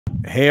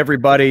Hey,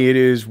 everybody. It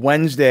is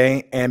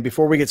Wednesday. And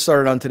before we get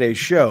started on today's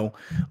show,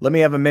 let me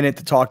have a minute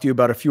to talk to you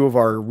about a few of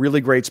our really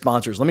great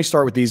sponsors. Let me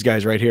start with these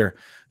guys right here,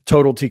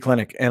 Total T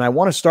Clinic. And I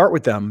want to start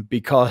with them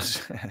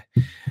because I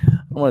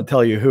want to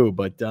tell you who,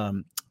 but I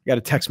got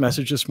a text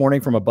message this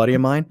morning from a buddy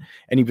of mine,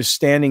 and he was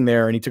standing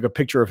there and he took a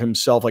picture of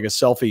himself, like a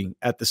selfie,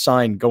 at the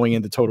sign going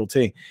into Total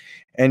T.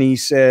 And he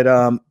said,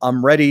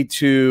 I'm ready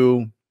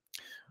to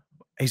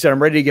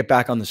get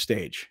back on the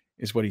stage,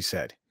 is what he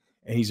said.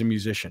 And he's a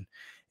musician.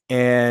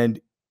 And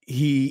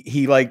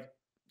he like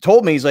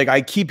told me, he's like,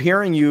 I keep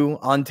hearing you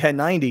on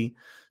 1090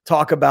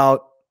 talk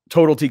about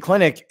Total T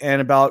Clinic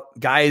and about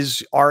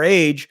guys our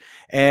age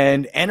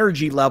and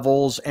energy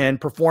levels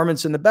and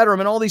performance in the bedroom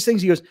and all these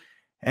things. He goes,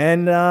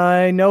 and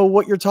I know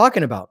what you're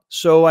talking about.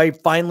 So I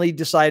finally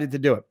decided to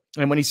do it.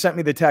 And when he sent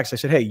me the text, I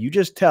said, hey, you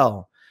just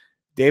tell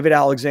David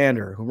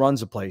Alexander, who runs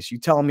the place, you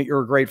tell him that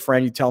you're a great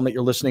friend. You tell him that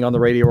you're listening on the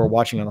radio or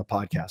watching on the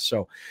podcast.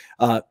 So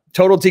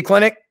Total T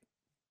Clinic.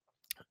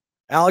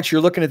 Alex,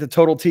 you're looking at the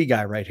Total T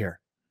guy right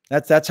here.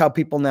 That's how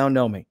people now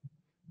know me.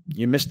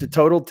 You missed the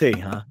Total T,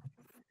 huh?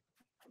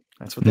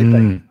 That's what they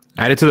think.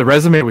 Add it to the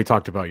resume we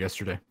talked about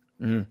yesterday.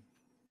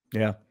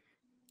 Yeah.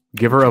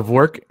 Giver of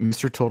work,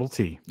 Mr. Total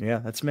T. Yeah,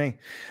 that's me.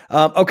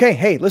 Okay,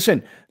 hey,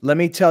 listen, let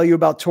me tell you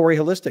about Torrey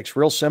Holistics.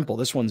 Real simple.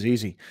 This one's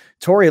easy.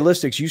 Torrey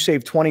Holistics, you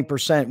save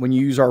 20% when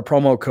you use our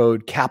promo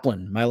code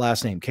Kaplan, my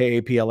last name,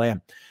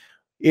 Kaplan.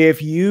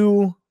 If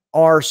you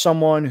are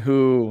someone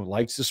who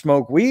likes to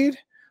smoke weed,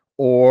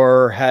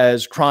 or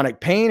has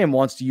chronic pain and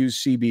wants to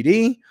use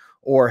CBD,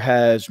 or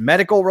has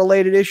medical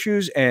related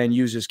issues and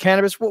uses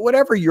cannabis,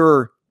 whatever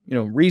your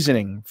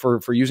reasoning for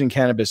using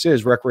cannabis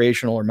is,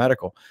 recreational or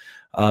medical.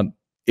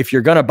 If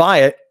you're going to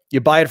buy it,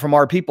 you buy it from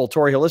our people,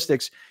 Torrey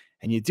Holistics,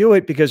 and you do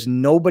it because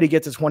nobody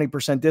gets a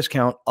 20%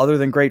 discount other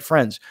than great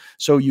friends.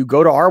 So you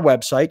go to our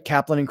website,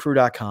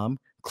 kaplanandcrew.com,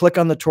 click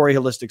on the Torrey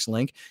Holistics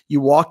link. You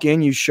walk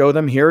in, you show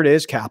them, here it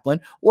is, Kaplan.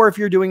 Or if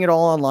you're doing it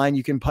all online,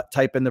 you can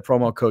type in the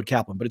promo code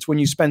Kaplan. But it's when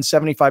you spend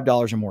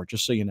 $75 or more,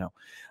 just so you know.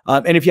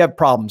 And if you have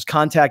problems,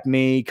 contact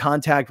me,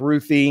 contact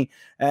Ruthie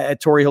at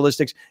Torrey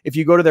Holistics. If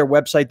you go to their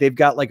website, they've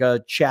got like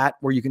a chat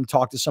where you can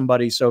talk to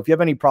somebody. So if you have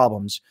any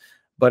problems,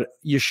 but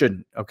you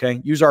shouldn't,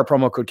 okay? Use our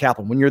promo code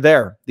Kaplan. When you're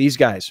there, these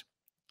guys,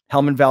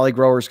 Hellman Valley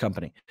Growers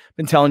Company.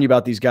 Been telling you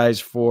about these guys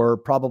for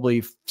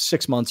probably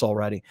 6 months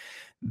already.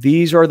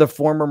 These are the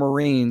former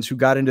Marines who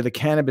got into the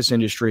cannabis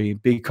industry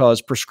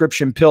because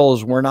prescription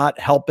pills were not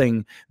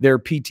helping their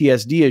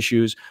PTSD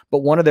issues,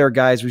 but one of their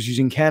guys was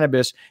using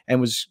cannabis and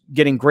was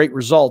getting great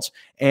results.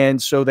 And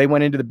so they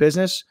went into the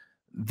business.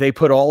 They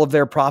put all of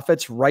their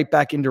profits right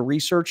back into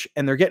research,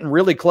 and they're getting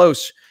really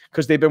close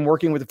because they've been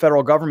working with the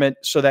federal government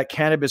so that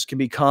cannabis can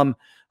become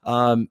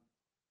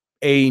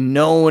a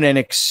known and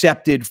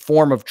accepted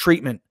form of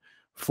treatment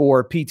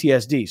for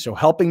PTSD. So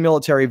helping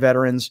military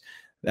veterans.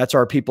 That's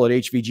our people at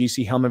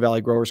HVGC, Hellman Valley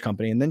Growers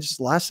Company. And then just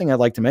the last thing I'd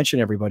like to mention,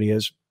 everybody,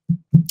 is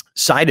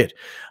Cited.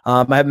 I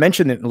haven't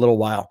mentioned it in a little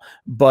while,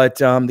 but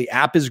the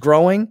app is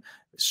growing.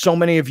 So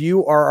many of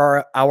you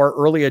are our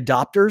early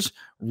adopters.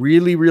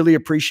 Really, really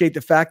appreciate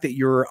the fact that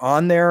you're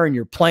on there and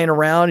you're playing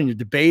around and you're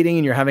debating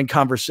and you're having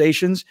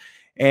conversations.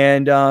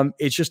 And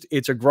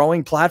it's a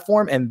growing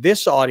platform. And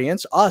this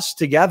audience, us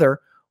together,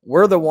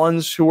 we're the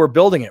ones who are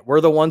building it. We're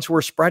the ones who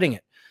are spreading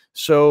it.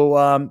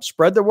 So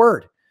spread the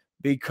word.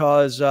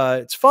 Because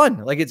it's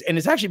fun.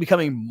 It's actually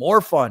becoming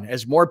more fun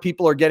as more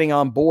people are getting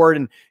on board,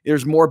 and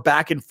there's more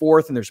back and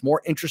forth, and there's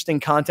more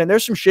interesting content.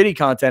 There's some shitty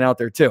content out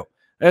there too.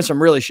 There's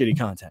some really shitty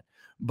content,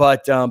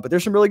 but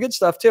there's some really good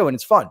stuff too, and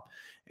it's fun.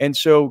 And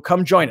so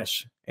come join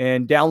us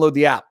and download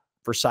the app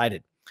for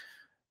Cited.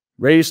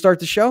 Ready to start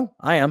the show?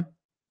 I am.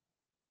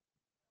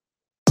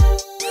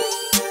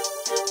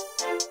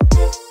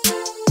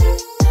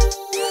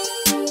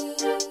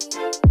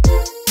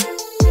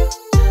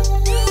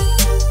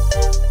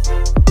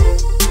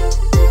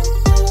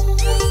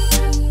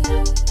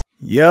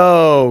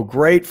 Yo,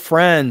 great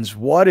friends.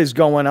 What is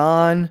going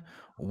on?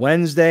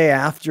 Wednesday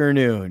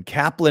afternoon,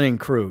 Kaplan and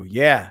Crew.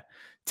 Yeah.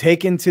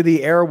 Taken to the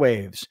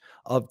airwaves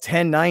of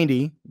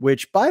 1090,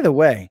 which, by the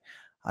way,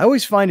 I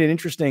always find it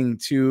interesting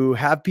to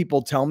have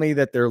people tell me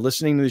that they're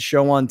listening to the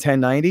show on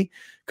 1090,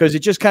 because it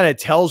just kind of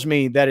tells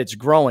me that it's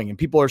growing and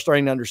people are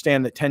starting to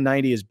understand that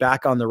 1090 is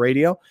back on the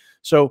radio.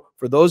 So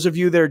for those of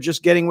you that are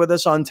just getting with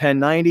us on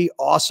 1090,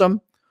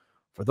 awesome.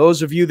 For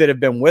those of you that have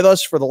been with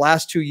us for the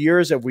last 2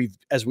 years,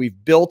 as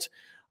we've built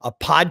a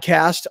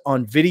podcast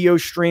on video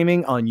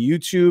streaming on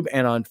YouTube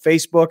and on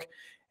Facebook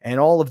and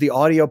all of the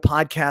audio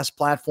podcast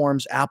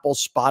platforms, Apple,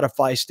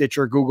 Spotify,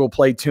 Stitcher, Google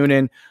Play,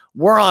 TuneIn,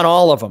 we're on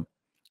all of them.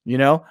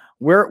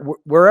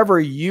 Wherever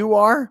you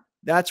are,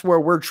 that's where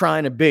we're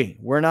trying to be.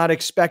 We're not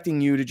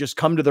expecting you to just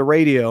come to the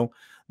radio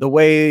the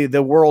way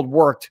the world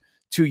worked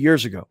 2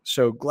 years ago.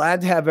 So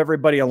glad to have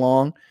everybody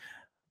along.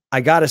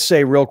 I got to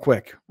say real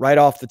quick, right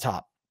off the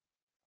top,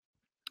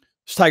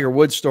 this Tiger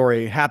Woods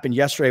story happened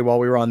yesterday while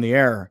we were on the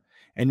air,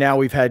 and now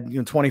we've had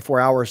 24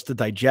 hours to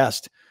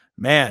digest.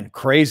 Man,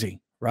 crazy,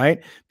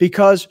 right?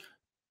 Because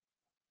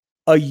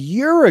a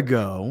year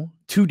ago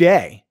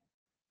today,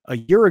 a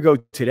year ago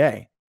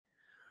today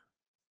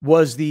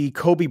was the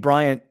Kobe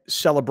Bryant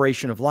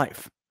celebration of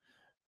life.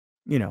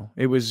 You know,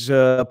 it was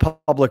a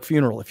public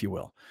funeral, if you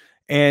will.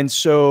 And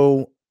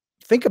so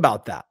think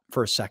about that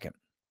for a second,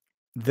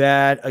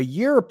 that a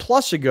year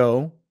plus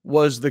ago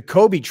was the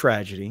Kobe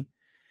tragedy.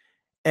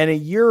 And a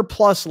year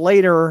plus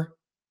later,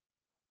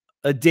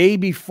 a day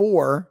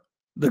before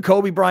the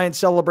Kobe Bryant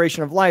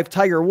celebration of life,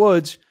 Tiger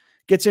Woods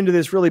gets into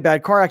this really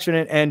bad car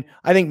accident. And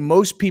I think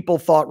most people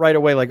thought right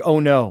away, like, oh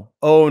no,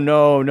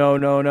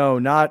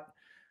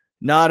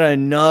 not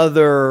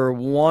another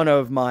one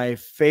of my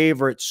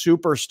favorite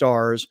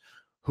superstars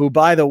who,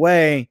 by the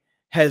way,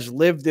 has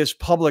lived this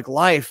public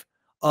life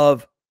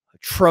of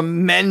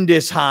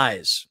tremendous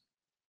highs,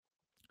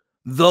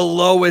 the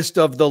lowest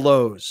of the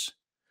lows,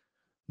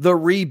 the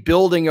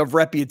rebuilding of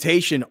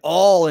reputation,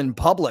 all in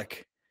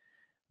public,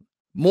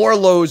 more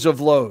lows of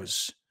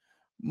lows,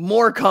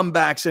 more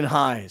comebacks and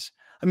highs.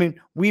 I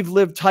mean, we've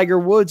lived Tiger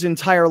Woods'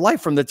 entire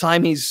life from the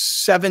time he's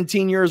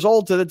 17 years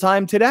old to the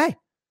time today,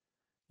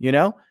 you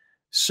know?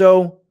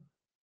 So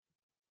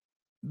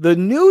the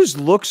news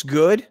looks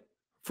good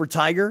for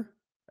Tiger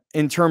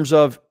in terms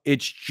of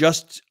it's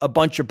just a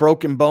bunch of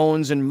broken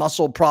bones and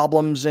muscle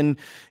problems. And,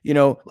 you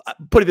know,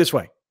 put it this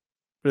way,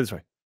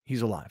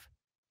 he's alive.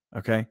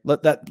 Okay.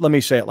 Let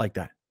me say it like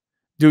that.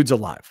 Dude's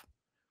alive.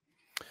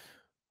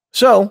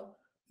 So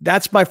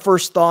that's my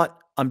first thought.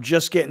 I'm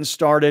just getting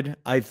started.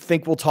 I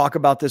think we'll talk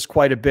about this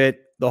quite a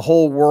bit. The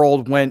whole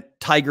world went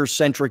Tiger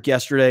centric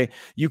yesterday.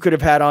 You could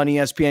have had on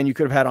ESPN, you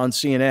could have had on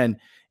CNN.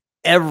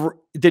 It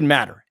didn't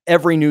matter.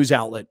 Every news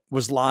outlet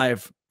was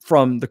live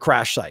from the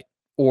crash site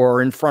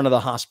or in front of the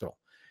hospital.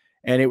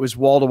 And it was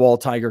wall-to-wall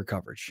Tiger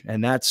coverage.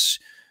 And that's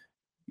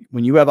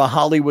when you have a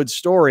Hollywood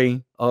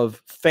story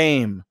of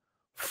fame,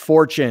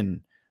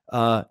 fortune,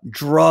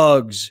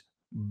 drugs,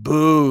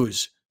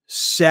 booze,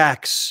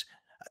 sex.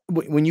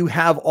 When you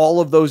have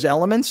all of those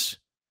elements,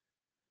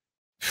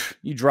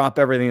 you drop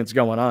everything that's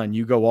going on.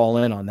 You go all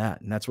in on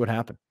that. And that's what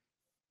happened.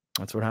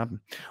 That's what happened.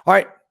 All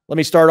right. Let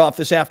me start off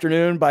this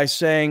afternoon by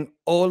saying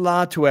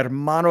hola to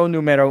hermano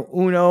numero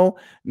uno,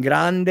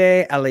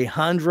 grande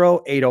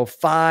Alejandro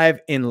 805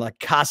 in La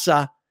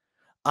Casa,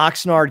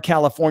 Oxnard,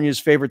 California's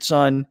favorite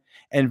son,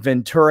 and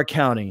Ventura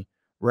County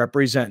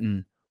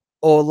representing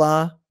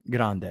hola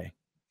grande.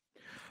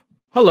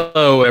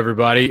 Hello,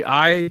 everybody.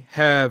 I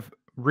have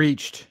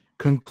reached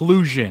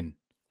conclusion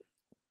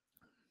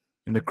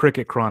in the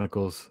Cricket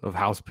Chronicles of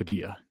House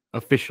Padilla.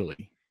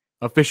 Officially.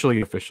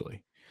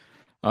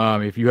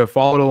 If you have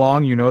followed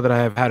along, you know that I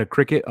have had a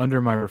cricket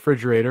under my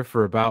refrigerator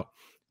for about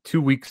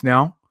 2 weeks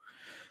now.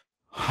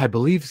 I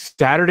believe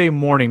Saturday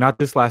morning, not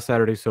this last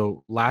Saturday,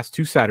 so last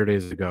 2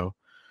 Saturdays ago,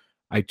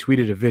 I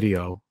tweeted a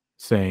video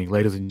saying,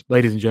 ladies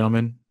and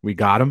gentlemen, we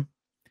got him.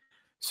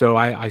 So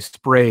I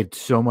sprayed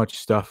so much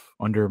stuff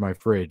under my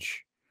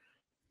fridge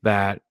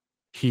that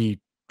he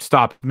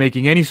stopped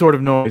making any sort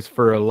of noise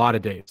for a lot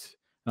of days.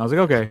 And I was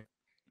like, okay,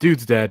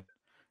 dude's dead.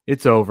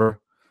 It's over.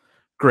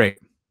 Great.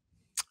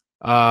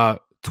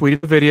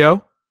 Tweeted the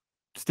video.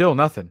 Still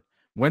nothing.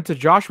 Went to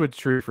Joshua's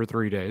tree for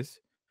 3 days.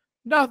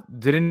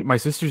 My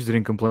sisters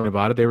didn't complain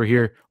about it. They were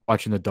here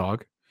watching the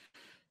dog.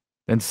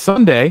 Then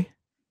Sunday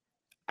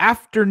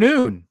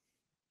afternoon,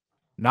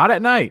 not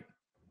at night,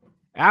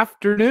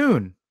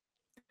 afternoon,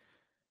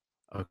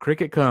 a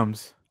cricket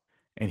comes,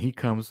 and he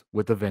comes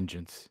with a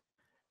vengeance.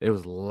 It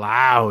was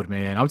loud,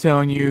 man. I'm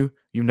telling you,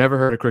 you never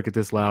heard a cricket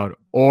this loud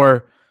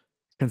or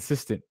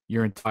consistent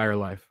your entire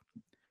life.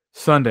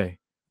 Sunday,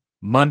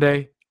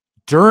 Monday,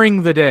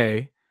 during the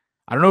day.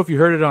 I don't know if you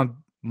heard it on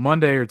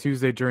Monday or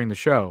Tuesday during the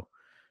show.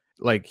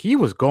 Like, he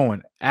was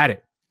going at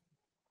it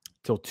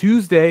till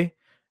Tuesday.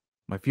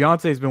 My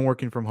fiance has been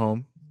working from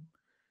home.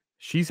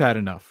 She's had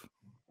enough.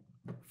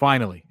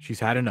 Finally, she's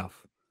had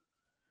enough.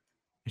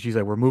 And she's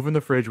like, we're moving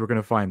the fridge. We're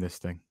going to find this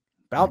thing.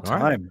 About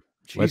time. Right,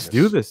 let's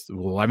do this.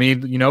 Well, I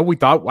mean, you know, we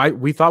thought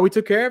we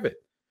took care of it.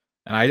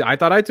 And I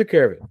thought I took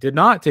care of it. Did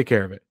not take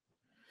care of it.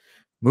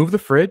 Move the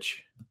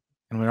fridge.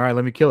 And I'm like, all right,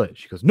 let me kill it.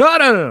 She goes,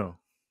 no.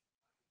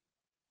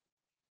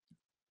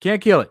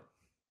 Can't kill it.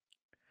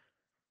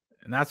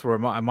 And that's where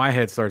my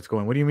head starts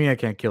going. What do you mean I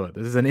can't kill it?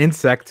 This is an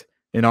insect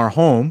in our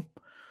home.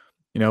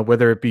 You know,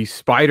 whether it be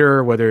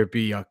spider, whether it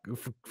be,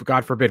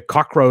 God forbid,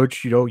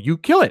 cockroach, you know, you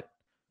kill it.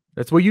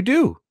 That's what you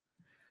do.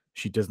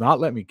 She does not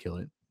let me kill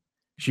it.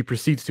 She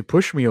proceeds to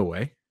push me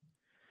away.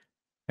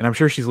 And I'm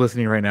sure she's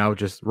listening right now,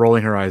 just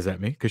rolling her eyes at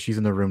me because she's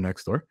in the room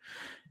next door.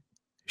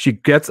 She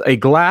gets a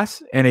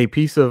glass and a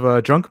piece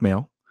of junk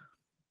mail.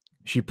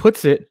 She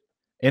puts it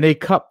in a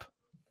cup.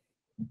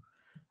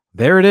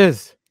 There it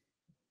is.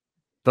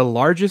 The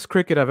largest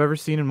cricket I've ever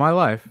seen in my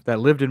life that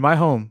lived in my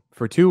home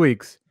for 2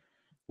 weeks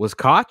was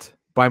caught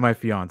by my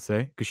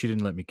fiance because she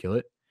didn't let me kill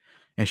it.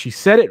 And she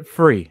set it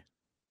free.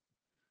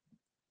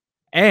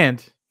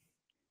 And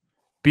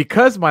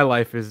because my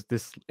life is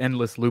this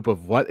endless loop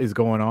of what is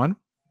going on,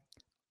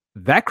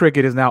 that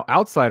cricket is now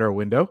outside our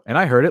window. And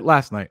I heard it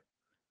last night.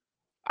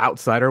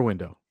 Outside our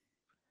window.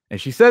 And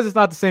she says it's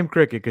not the same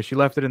cricket because she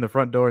left it in the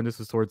front door and this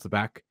is towards the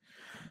back.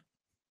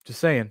 Just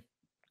saying.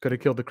 could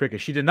have killed the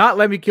cricket. She did not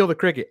let me kill the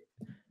cricket.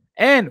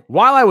 And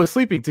while I was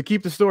sleeping, to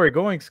keep the story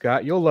going,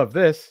 Scott, you'll love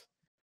this.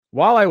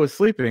 While I was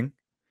sleeping,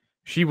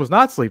 she was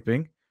not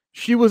sleeping.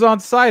 She was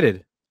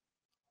on-sided.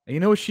 And you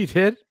know what she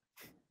did?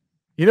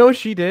 You know what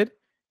she did?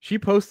 She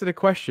posted a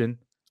question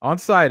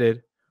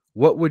on-sided.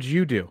 What would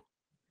you do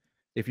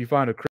if you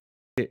found a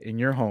cricket in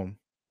your home?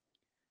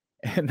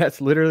 And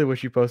that's literally what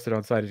she posted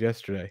on-sided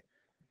yesterday.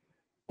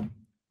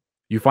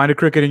 You find a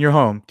cricket in your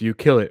home. Do you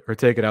kill it or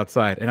take it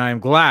outside? And I am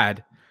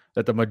glad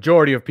that the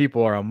majority of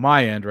people are on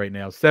my end right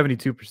now.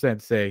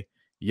 72% say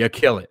you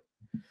kill it.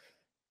 And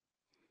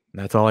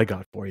that's all I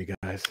got for you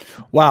guys.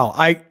 Wow.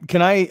 I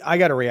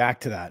got to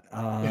react to that.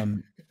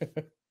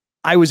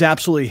 I was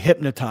absolutely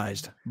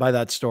hypnotized by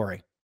that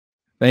story.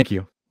 Thank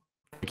you.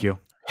 Thank you.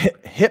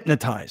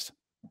 Hypnotized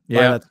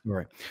by that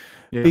story.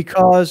 Yeah.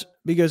 Because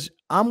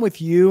I'm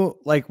with you.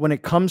 Like when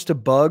it comes to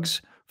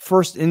bugs,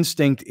 first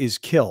instinct is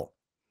kill.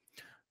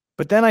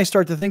 But then I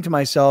start to think to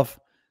myself,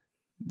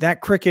 that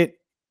cricket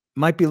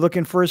might be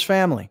looking for his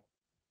family.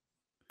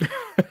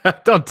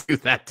 Don't do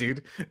that,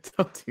 dude.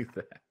 Don't do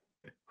that.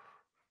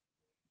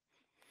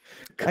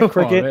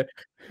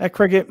 That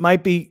cricket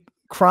might be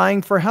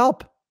crying for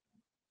help.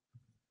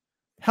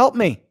 Help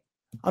me.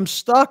 I'm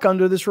stuck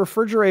under this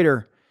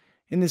refrigerator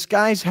in this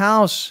guy's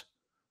house.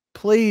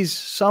 Please,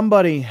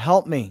 somebody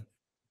help me.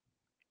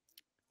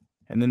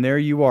 And then there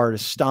you are to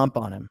stomp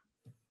on him.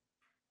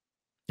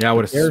 Yeah, I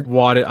would have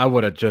swatted. I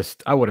would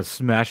have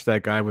smashed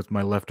that guy with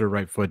my left or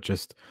right foot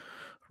just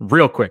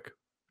real quick.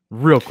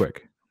 Real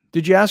quick.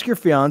 Did you ask your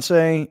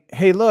fiance,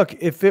 hey, look,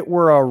 if it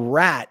were a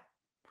rat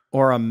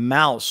or a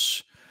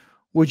mouse,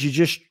 would you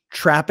just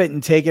trap it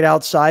and take it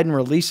outside and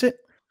release it?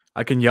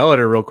 I can yell at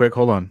her real quick.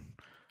 Hold on.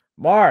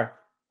 Mar,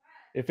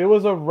 if it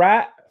was a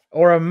rat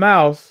or a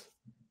mouse,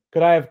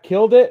 could I have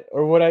killed it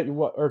or would I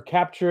or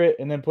capture it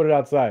and then put it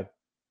outside?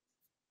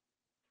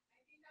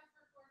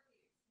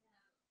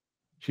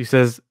 She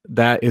says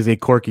that is a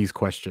Corky's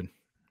question.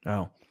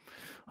 Oh.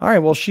 All right.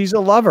 Well, she's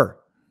a lover,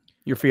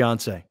 your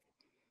fiance.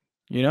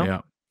 You know?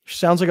 Yeah. She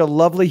sounds like a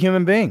lovely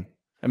human being.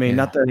 I mean,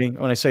 not that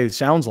when I say it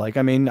sounds like,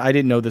 I mean, I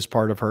didn't know this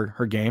part of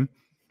her game.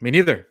 Me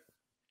neither.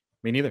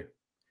 Me neither.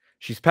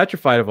 She's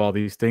petrified of all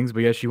these things,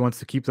 but yet she wants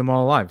to keep them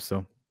all alive.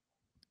 So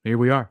here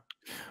we are.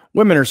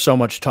 Women are so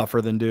much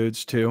tougher than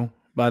dudes too,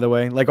 by the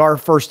way. Like our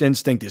first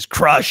instinct is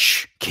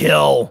crush,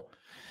 kill.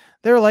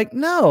 They're like,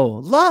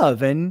 no,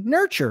 love and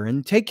nurture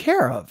and take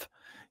care of,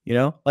 you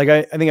know, like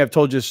I think I've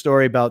told you a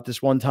story about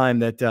this one time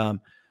that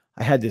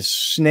I had this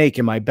snake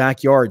in my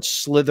backyard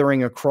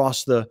slithering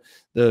across the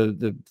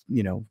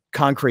you know,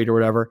 concrete or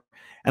whatever.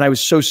 And I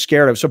was so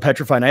scared. I was so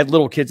petrified. And I had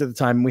little kids at the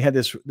time. And we had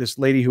this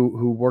lady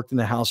who worked in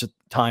the house at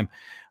the time.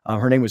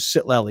 Her name was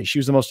Sitlelli. She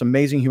was the most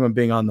amazing human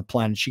being on the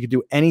planet. She could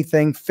do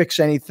anything, fix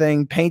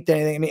anything, paint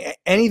anything. I mean,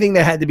 anything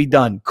that had to be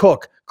done,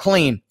 cook,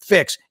 clean,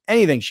 fix,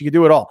 anything. She could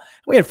do it all.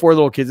 We had 4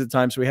 little kids at the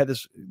time. So we had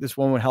this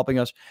woman helping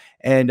us.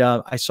 And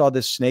I saw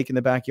this snake in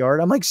the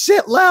backyard. I'm like,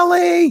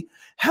 Sitlelli,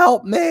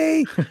 help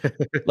me.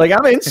 Like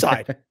I'm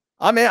inside.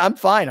 I'm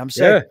fine. I'm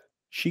safe. Yeah.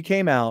 She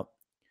came out.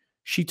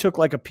 She took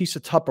like a piece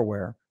of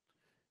Tupperware.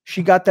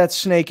 She got that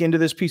snake into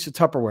this piece of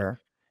Tupperware.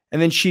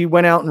 And then she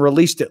went out and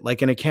released it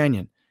like in a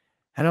canyon.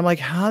 And I'm like,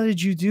 how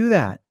did you do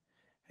that?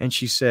 And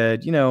she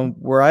said, you know,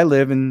 where I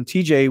live in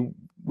TJ,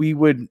 we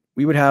would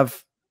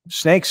have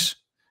snakes.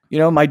 You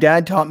know, my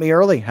dad taught me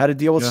early how to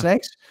deal with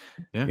snakes,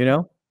 you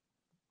know,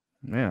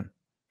 man.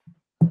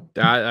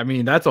 I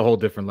mean, that's a whole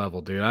different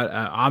level, dude.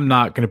 I'm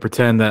not going to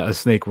pretend that a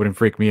snake wouldn't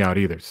freak me out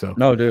either. So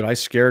no, dude,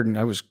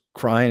 I was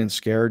crying and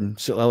scared and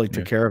Sitlelli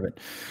took care of it.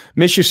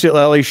 Miss you,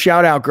 Sitlelli.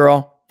 Shout out,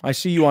 girl. I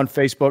see you on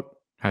Facebook.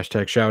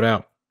 Hashtag shout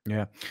out.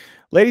 Yeah.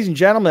 Ladies and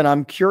gentlemen,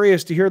 I'm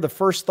curious to hear the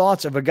first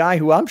thoughts of a guy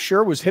who I'm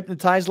sure was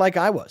hypnotized like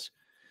I was.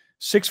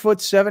 6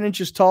 foot 7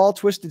 inches tall,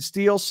 twisted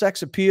steel,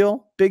 sex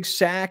appeal, big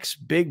sax,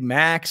 big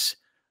max,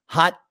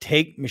 hot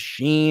take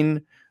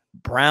machine,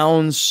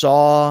 brown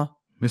saw.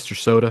 Mr.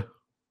 Soda.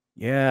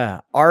 Yeah.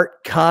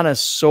 Art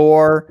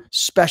connoisseur,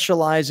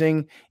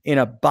 specializing in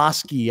a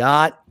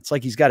Basquiat. It's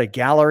like he's got a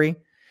gallery.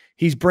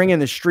 He's bringing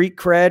the street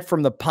cred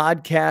from the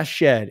podcast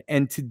shed.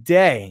 And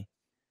today,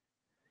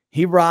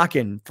 he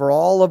rocking for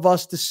all of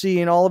us to see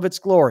in all of its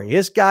glory.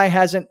 This guy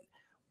hasn't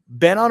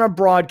been on a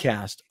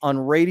broadcast on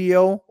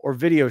radio or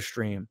video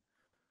stream.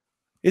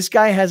 This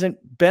guy hasn't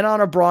been on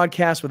a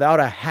broadcast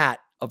without a hat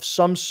of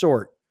some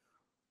sort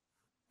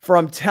for,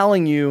 I'm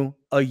telling you,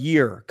 a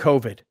year,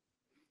 COVID.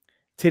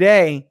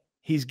 Today,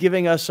 he's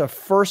giving us a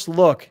first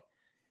look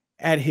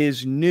at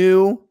his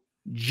new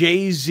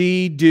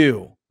Jay-Z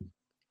do.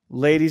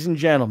 Ladies and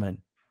gentlemen,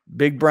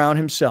 Big Brown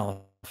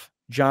himself,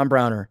 John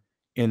Browner,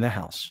 in the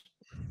house.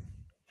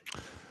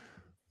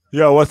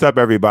 Yo, what's up,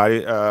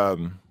 everybody?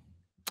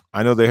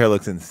 I know the hair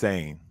looks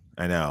insane.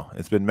 I know.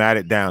 It's been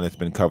matted down. It's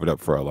been covered up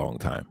for a long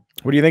time.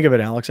 What do you think of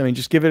it, Alex? I mean,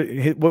 just give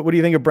it. What do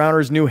you think of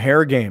Browner's new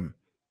hair game?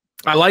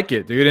 I like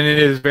it, dude, and it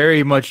is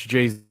very much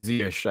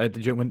Jay-Z-ish. I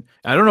don't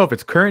know if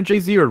it's current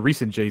Jay-Z or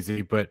recent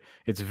Jay-Z, but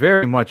it's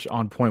very much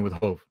on point with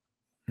Hov.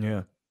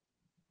 Yeah.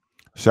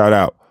 Shout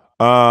out.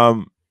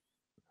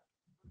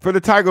 For the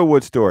Tiger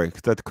Woods story,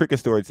 because the cricket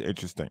story is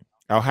interesting.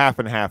 I'll half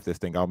and half this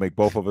thing. I'll make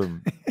both of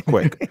them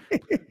quick.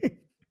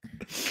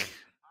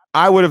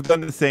 I would have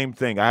done the same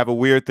thing. I have a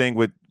weird thing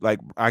with, like,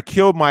 I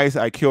kill mice,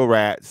 I kill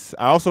rats.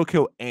 I also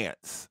kill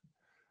ants.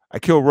 I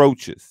kill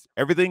roaches.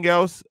 Everything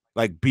else,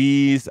 like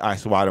bees, I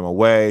swat them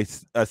away.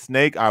 A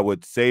snake, I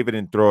would save it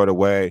and throw it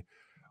away.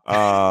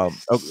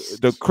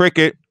 The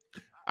cricket,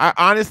 I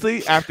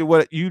honestly, after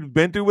what you've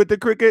been through with the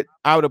cricket,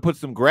 I would have put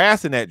some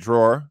grass in that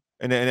drawer,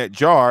 in that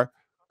jar,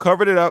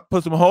 covered it up,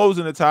 put some holes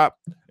in the top,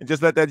 and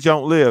just let that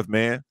junk live,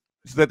 man.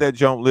 Just let that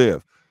junk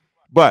live.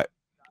 But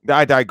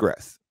I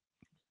digress.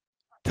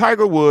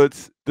 Tiger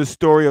Woods, the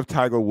story of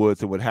Tiger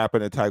Woods and what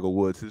happened to Tiger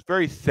Woods is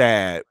very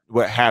sad.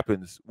 What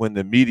happens when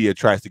the media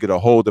tries to get a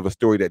hold of a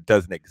story that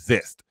doesn't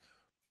exist.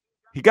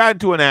 He got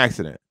into an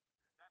accident.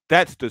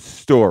 That's the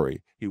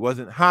story. He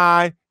wasn't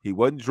high. He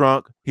wasn't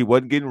drunk. He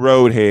wasn't getting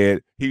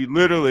roadhead. He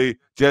literally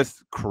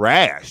just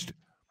crashed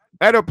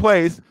at a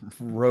place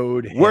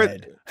where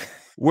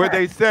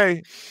they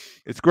say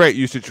it's great.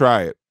 You should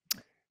try it.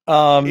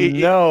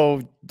 No,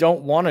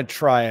 don't want to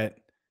try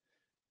it.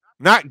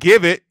 Not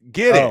give it.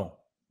 Get it.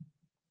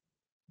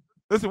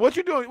 Listen, what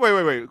you doing?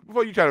 Wait.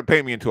 Before you try to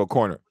paint me into a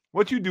corner,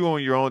 what you do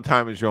on your own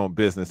time is your own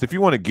business. If you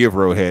want to give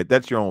roadhead,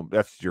 that's your own.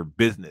 That's your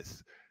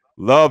business.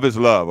 Love is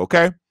love.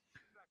 Okay.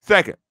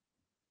 Second,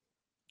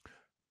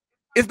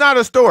 it's not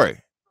a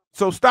story.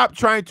 So stop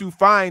trying to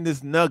find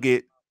this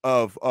nugget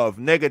of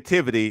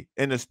negativity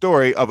in the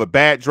story of a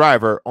bad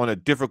driver on a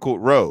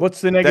difficult road.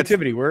 What's the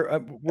negativity?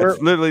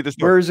 That's literally the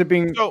story. Where is it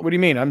being? So, what do you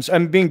mean?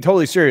 I'm being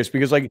totally serious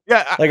because, like,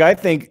 I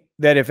think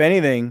that if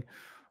anything,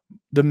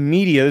 the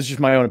media, this is just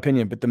my own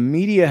opinion, but the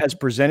media has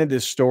presented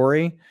this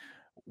story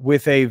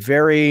with a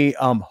very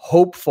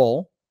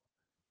hopeful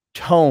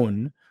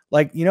tone.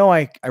 Like,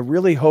 I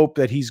really hope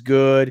that he's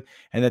good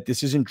and that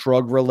this isn't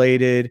drug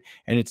related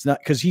and it's not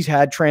because he's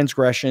had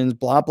transgressions,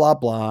 blah, blah,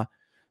 blah.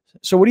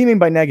 So what do you mean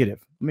by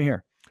negative? Let me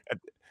hear.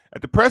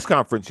 At the press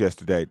conference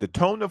yesterday, the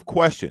tone of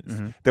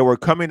questions that were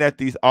coming at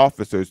these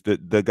officers,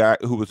 the guy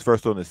who was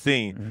first on the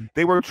scene,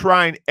 they were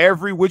trying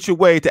every which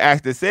way to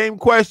ask the same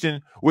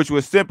question, which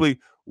was simply,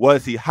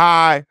 was he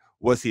high?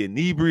 Was he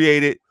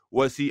inebriated?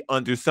 Was he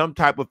under some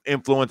type of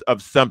influence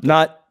of something?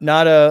 Not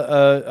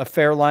a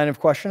fair line of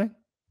questioning?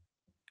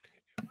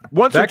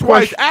 Once or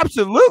twice,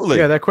 absolutely.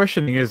 Yeah, that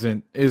questioning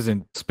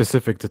isn't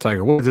specific to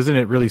Tiger Woods. Isn't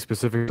it really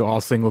specific to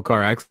all single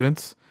car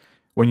accidents?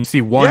 When you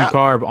see one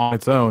car on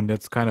its own,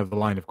 that's kind of the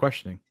line of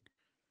questioning.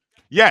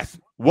 Yes,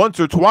 once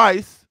or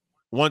twice,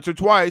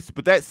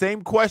 but that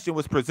same question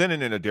was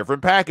presented in a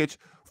different package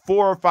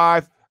 4 or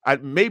 5,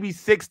 maybe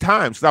 6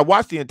 times. Because I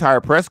watched the entire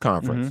press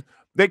conference.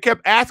 They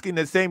kept asking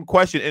the same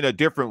question in a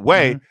different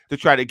way to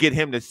try to get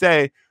him to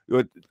say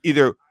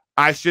either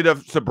I should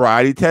have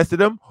sobriety tested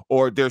him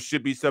or there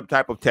should be some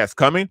type of test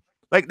coming.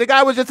 Like, the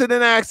guy was just in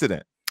an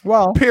accident.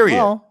 Well, period.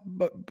 Well,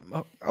 but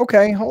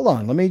okay, hold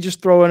on. Let me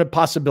just throw in a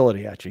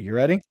possibility at you. You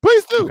ready?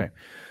 Please do. Okay.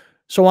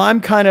 So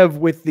I'm kind of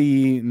with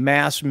the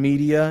mass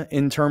media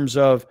in terms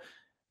of,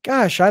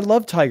 gosh, I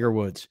love Tiger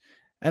Woods.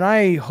 And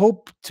I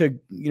hope to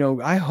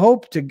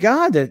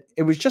God that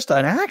it was just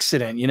an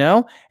accident,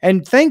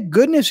 and thank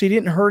goodness he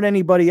didn't hurt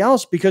anybody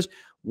else, because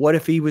what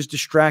if he was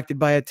distracted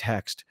by a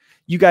text?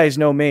 You guys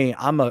know me.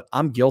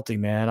 I'm guilty,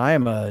 man. I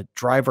am a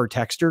driver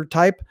texter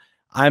type.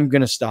 I'm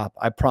going to stop.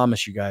 I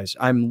promise you guys.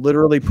 I'm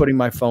literally putting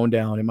my phone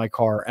down in my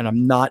car and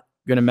I'm not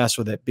going to mess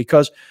with it,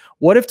 because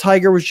what if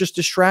Tiger was just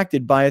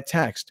distracted by a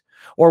text?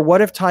 Or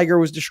what if Tiger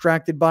was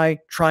distracted by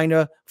trying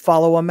to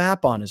follow a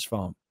map on his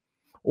phone?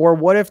 Or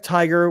what if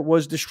Tiger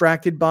was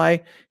distracted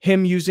by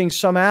him using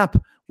some app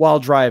while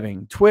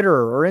driving, Twitter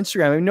or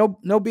Instagram? I mean,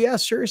 no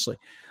BS, seriously.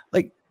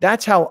 Like,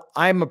 that's how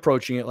I'm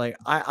approaching it. Like,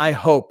 I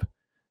hope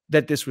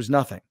that this was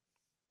nothing.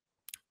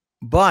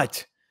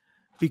 But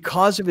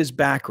because of his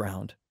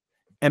background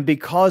and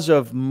because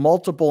of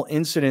multiple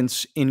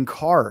incidents in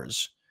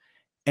cars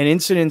and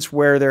incidents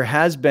where there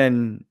has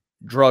been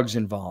drugs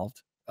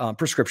involved,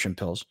 prescription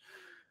pills,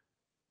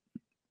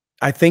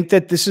 I think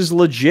that this is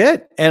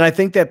legit. And I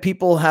think that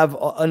people have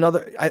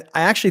I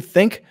actually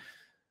think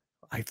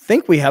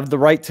we have the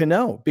right to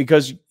know,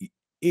 because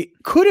it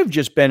could have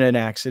just been an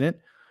accident.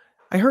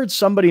 I heard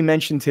somebody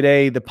mention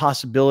today the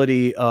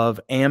possibility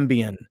of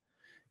Ambien,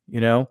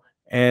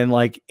 and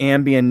like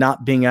Ambien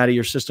not being out of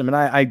your system. And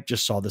I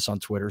just saw this on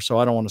Twitter, so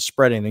I don't want to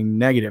spread anything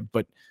negative,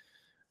 but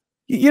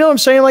you know what I'm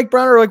saying? Like,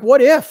 Browner, like,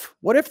 what if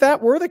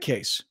that were the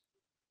case?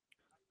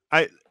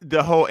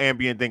 The whole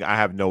Ambien thing, I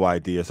have no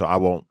idea, so I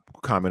won't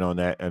comment on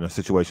that in a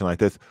situation like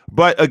this.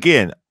 But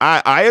again,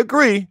 I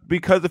agree,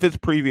 because of his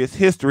previous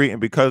history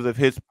and because of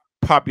his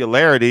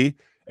popularity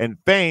and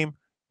fame,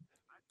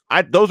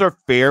 those are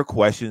fair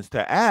questions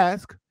to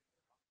ask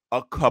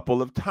a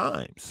couple of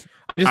times.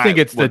 I just think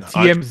it's the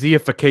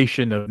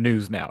TMZ-ification of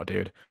news now,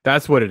 dude.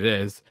 That's what it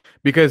is.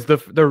 Because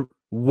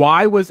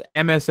why was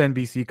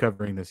MSNBC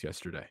covering this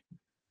yesterday?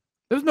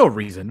 There's no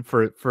reason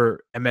for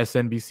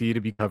MSNBC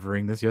to be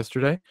covering this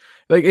yesterday.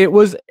 Like, it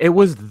was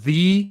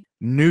the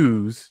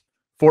news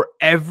for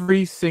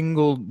every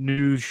single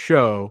news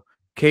show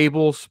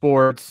cable,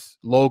 sports,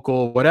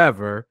 local,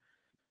 whatever.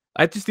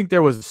 I just think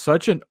there was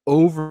such an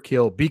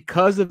overkill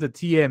because of the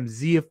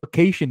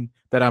TMZification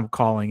that I'm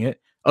calling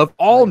it of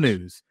all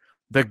news.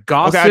 The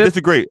gossip, Okay, I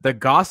disagree. The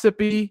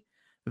gossipy,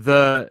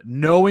 the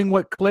knowing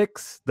what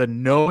clicks, the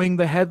knowing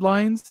the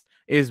headlines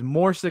is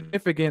more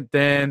significant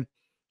than,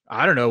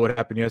 I don't know what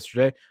happened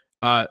yesterday.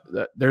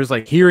 There's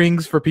like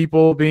hearings for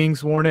people being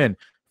sworn in,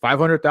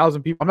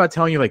 500,000 people. I'm not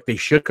telling you like they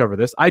should cover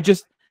this.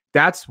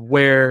 That's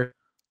where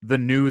the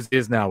news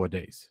is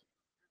nowadays.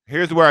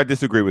 Here's where I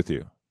disagree with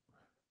you.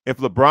 If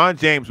LeBron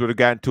James would have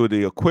gotten to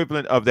the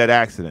equivalent of that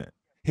accident,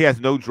 he has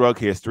no drug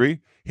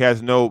history. He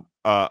has no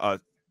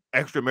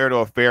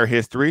extramarital affair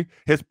history.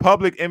 His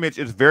public image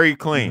is very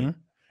clean. Mm-hmm.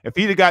 If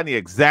he'd have gotten the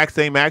exact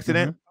same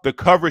accident, the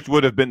coverage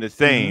would have been the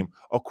same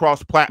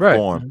across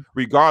platform,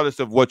 regardless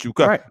of what you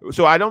cover.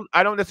 So I don't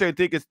necessarily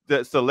think it's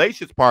the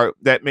salacious part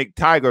that make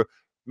Tiger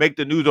make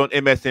the news on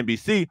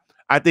MSNBC.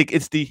 I think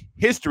it's the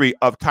history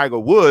of Tiger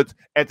Woods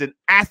as an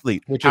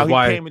athlete, which how is he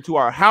why came into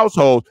our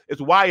household. It's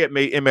why it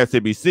made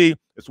MSNBC.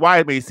 It's why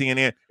it made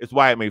CNN. It's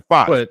why it made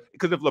Fox.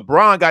 Because if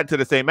LeBron got into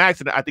the same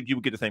accident, I think you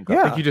would get the same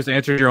coverage. I think you just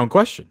answered your own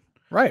question.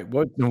 Right.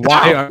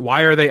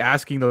 Why are they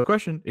asking the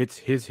question? It's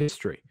his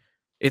history.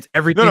 It's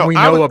everything we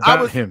know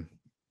about him.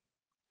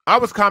 I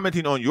was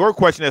commenting on your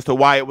question as to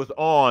why it was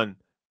on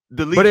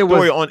the lead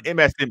story on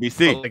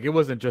MSNBC. Like it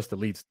wasn't just the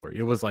lead story.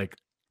 It was like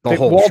the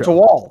whole wall show. to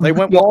wall. They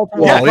went wall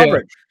to wall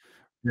coverage.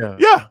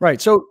 Yeah. Right.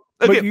 So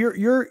but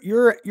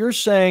you're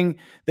saying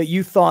that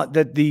you thought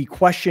that the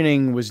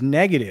questioning was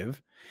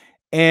negative.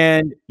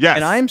 And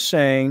I'm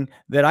saying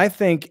that I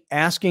think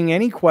asking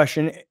any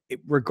question,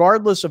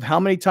 regardless of how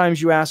many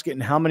times you ask it in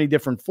how many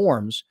different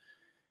forms,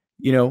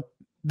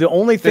 the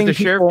only thing the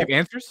sheriff give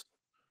answers.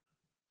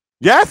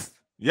 Yes.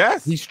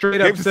 He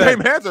straight up gave the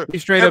same answer. He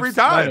straight every up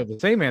time the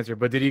same answer,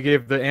 but did he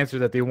give the answer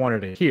that they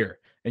wanted to hear?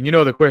 And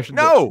the question.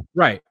 No.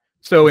 Right.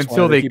 So that's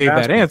until they gave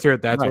that answer,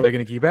 that's what they're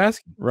going to keep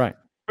asking. Right.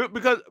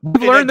 Because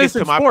we've learned this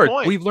in sports.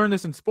 We've learned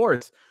this in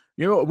sports.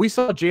 We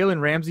saw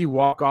Jalen Ramsey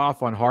walk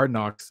off on Hard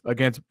Knocks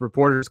against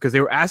reporters because they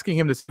were asking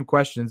him the same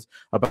questions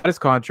about his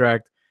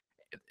contract,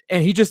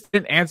 and he just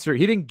didn't answer.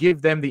 He didn't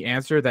give them the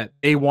answer that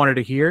they wanted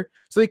to hear,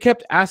 so they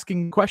kept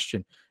asking the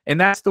question.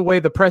 And that's the way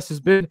the press has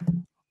been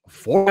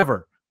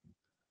forever.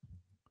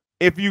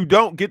 If you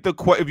don't get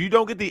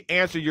the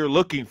answer you're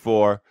looking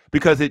for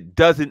because it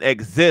doesn't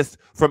exist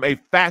from a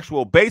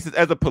factual basis,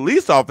 as a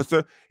police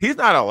officer, he's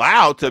not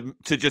allowed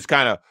to just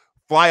kind of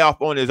fly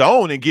off on his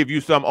own and give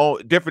you some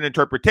different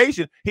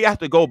interpretation. He has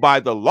to go by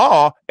the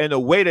law and the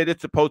way that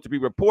it's supposed to be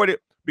reported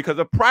because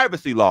of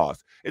privacy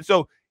laws. And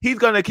so he's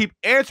going to keep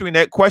answering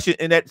that question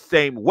in that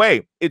same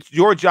way. It's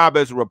your job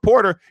as a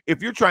reporter,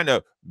 if you're trying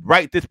to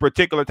write this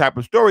particular type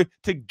of story,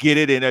 to get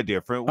it in a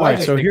different way.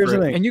 Right, so here's the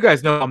thing. And you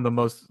guys know I'm the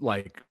most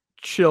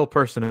chill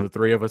person of the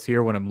three of us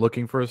here when I'm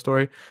looking for a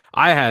story.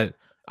 I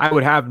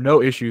would have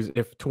no issues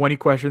if 20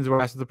 questions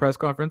were asked at the press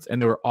conference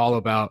and they were all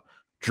about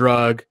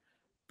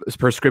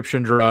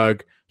prescription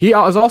drug. He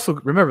was also,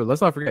 remember,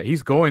 let's not forget,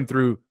 he's going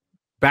through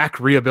back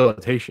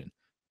rehabilitation.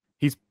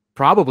 He's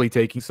probably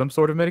taking some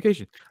sort of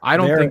medication. I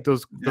don't think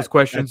those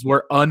questions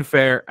were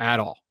unfair at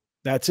all.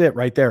 That's it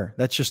right there.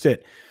 That's just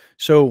it.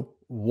 So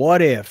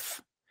what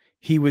if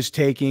he was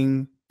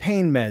taking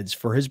pain meds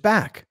for his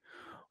back?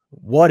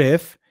 What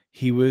if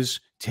he was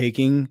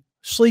taking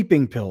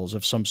sleeping pills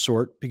of some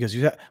sort because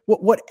he's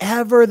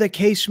whatever the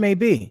case may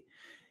be?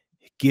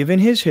 Given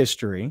his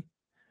history,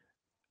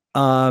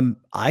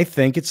 I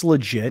think it's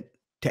legit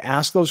to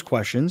ask those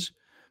questions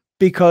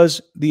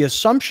because the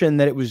assumption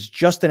that it was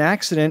just an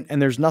accident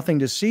and there's nothing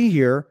to see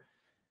here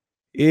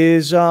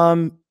is,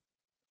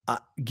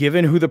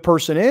 given who the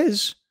person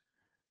is,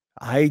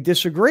 I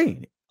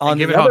disagree.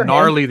 Given how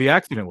gnarly the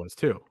accident was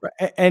too.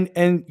 And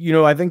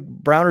I think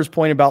Browner's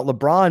point about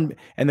LeBron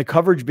and the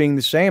coverage being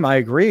the same, I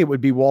agree. It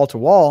would be wall to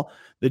wall.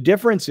 The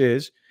difference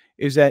is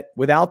that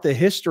without the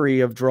history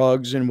of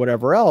drugs and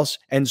whatever else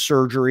and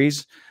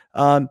surgeries,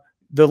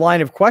 the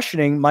line of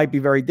questioning might be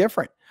very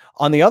different.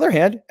 On the other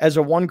hand, as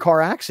a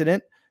one-car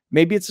accident,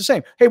 maybe it's the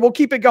same. Hey, we'll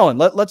keep it going.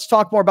 Let's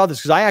talk more about this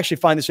because I actually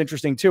find this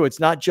interesting too. It's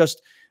not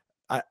just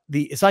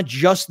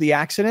the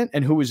accident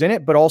and who was in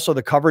it, but also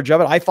the coverage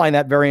of it. I find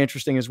that very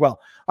interesting as well.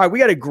 All right, we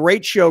got a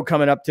great show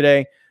coming up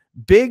today.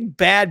 Big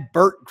bad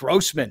Burt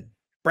Grossman,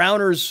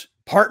 Browner's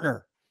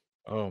partner.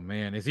 Oh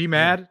man, is he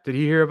mad? Did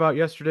he hear about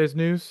yesterday's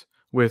news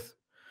with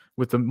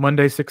the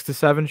Monday 6 to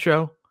 7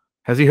 show?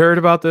 Has he heard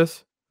about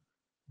this?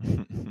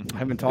 I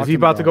haven't talked. Is he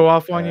about to go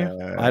off on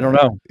you? I don't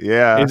know.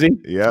 Yeah. Is he?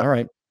 Yeah. All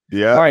right.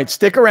 Yeah. All right.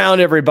 Stick around,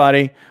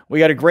 everybody. We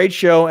got a great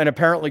show, and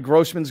apparently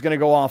Grossman's going to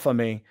go off on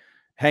me.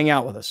 Hang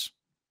out with us.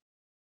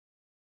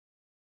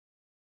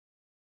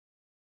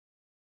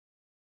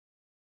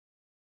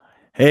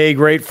 Hey,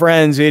 great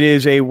friends. It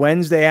is a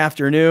Wednesday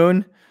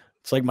afternoon.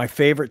 It's like my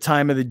favorite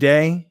time of the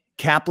day.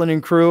 Kaplan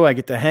and Crew. I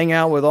get to hang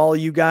out with all of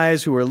you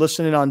guys who are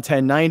listening on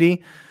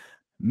 1090.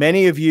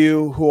 Many of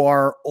you who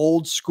are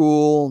old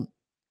school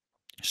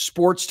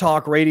sports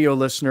talk radio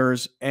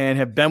listeners and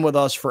have been with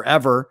us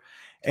forever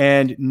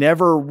and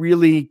never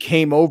really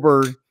came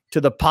over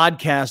to the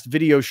podcast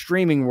video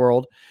streaming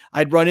world,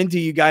 I'd run into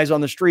you guys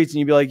on the streets and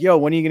you'd be like, yo,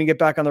 when are you going to get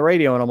back on the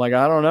radio? And I'm like,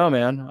 I don't know,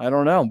 man. I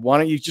don't know. Why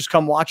don't you just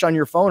come watch on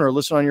your phone or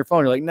listen on your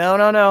phone? You're like,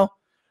 no.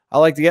 I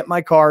like to get in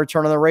my car,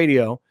 turn on the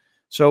radio.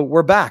 So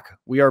we're back.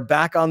 We are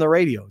back on the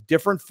radio.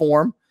 Different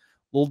form,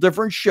 a little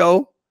different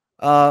show,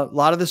 a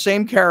lot of the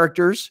same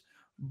characters.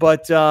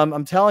 But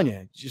I'm telling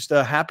you, just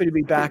happy to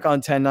be back on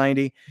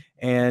 1090.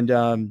 And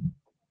I'm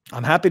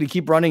happy to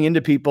keep running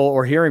into people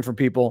or hearing from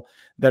people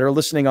that are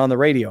listening on the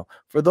radio.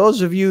 For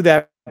those of you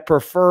that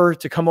prefer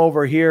to come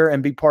over here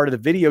and be part of the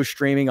video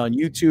streaming on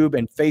YouTube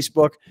and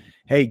Facebook,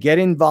 hey, get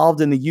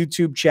involved in the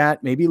YouTube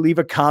chat. Maybe leave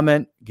a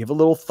comment, give a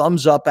little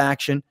thumbs up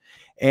action.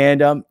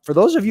 And for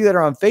those of you that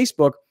are on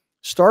Facebook,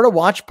 start a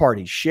watch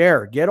party,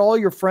 share, get all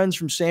your friends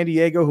from San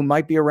Diego who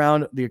might be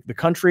around the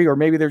country, or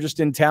maybe they're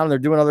just in town and they're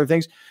doing other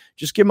things.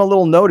 Just give them a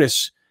little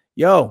notice.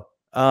 Yo,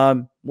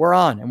 we're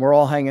on and we're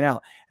all hanging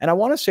out. And I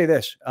want to say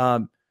this,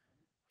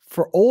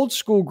 for old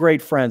school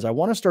great friends, I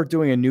want to start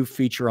doing a new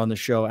feature on the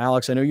show.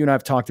 Alex, I know you and I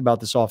have talked about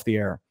this off the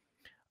air.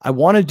 I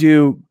want to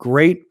do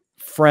great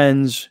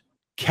friends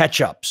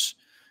catch-ups,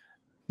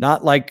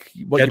 not like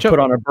what you put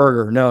on a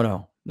burger.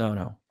 No.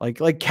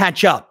 Like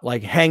catch up,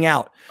 like hang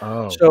out.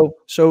 Oh,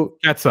 so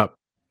cats up.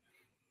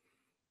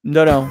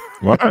 No.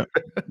 What?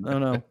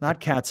 No, not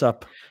cats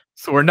up.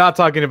 So we're not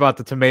talking about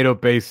the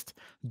tomato-based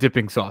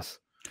dipping sauce.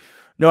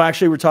 No,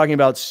 actually, we're talking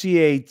about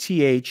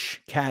CATH,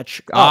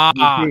 catch up.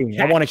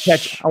 I want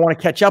to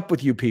catch up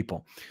with you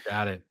people.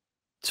 Got it.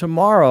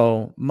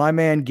 Tomorrow, my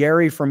man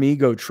Gary from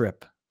Ego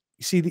Trip.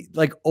 You see,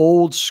 like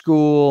old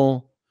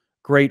school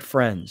great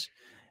friends.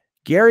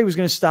 Gary was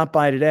going to stop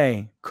by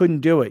today.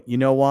 Couldn't do it. You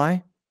know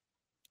why?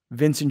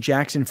 Vincent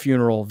Jackson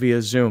funeral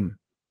via Zoom.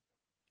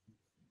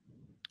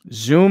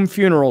 Zoom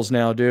funerals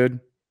now, dude.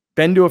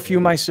 Been to a few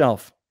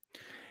myself.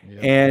 Yeah.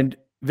 And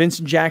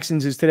Vincent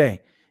Jackson's is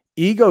today.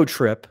 Ego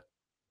Trip.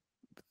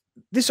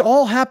 This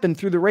all happened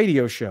through the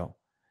radio show.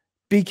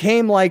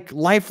 Became like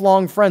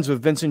lifelong friends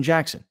with Vincent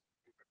Jackson.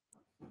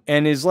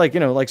 And is like,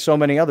 like so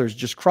many others,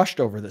 just crushed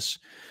over this.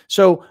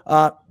 So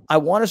I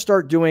want to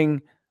start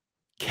doing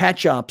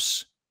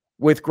catch-ups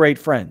with great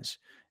friends.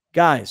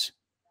 Guys,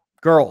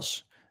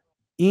 girls,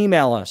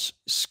 email us,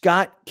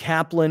 Scott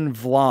Kaplan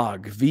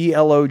Vlog,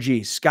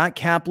 VLOG, Scott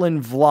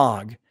Kaplan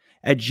Vlog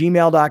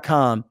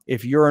 @gmail.com.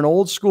 If you're an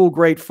old school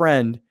great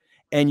friend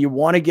and you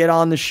want to get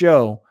on the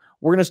show,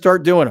 we're going to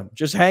start doing them.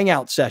 Just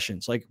hangout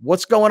sessions. Like,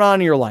 what's going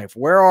on in your life?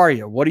 Where are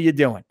you? What are you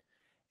doing?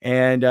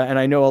 And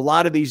I know a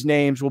lot of these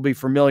names will be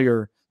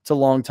familiar to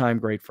longtime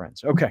great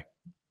friends. Okay.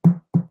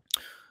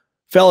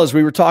 Fellas,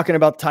 we were talking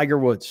about Tiger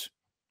Woods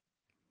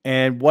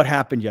and what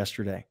happened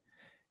yesterday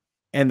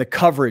and the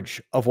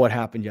coverage of what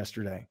happened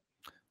yesterday.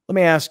 Let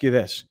me ask you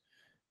this.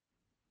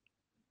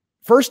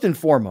 First and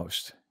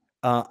foremost,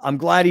 I'm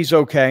glad he's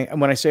okay. And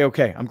when I say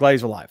okay, I'm glad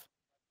he's alive.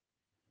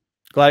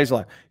 Glad he's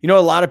alive. A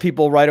lot of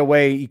people right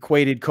away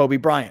equated Kobe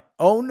Bryant.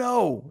 Oh,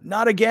 no,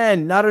 not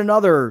again. Not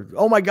another.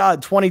 Oh, my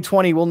God,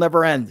 2020 will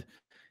never end,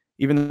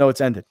 even though it's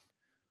ended.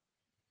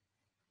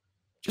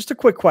 Just a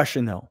quick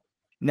question, though.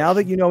 Now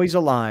that you know he's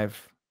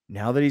alive,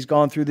 now that he's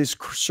gone through these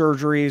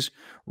surgeries,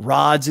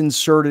 rods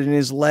inserted in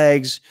his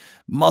legs,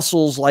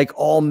 muscles like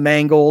all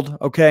mangled,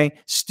 okay,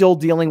 still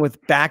dealing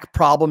with back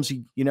problems.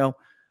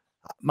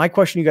 My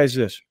question to you guys is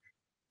this.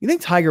 You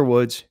think Tiger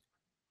Woods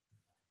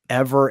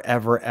ever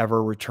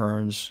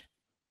returns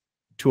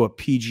to a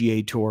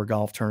PGA Tour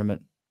golf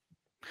tournament?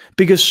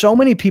 Because so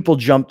many people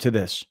jump to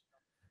this.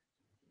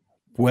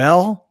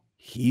 Well,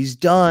 he's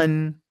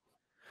done.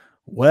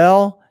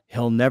 Well,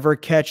 he'll never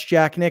catch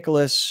Jack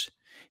Nicklaus.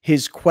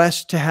 His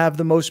quest to have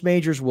the most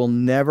majors will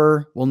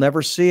never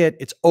see it.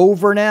 It's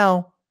over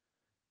now.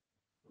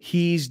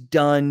 He's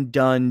done.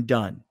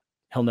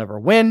 He'll never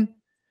win.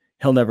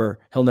 He'll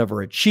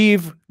never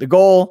achieve the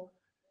goal.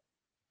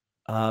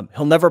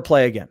 He'll never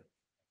play again.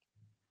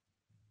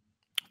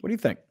 What do you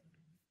think?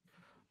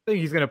 I think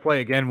he's going to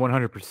play again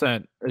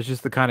 100%. It's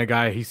just the kind of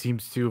guy he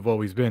seems to have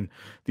always been,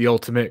 the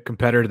ultimate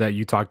competitor that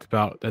you talked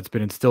about that's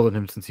been instilled in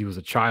him since he was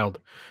a child.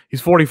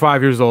 He's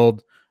 45 years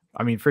old.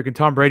 I mean, freaking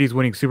Tom Brady's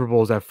winning Super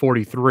Bowls at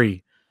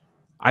 43.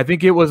 I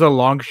think it was a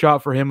long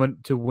shot for him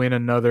to win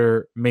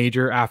another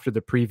major after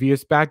the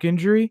previous back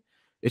injury.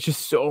 It's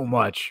just so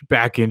much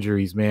back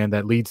injuries, man,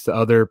 that leads to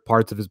other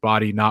parts of his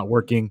body not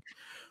working.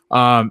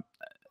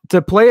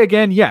 To play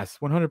again, yes,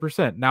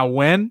 100%. Now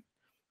when?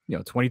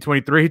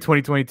 2023,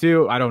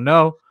 2022, I don't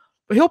know,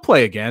 but he'll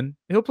play again.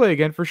 He'll play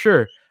again for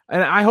sure.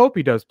 And I hope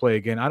he does play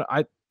again.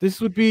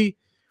 This would be,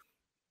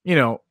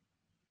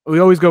 we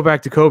always go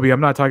back to Kobe. I'm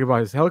not talking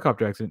about his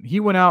helicopter accident. He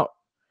went out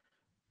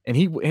and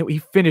he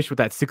finished with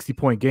that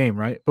 60-point game,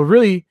 right? But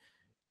really,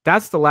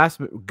 that's the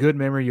last good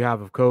memory you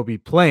have of Kobe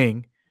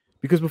playing,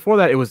 because before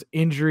that, it was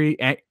injury,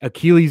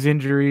 Achilles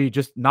injury,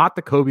 just not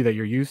the Kobe that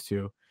you're used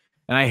to.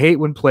 And I hate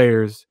when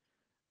players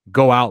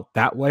go out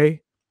that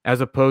way, as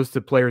opposed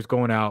to players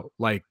going out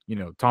like,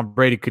 Tom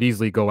Brady could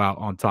easily go out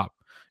on top.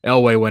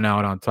 Elway went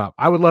out on top.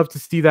 I would love to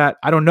see that.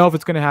 I don't know if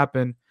it's going to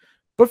happen,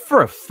 but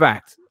for a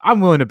fact, I'm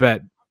willing to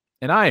bet,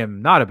 and I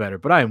am not a bettor,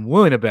 but I am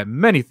willing to bet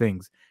many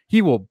things.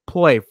 he will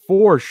play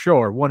for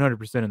sure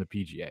 100% in the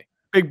PGA.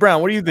 Big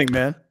Brown, what do you think,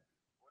 man?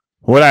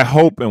 What I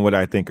hope and what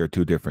I think are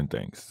two different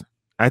things.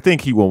 I think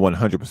he will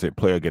 100%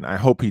 play again. I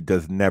hope he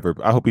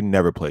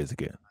never plays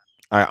again.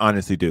 I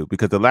honestly do,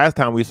 because the last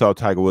time we saw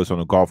Tiger Woods on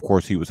a golf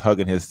course, he was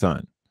hugging his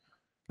son.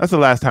 That's the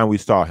last time we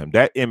saw him.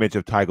 That image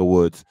of Tiger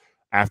Woods,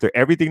 after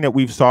everything that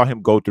we've saw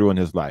him go through in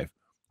his life,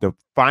 the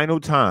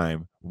final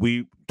time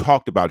we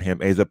talked about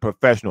him as a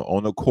professional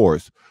on the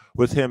course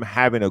was him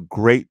having a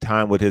great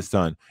time with his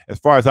son. As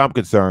far as I'm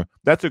concerned,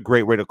 that's a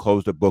great way to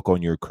close the book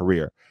on your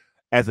career.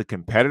 As a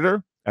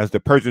competitor, as the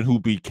person who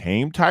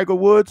became Tiger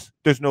Woods,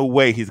 there's no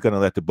way he's going to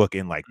let the book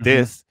end like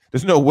this.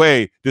 There's no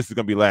way this is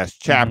going to be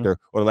last chapter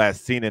or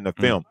last scene in the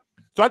film.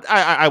 So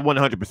I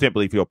 100%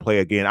 believe he'll play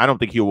again. I don't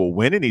think he will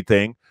win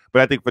anything,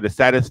 but I think for the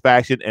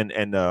satisfaction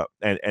and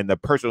the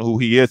person who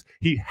he is,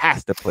 he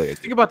has to play again.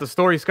 Think about the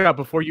story, Scott,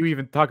 before you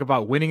even talk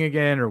about winning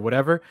again or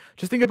whatever.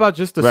 Just think about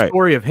just the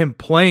story of him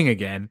playing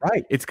again.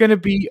 Right. It's going to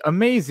be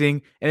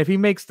amazing. And if he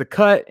makes the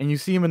cut and you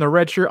see him in the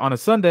red shirt on a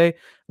Sunday,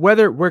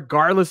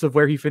 regardless of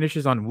where he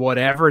finishes on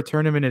whatever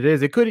tournament it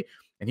is, it could,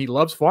 and he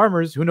loves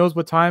Farmers. Who knows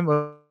what time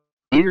of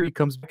year he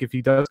comes back, if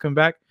he does come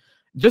back.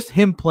 Just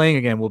him playing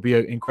again will be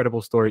an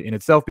incredible story in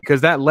itself, because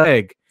that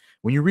leg,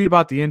 when you read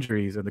about the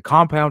injuries and the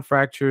compound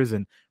fractures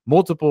and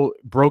multiple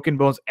broken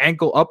bones,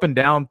 ankle up and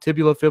down,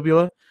 tibula,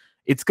 fibula,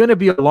 it's going to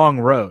be a long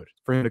road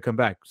for him to come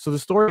back. So the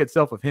story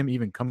itself of him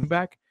even coming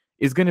back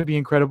is going to be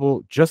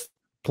incredible, just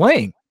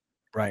playing.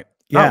 Right.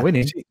 Not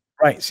winning.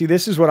 See,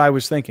 this is what I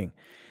was thinking,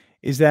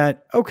 is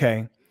that,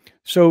 okay,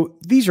 so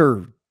these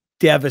are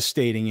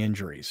devastating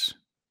injuries,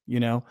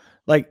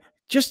 like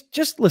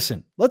just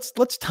listen,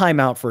 let's time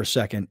out for a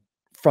second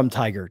from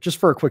Tiger, just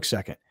for a quick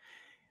second.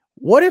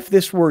 What if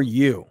this were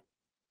you,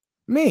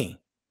 me,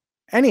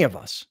 any of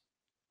us,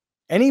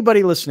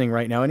 anybody listening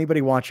right now,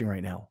 anybody watching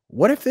right now?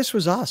 What if this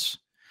was us?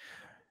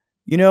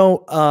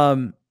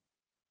 Car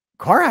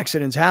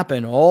accidents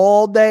happen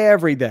all day,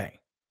 every day,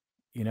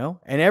 and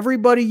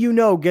everybody,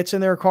 gets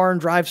in their car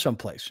and drives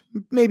someplace,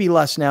 maybe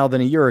less now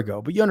than a year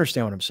ago, but you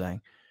understand what I'm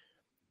saying.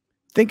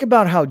 Think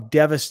about how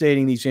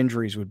devastating these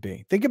injuries would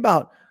be. Think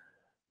about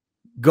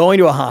going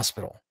to a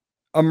hospital,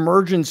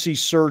 emergency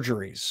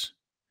surgeries.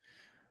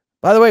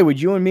 By the way, would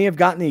you and me have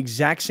gotten the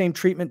exact same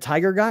treatment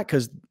Tiger got?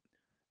 Because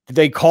did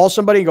they call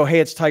somebody and go, hey,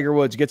 it's Tiger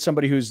Woods, get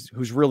somebody who's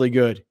really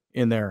good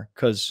in there?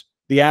 Because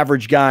the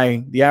average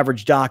guy, the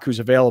average doc who's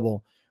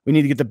available, we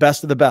need to get the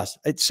best of the best.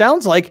 It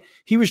sounds like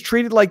he was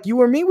treated like you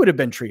or me would have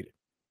been treated.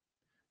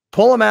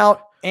 Pull him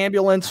out,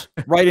 ambulance,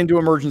 right into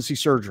emergency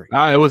surgery.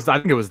 I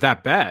think it was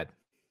that bad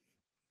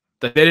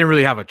that they didn't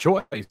really have a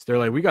choice. They're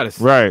like, we got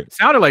to. Right. It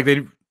sounded like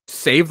they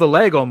save the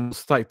leg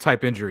almost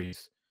type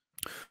injuries.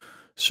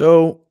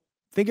 So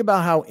think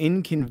about how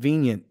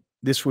inconvenient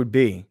this would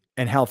be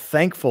and how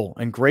thankful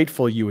and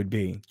grateful you would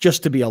be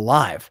just to be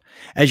alive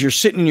as you're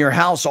sitting in your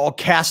house all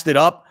casted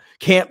up,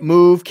 can't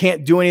move,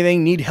 can't do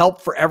anything, need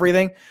help for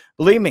everything.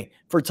 Believe me,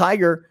 for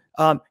Tiger,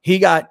 he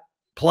got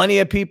plenty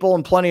of people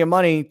and plenty of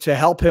money to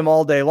help him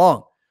all day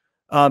long.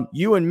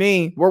 You and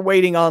me, we're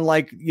waiting on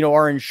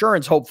our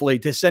insurance, hopefully,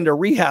 to send a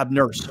rehab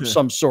nurse of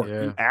some sort.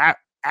 Yeah.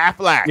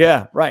 Affleck.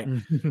 Yeah, right.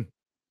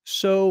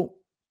 So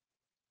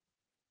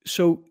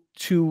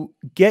to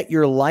get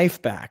your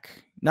life back,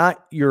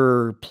 not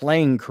your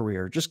playing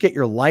career, just get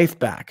your life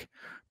back,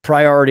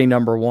 priority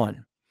number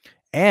one.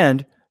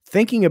 And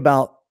thinking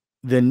about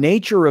the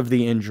nature of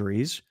the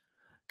injuries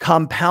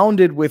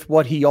compounded with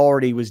what he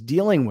already was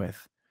dealing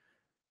with.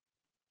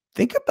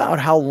 Think about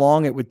how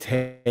long it would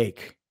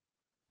take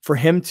for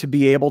him to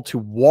be able to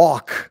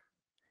walk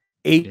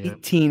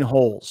 18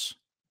 holes.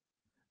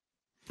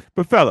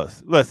 But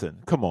fellas,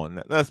 listen, come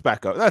on. Let's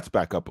back up. Let's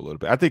back up a little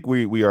bit. I think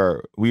we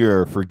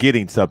are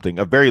forgetting something,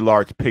 a very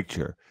large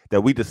picture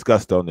that we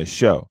discussed on this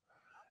show.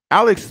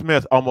 Alex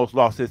Smith almost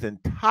lost his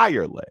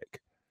entire leg.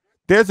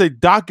 There's a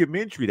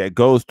documentary that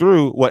goes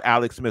through what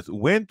Alex Smith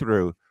went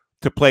through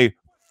to play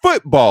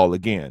football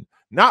again,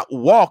 not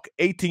walk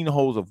 18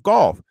 holes of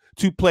golf,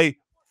 to play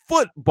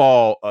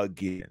football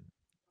again.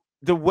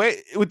 The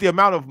way, with the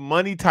amount of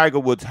money Tiger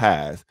Woods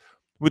has,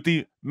 with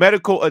the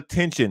medical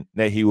attention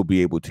that he will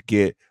be able to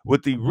get,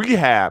 with the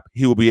rehab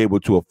he will be able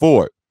to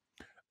afford,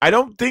 I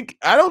don't think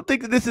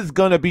that this is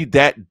going to be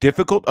that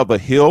difficult of a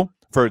hill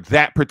for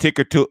that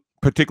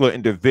particular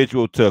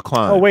individual to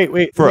climb. Oh,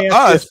 wait. For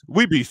us,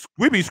 we be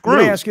screwed.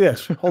 Let me ask you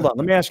this. Hold on.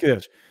 Let me ask you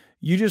this.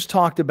 You just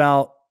talked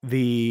about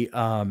the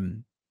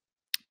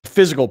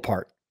physical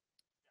part.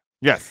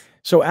 Yes.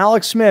 So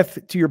Alex Smith,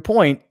 to your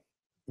point,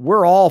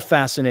 we're all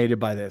fascinated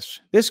by this.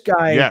 This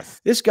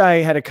guy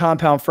had a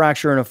compound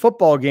fracture in a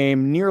football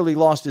game, nearly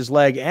lost his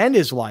leg and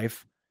his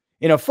life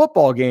in a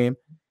football game,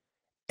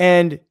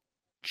 and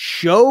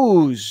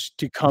chose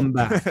to come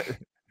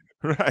back.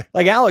 Right.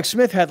 Like Alex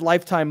Smith had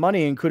lifetime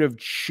money and could have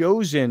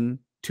chosen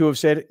to have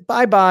said,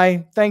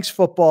 bye-bye, thanks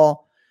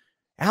football.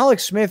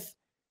 Alex Smith,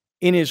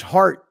 in his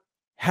heart,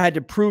 had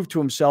to prove to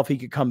himself he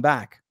could come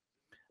back.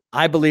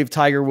 I believe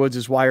Tiger Woods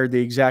is wired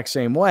the exact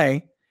same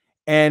way.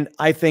 And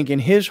I think in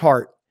his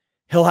heart,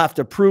 he'll have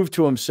to prove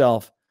to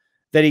himself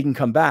that he can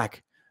come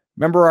back.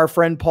 Remember our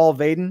friend Paul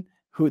Vaden,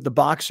 the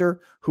boxer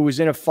who was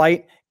in a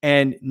fight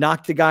and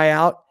knocked the guy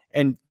out,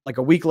 and like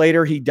a week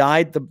later he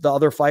died, the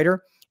other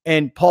fighter.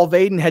 And Paul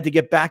Vaden had to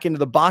get back into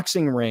the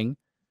boxing ring,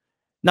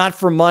 not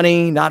for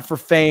money, not for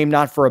fame,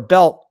 not for a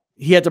belt.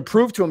 He had to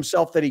prove to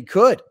himself that he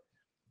could.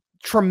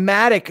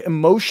 Traumatic,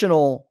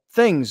 emotional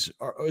things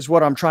is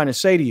what I'm trying to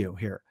say to you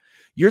here.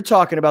 You're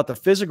talking about the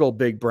physical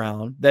Big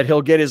Brown, that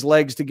he'll get his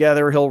legs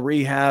together, he'll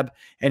rehab,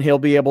 and he'll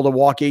be able to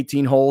walk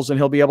 18 holes, and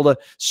he'll be able to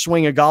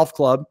swing a golf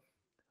club.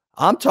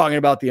 I'm talking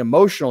about the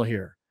emotional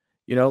here.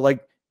 You know, like,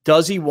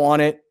 does he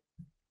want it?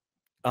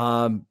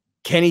 Can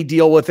he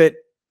deal with it?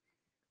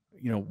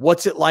 You know,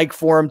 what's it like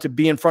for him to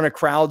be in front of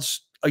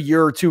crowds a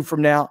year or two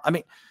from now? I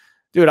mean,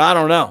 dude, I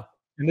don't know.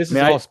 And this is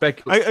all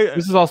speculation.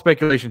 This is all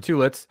speculation too.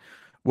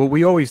 What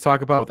we always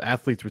talk about with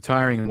athletes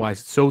retiring and why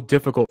it's so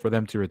difficult for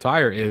them to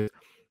retire is,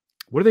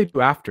 what do they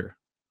do after?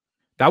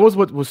 That was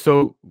what was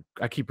so,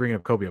 I keep bringing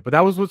up Kobe, but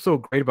that was what's so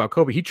great about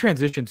Kobe. He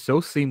transitioned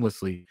so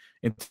seamlessly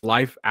into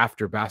life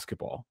after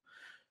basketball.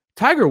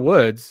 Tiger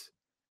Woods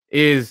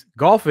is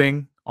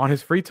golfing on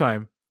his free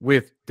time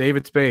with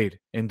David Spade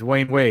and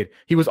Dwayne Wade.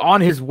 He was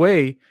on his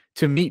way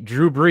to meet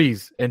Drew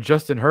Brees and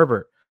Justin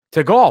Herbert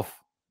to golf.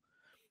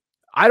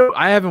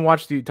 I haven't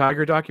watched the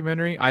Tiger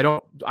documentary.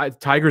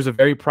 Tiger's a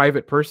very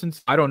private person,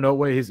 so I don't know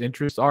what his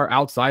interests are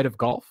outside of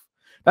golf.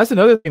 That's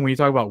another thing when you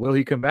talk about, will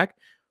he come back?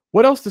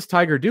 What else does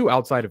Tiger do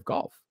outside of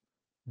golf?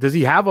 Does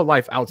he have a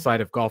life outside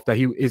of golf that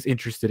he is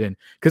interested in?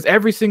 Because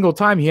every single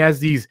time he has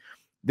these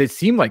that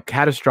seem like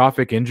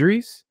catastrophic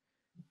injuries,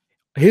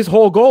 his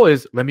whole goal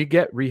is, let me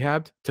get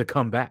rehabbed to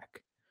come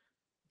back.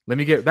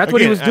 That's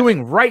what he was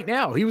doing right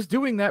now. He was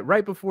doing that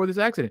right before this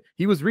accident.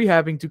 He was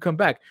rehabbing to come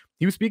back.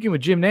 He was speaking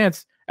with Jim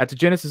Nantz at the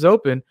Genesis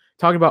Open,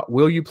 talking about,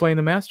 will you play in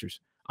the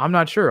Masters? I'm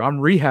not sure. I'm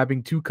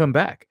rehabbing to come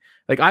back.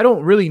 Like, I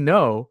don't really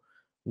know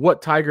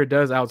what Tiger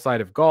does outside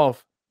of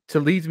golf to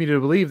leads me to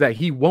believe that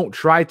he won't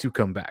try to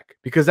come back,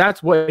 because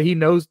that's what he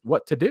knows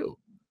what to do.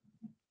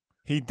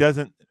 He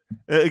doesn't.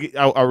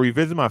 I'll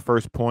revisit my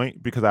first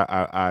point, because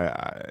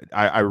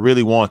I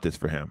really want this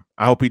for him.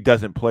 I hope he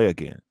doesn't play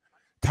again.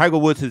 Tiger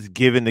Woods has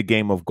given the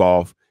game of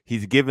golf,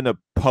 he's given the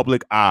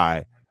public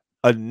eye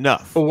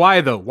enough. But why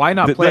though? Why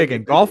not play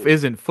again? Golf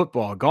isn't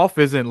football. Golf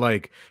isn't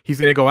like he's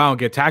going to go out and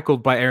get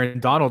tackled by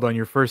Aaron Donald on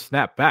your first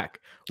snap back.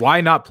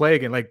 Why not play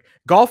again? Like,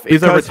 golf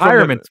is a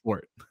retirement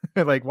sport.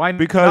 Like, why not?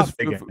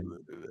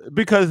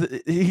 Because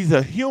he's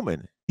a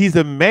human. He's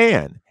a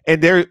man.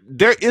 And there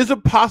is a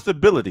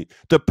possibility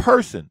the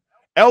person,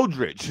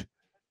 Eldridge,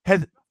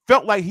 has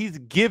felt like he's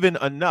given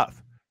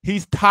enough.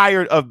 He's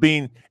tired of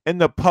being in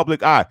the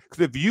public eye.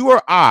 Because if you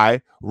or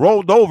I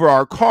rolled over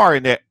our car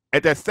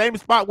at that same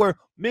spot where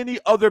many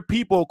other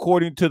people,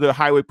 according to the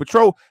Highway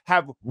Patrol,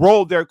 have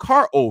rolled their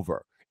car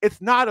over,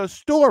 it's not a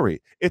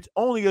story. It's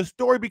only a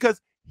story because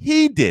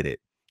he did it.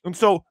 And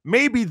so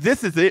maybe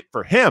this is it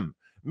for him.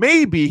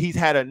 Maybe he's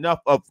had enough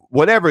of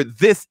whatever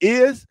this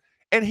is,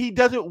 and he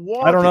doesn't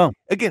want. I don't know.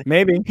 Again,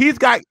 maybe he's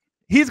got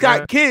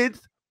kids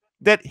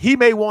that he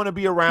may want to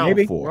be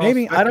around for.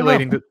 Maybe I don't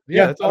know.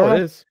 That's all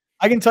it is.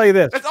 I can tell you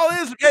this. That's all it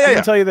is. I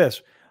can tell you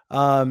this.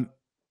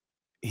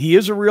 He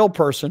is a real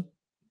person.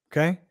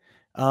 Okay.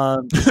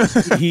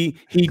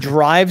 He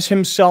drives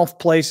himself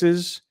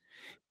places.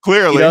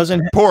 Clearly, he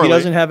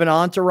doesn't have an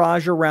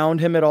entourage around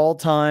him at all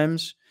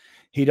times.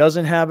 He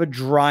doesn't have a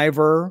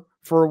driver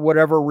for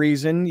whatever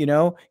reason. You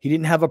know, he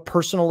didn't have a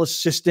personal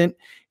assistant.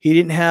 He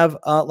didn't have,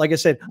 like I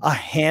said, a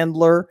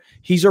handler.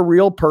 He's a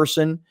real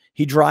person.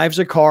 He drives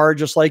a car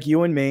just like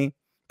you and me,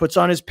 puts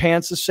on his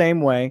pants the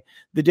same way.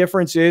 The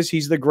difference is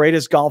he's the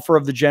greatest golfer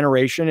of the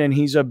generation, and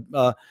he's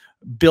a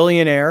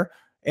billionaire.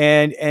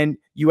 And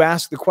you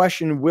ask the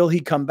question, will he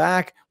come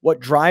back? What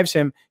drives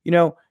him? You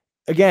know,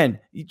 again,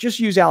 you just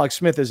use Alex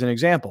Smith as an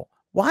example.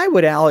 Why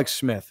would Alex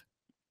Smith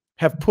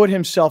have put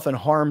himself in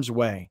harm's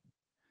way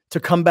to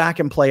come back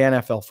and play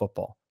NFL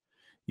football?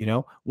 You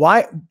know,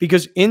 why?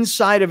 Because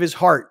inside of his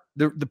heart,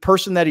 the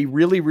person that he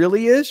really,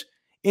 really is,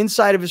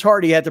 inside of his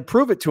heart, he had to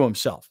prove it to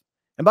himself.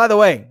 And by the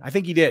way, I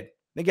think he did.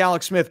 I think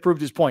Alex Smith proved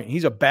his point.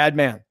 He's a bad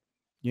man.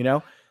 You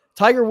know,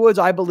 Tiger Woods,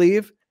 I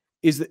believe,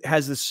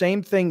 has the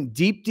same thing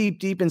deep, deep,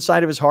 deep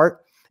inside of his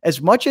heart.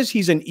 As much as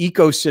he's an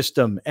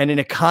ecosystem and an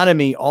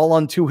economy all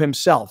unto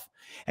himself,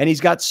 and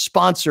he's got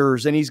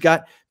sponsors, and he's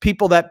got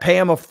people that pay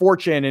him a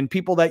fortune, and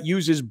people that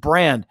use his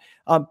brand.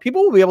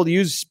 People will be able to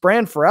use his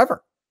brand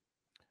forever.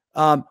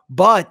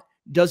 But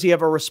does he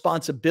have a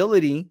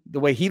responsibility, the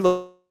way he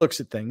looks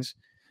at things,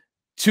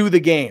 to the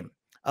game,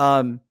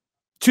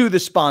 to the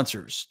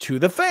sponsors, to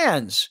the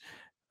fans?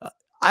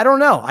 I don't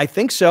know. I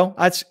think so.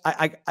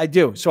 I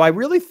do. So I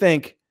really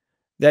think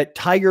that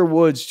Tiger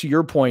Woods, to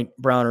your point,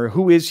 Browner,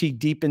 who is he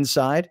deep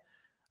inside?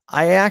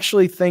 I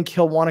actually think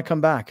he'll want to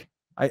come back.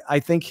 I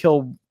think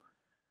he'll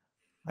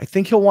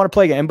want to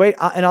play again.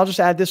 And I'll just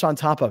add this on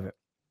top of it.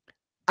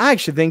 I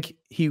actually think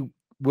he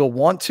will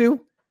want to,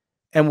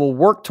 and will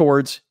work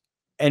towards,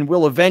 and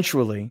will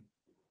eventually,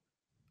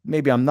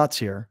 maybe I'm nuts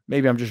here,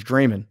 maybe I'm just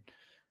dreaming,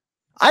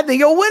 I think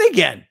he'll win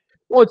again.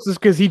 Well, it's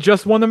just because he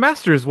just won the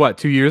Masters, what,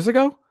 2 years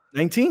ago?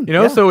 19. You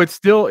know, yeah. so it's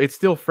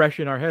still fresh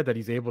in our head that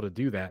he's able to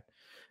do that.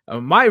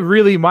 My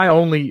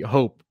only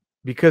hope,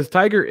 because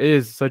Tiger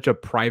is such a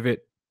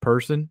private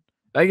person.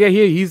 Like, yeah,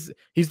 he's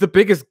the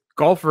biggest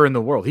golfer in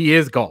the world. He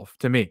is golf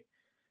to me.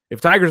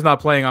 If Tiger's not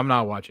playing, I'm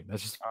not watching.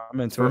 That's just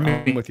for me.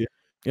 I'm with you.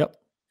 Yep.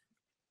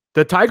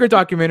 The Tiger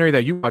documentary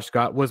that you watched,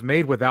 Scott, was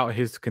made without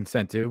his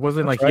consent. It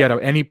wasn't That's like he had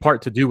any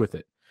part to do with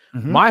it.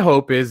 Mm-hmm. My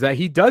hope is that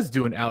he does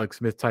do an Alex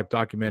Smith type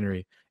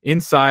documentary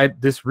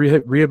inside this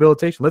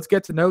rehabilitation. Let's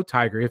get to know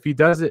Tiger. If he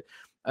does it,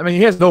 I mean,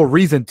 he has no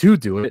reason to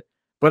do it,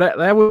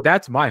 but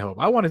that's my hope.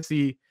 I want to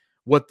see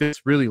what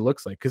this really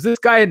looks like, because this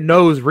guy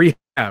knows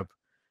rehab.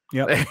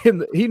 Yeah,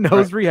 he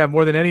knows rehab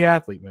more than any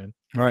athlete, man.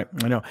 All right,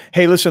 I know.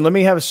 Hey, listen, let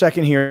me have a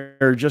second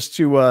here just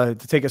to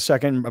take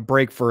a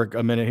break for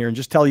a minute here and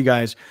just tell you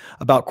guys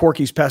about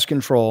Corky's Pest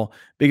Control,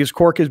 because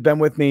Cork has been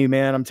with me,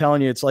 man. I'm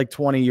telling you, it's like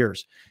 20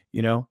 years,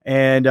 you know.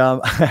 And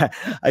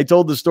I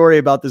told the story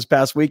about this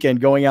past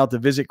weekend going out to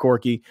visit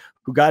Corky,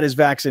 who got his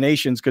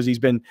vaccinations because he's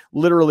been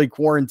literally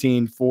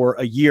quarantined for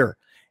a year.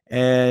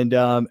 And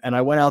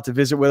I went out to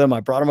visit with him. I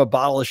brought him a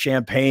bottle of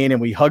champagne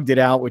and we hugged it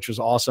out, which was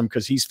awesome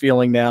because he's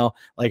feeling now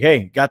like,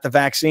 hey, got the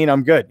vaccine,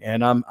 I'm good.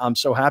 And I'm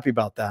so happy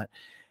about that.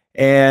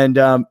 And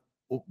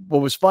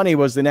what was funny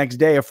was the next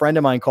day, a friend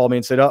of mine called me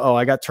and said, uh-oh,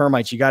 I got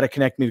termites. You got to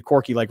connect me to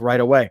Corky like right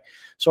away.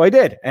 So I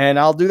did. And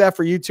I'll do that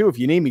for you too if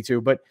you need me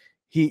to. But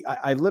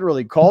I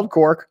literally called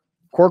Cork.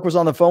 Cork was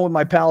on the phone with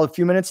my pal a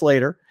few minutes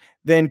later.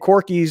 Then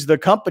Corky's, the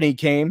company,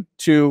 came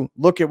to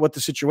look at what the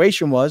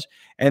situation was,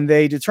 and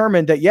they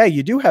determined that, yeah,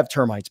 you do have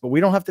termites, but we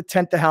don't have to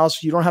tent the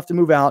house. You don't have to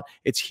move out.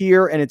 It's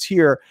here, and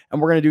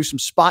we're going to do some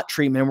spot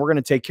treatment, and we're going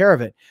to take care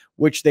of it,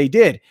 which they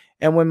did.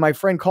 And when my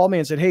friend called me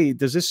and said, hey,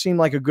 does this seem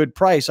like a good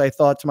price? I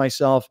thought to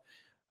myself,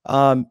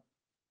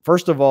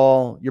 first of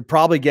all, you're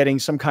probably getting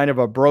some kind of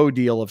a bro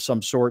deal of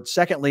some sort.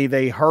 Secondly,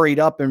 they hurried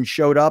up and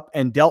showed up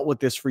and dealt with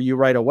this for you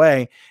right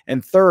away.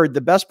 And third,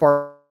 the best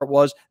part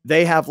was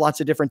they have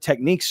lots of different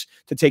techniques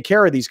to take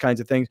care of these kinds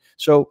of things.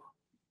 So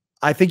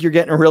I think you're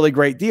getting a really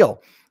great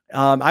deal.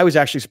 I was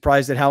actually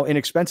surprised at how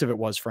inexpensive it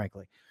was,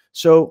 frankly.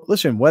 So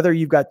listen, whether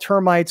you've got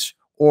termites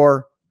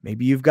or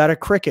maybe you've got a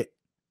cricket,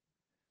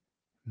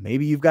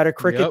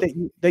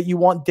 that you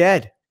want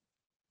dead.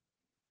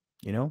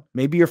 You know,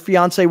 maybe your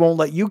fiance won't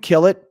let you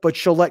kill it, but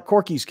she'll let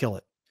Corky's kill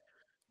it.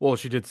 Well,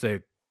 she did say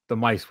the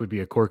mice would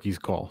be a Corky's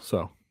call.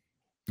 So,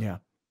 yeah.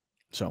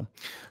 So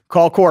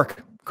call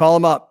Cork, call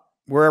him up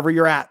wherever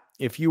you're at.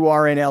 If you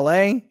are in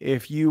LA,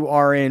 if you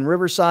are in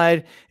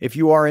Riverside, if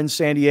you are in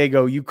San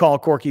Diego, you call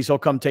Corky's. He'll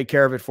come take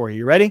care of it for you.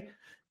 You ready?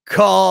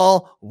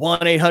 Call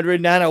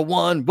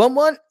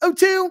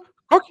 1-800-901-1102.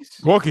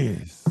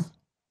 Corky's.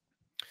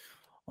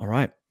 All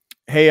right.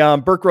 Hey,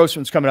 Burt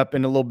Grossman's coming up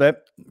in a little bit.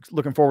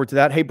 Looking forward to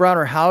that. Hey,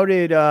 Browner, how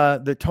did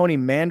the Tony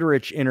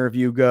Mandarich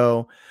interview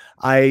go?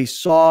 I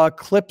saw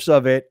clips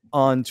of it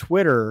on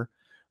Twitter,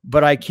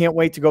 but I can't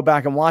wait to go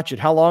back and watch it.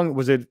 How long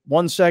was it?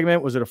 One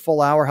segment? Was it a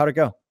full hour? How'd it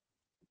go?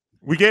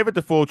 We gave it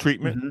the full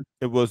treatment. Mm-hmm.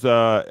 It was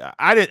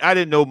I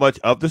didn't know much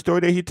of the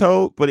story that he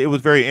told, but it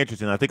was very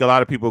interesting. I think a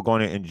lot of people are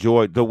going to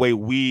enjoy the way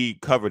we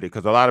covered it,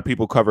 because a lot of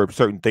people cover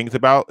certain things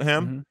about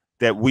him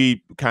that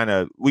we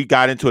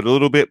got into it a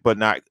little bit, but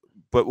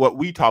what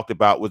we talked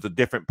about was a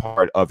different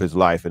part of his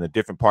life and a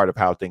different part of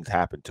how things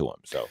happened to him.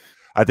 So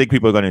I think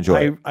people are going to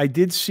enjoy it. I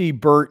did see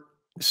Burt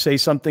say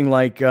something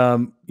like,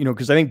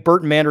 because I think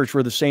Burt and Mandarich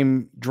were the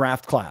same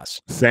draft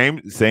class. Same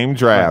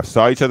draft. Right.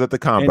 Saw each other at the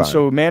combine. And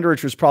so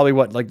Mandarich was probably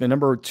like the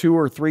number 2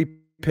 or 3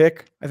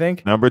 pick, I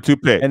think. Number 2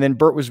 pick. And then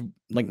Burt was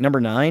like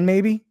number 9,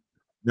 maybe?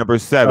 Number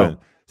 7. Oh.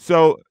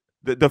 So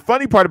the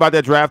funny part about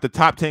that draft, the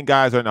top 10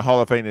 guys are in the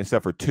Hall of Fame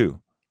except for 2.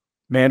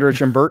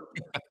 Mandarich and Burt.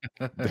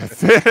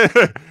 That's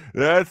it.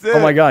 That's it. Oh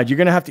my God. You're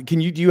going to have to,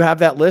 do you have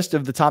that list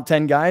of the top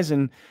 10 guys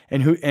and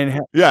who, and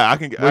yeah, I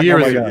can.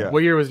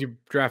 What year was you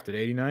drafted?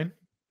 89?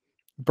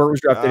 Burt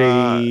was drafted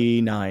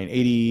 89,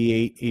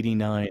 88,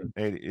 89.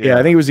 80, yeah,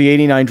 I think it was the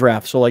 89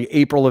 draft. So like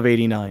April of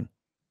 89,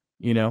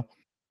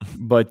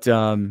 but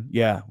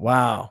yeah,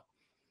 wow.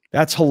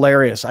 That's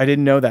hilarious. I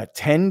didn't know that.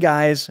 10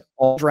 guys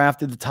all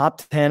drafted, the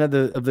top 10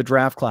 of the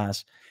draft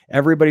class.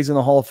 Everybody's in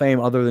the Hall of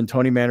Fame other than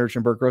Tony Mandarich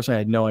and Burt Grossman. I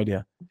had no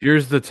idea.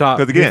 Here's the top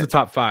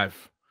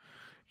 5.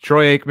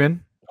 Troy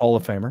Aikman, Hall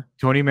of Famer.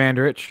 Tony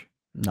Mandarich,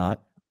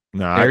 not.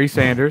 Barry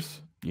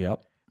Sanders.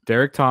 Yep.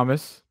 Derek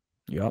Thomas.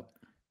 Yep.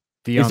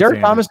 Deion is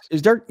Derek Sanders.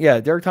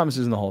 Thomas? Derek Thomas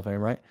is in the Hall of Fame,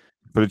 right?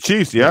 For the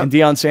Chiefs, yeah. And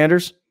Deion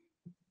Sanders.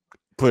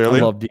 Clearly,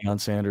 I love Deion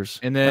Sanders.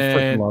 And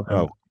then,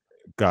 oh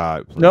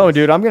God, please. No,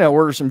 dude, I'm gonna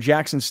order some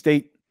Jackson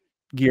State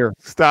gear.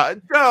 Stop!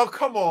 No,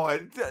 come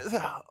on.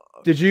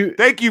 Did you?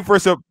 Thank you for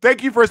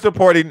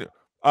supporting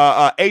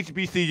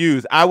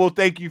HBCUs. I will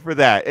thank you for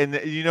that.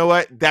 And you know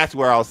what? That's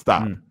where I'll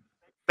stop.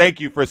 Thank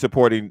you for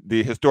supporting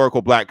the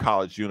historical Black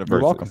college universities.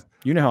 You're welcome.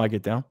 You know how I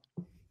get down.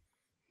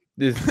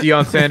 Is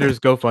Deion Sanders'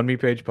 GoFundMe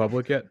page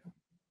public yet?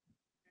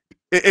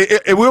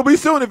 It will be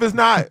soon if it's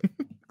not.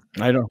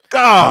 I don't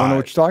know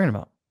what you're talking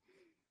about.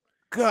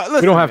 God, We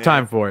listen, don't have man.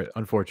 time for it,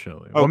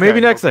 unfortunately. Well, Okay,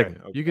 maybe next okay,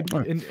 segment. okay. You could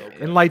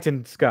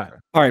enlighten Scott.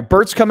 All right,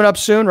 Burt's coming up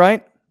soon,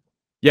 right?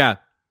 Yeah,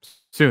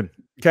 soon.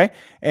 Okay,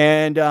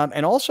 and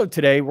also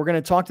today we're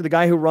going to talk to the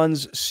guy who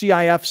runs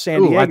CIF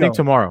San Diego. I think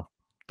tomorrow.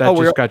 That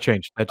just got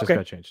changed. That just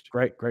got changed.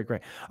 Great.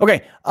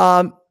 Okay,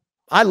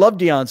 I love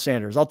Deion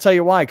Sanders. I'll tell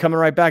you why. Coming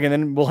right back, and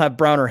then we'll have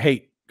Browner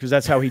hate because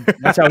that's how he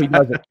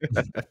does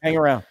it. Hang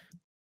around.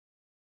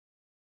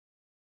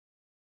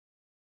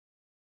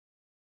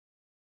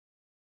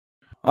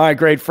 All right,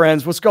 great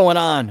friends. What's going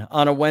on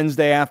a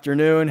Wednesday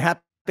afternoon?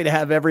 Happy to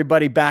have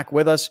everybody back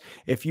with us.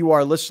 If you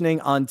are listening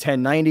on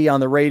 1090 on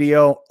the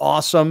radio,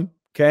 awesome.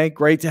 Okay,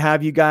 great to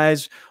have you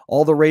guys,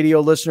 all the radio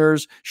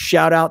listeners.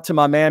 Shout out to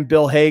my man,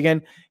 Bill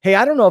Hagan. Hey,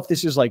 I don't know if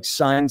this is like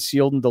signed,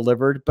 sealed, and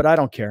delivered, but I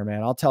don't care,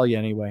 man. I'll tell you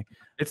anyway.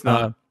 It's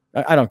not.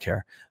 I don't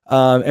care.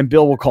 And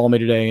Bill will call me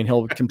today and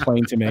he'll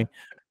complain to me. And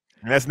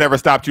that's never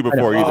stopped you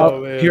before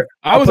either.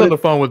 I was on the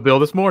phone with Bill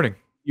this morning.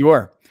 You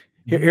were.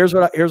 Here's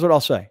what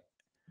I'll say.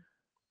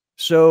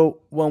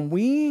 So when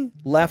we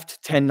left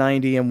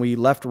 1090 and we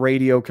left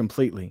radio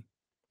completely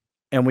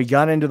and we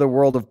got into the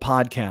world of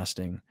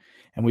podcasting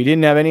and we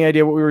didn't have any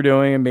idea what we were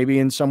doing, and maybe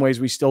in some ways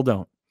we still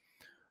don't,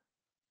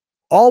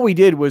 all we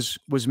did was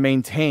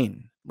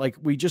maintain. Like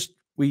we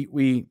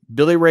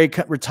Billy Ray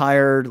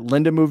retired.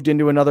 Linda moved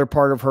into another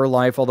part of her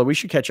life, although we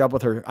should catch up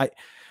with her.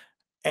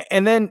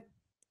 And then,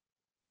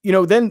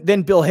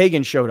 then Bill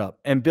Hagan showed up,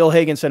 and Bill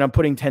Hagan said, I'm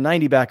putting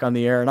 1090 back on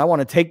the air, and I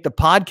want to take the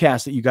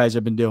podcast that you guys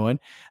have been doing,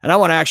 and I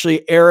want to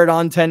actually air it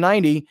on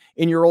 1090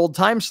 in your old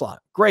time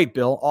slot. Great,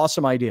 Bill.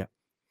 Awesome idea.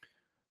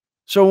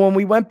 So when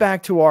we went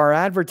back to our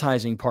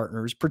advertising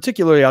partners,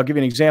 particularly, I'll give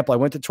you an example. I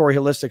went to Torrey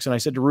Holistics and I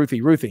said to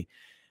Ruthie,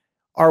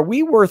 are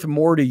we worth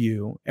more to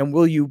you, and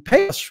will you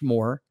pay us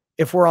more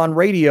if we're on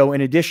radio in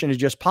addition to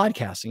just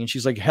podcasting? And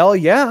she's like, hell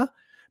yeah,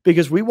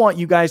 because we want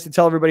you guys to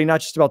tell everybody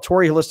not just about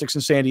Torrey Holistics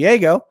in San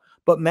Diego,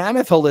 but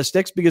Mammoth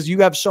Holistics, because you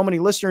have so many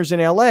listeners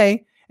in LA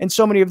and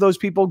so many of those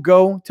people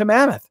go to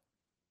Mammoth.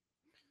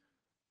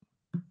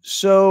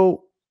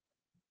 So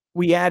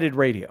we added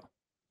radio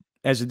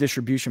as a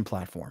distribution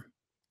platform.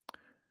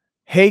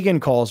 Hagan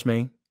calls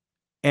me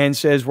and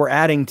says, we're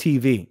adding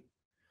TV.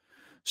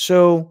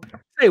 So,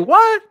 hey,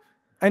 what?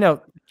 I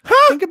know.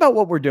 Think about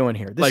what we're doing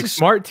here. This like is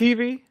smart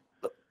TV?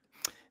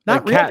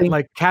 Not like really.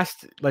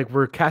 Like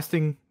we're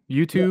casting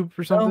YouTube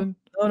or something?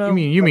 No.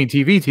 You mean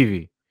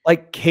TV.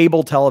 Like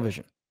cable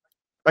television.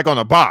 Like on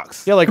a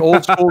box. Yeah, like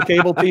old school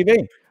cable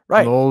TV.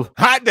 Right.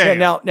 Hot damn.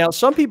 Yeah, now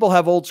some people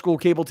have old school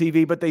cable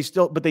TV, but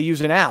they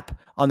use an app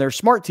on their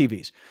smart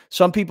TVs.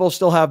 Some people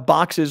still have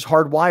boxes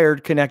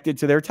hardwired connected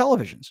to their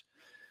televisions.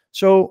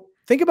 So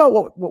think about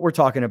what we're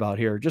talking about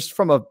here. Just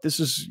from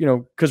this is,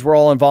 because we're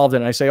all involved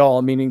in it. I say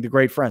all, meaning the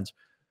great friends.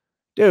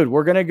 Dude,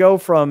 we're going to go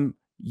from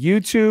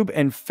YouTube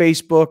and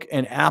Facebook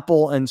and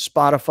Apple and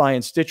Spotify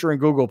and Stitcher and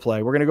Google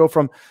Play. We're going to go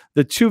from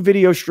the two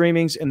video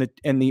streamings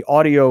and the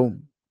audio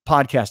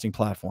podcasting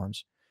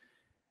platforms.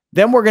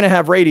 Then we're going to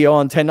have radio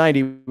on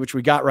 1090, which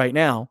we got right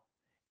now.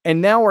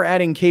 And now we're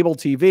adding cable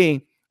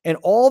TV. And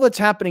all that's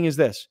happening is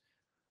this.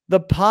 The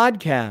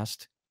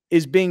podcast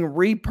is being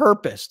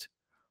repurposed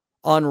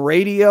on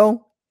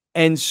radio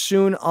and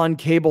soon on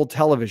cable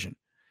television.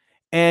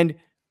 And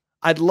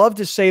I'd love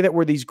to say that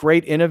we're these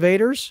great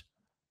innovators,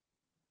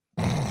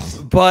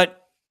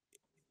 but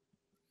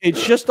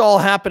it's just all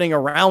happening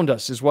around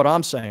us is what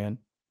I'm saying.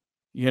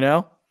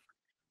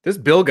 This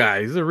Bill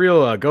guy, he's a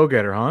real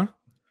go-getter, huh?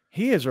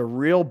 He is a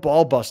real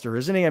ball buster,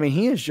 isn't he? I mean,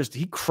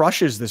 he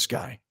crushes this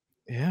guy.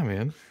 Yeah,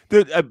 man.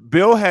 Dude,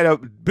 Bill had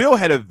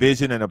a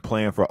vision and a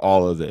plan for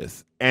all of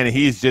this, and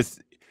he's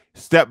just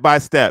step by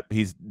step,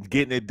 he's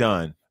getting it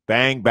done.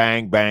 Bang,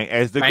 bang, bang,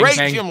 as the great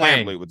Jim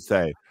Lampley would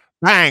say.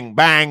 Bang,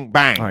 bang,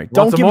 bang. All right,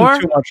 don't give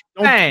him too much.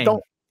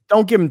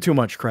 Don't give him too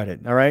much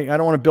credit. All right, I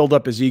don't want to build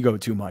up his ego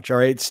too much. All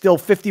right, it's still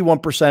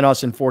 51%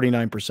 us and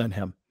 49%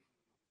 him.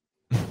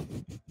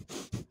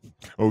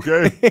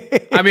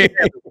 Okay. I mean,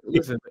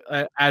 listen,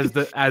 as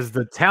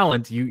the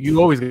talent,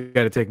 you always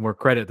got to take more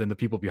credit than the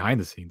people behind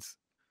the scenes.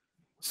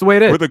 It's the way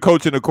it is. We're the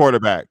coach and the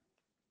quarterback.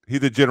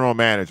 He's the general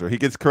manager. He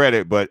gets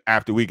credit, but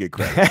after we get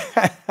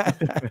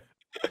credit.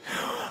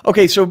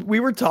 Okay, so we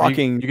were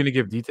talking. You're going to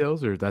give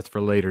details, or that's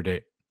for later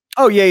date?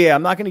 Oh, yeah.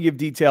 I'm not going to give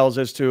details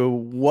as to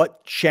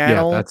what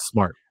channel. Yeah, that's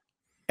smart.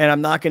 And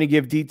I'm not going to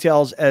give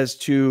details as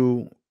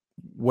to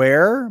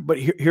where, but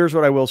here's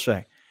what I will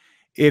say.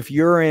 If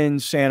you're in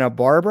Santa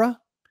Barbara,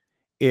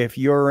 if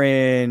you're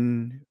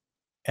in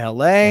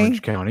LA,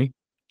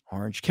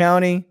 Orange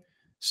County,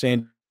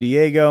 San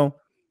Diego,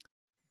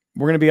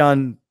 we're going to be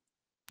on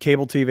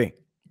cable TV.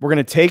 We're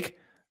going to take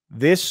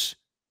this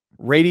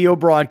radio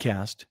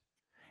broadcast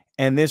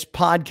and this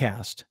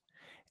podcast,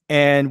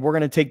 and we're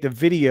going to take the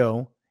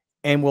video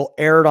and we'll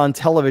air it on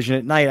television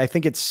at night. I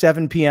think it's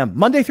 7 p.m.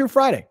 Monday through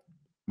Friday.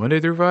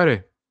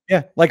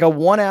 Yeah, like a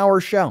 1-hour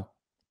show.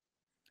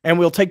 And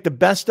we'll take the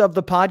best of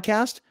the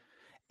podcast,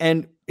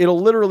 and it'll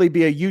literally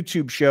be a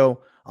YouTube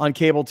show on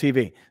cable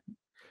TV.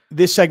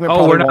 This segment.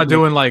 Oh, we're not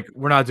doing like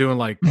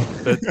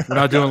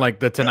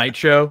the Tonight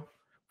Show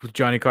with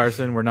Johnny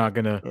Carson. We're not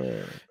gonna,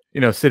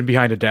 sit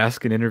behind a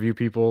desk and interview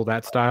people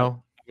that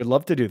style. I would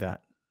love to do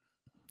that.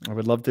 I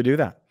would love to do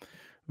that.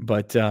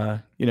 But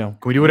can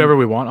we do whatever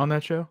we want on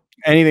that show?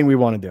 Anything we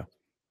want to do.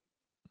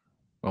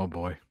 Oh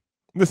boy.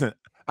 Listen,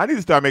 I need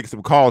to start making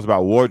some calls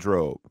about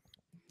wardrobe.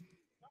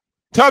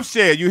 Tough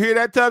Shed, you hear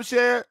that, Tough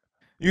Shed?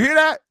 You hear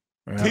that?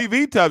 Yeah.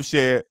 TV, Tough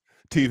Shed.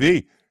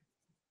 TV.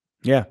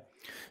 Yeah.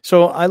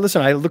 So I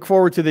look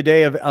forward to the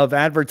day of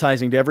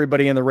advertising to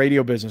everybody in the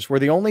radio business. We're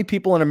the only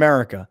people in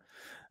America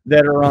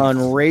that are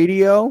on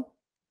radio,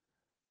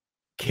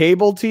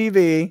 cable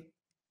TV,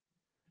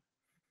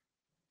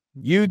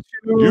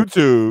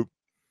 YouTube,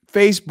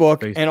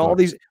 Facebook, and all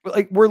these.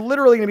 Like, we're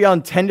literally going to be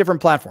on 10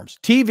 different platforms: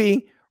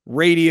 TV,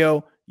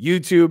 radio,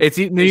 YouTube. It's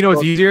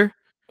what's easier.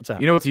 What's that?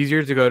 You know what's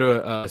easier to go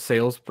to a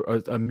sales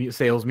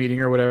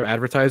meeting or whatever.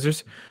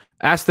 Advertisers,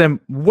 ask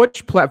them,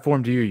 which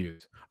platform do you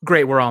use?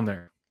 Great, we're on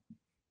there.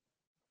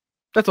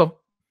 That's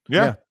all.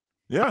 Yeah.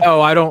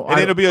 Oh, I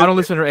don't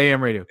listen to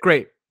AM radio.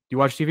 Great. You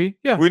watch TV?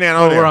 Yeah.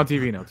 We're on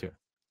TV now too.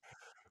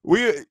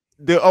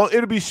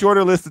 It'll be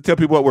shorter list to tell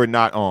people what we're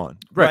not on.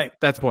 Right.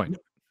 That's the point.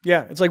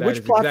 Yeah. It's like,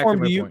 which platform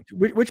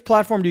which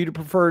platform do you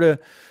prefer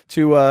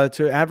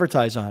to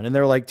advertise on? And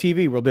they're like,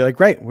 TV. We'll be like,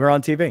 great, we're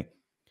on TV.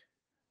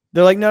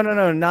 They're like, no,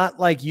 not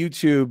like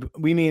YouTube.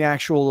 We mean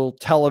actual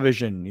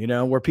television,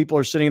 where people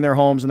are sitting in their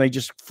homes and they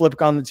just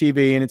flip on the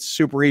TV and it's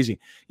super easy.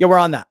 Yeah, we're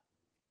on that.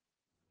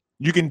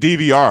 You can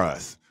DVR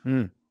us.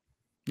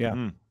 Yeah.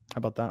 How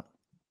about that?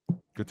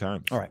 Good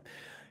times. All right.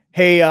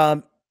 Hey,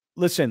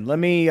 listen, let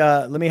me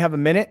have a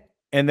minute,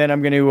 and then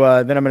I'm going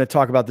to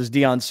talk about this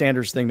Deion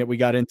Sanders thing that we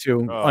got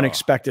into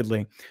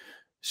unexpectedly.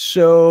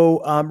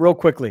 So, real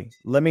quickly,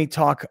 let me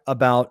talk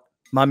about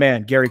my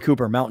man, Gary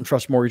Cooper, Mountain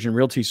Trust Mortgage and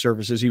Realty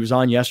Services. He was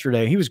on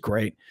yesterday. He was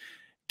great.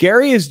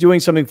 Gary is doing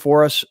something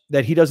for us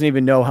that he doesn't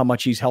even know how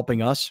much he's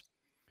helping us,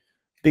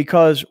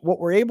 because what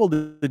we're able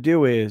to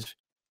do is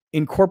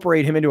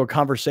incorporate him into a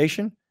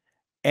conversation.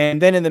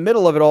 And then in the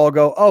middle of it all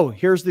go, oh,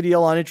 here's the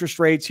deal on interest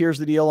rates. Here's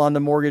the deal on the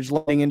mortgage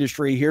lending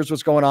industry. Here's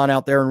what's going on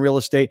out there in real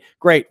estate.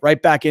 Great.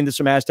 Right back into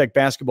some Aztec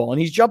basketball.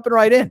 And he's jumping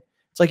right in.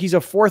 It's like he's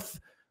a fourth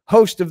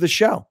host of the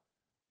show,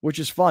 which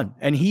is fun.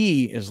 And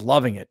he is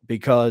loving it,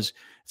 because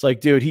it's like,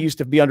 dude, he used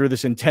to be under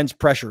this intense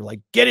pressure, like,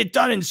 get it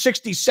done in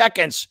 60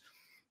 seconds.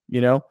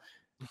 It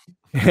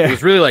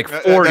was really like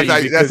 40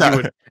 because you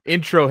would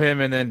intro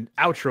him and then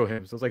outro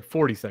him. So it's like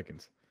 40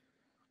 seconds.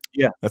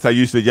 Yeah. That's how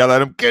you used to yell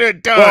at him, get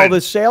it done. Well, the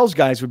sales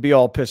guys would be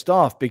all pissed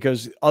off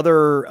because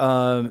other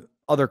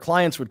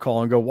clients would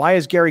call and go, why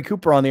is Gary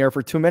Cooper on the air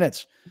for 2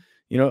 minutes?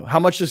 How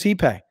much does he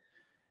pay?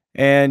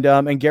 And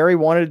Gary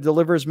wanted to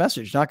deliver his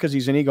message, not because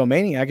he's an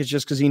egomaniac. It's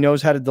just because he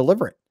knows how to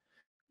deliver it.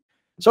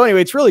 So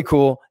anyway, it's really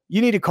cool. You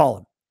need to call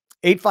him.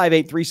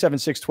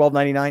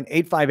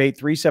 858-376-1299,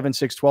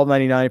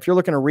 858-376-1299. If you're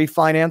looking to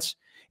refinance,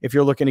 if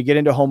you're looking to get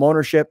into home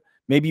ownership,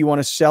 maybe you want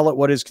to sell at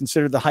what is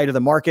considered the height of the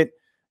market,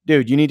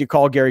 dude, you need to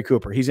call Gary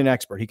Cooper. He's an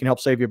expert. He can help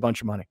save you a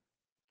bunch of money.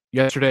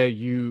 Yesterday,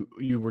 you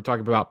were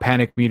talking about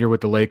panic meter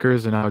with the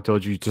Lakers, and I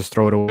told you just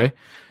throw it away.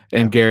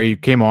 And Gary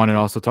came on and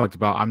also talked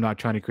about, I'm not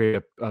trying to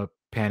create a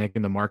panic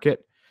in the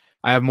market.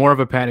 I have more of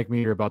a panic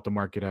meter about the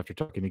market after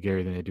talking to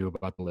Gary than I do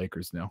about the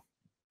Lakers now.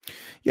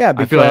 Yeah,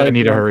 because I feel like I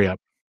need to hurry up.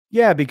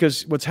 Yeah,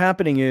 because what's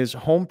happening is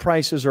home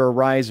prices are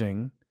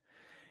rising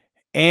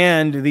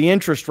and the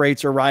interest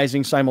rates are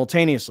rising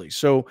simultaneously.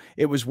 So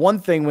it was one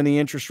thing when the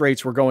interest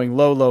rates were going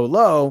low, low,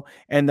 low,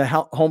 and the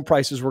home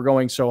prices were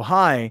going so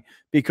high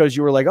because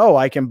you were like, oh,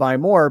 I can buy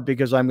more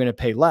because I'm going to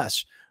pay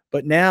less.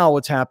 But now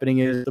what's happening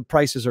is the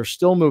prices are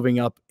still moving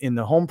up in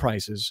the home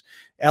prices.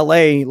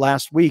 LA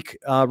last week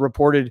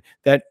reported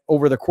that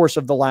over the course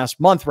of the last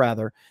month,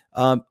 rather,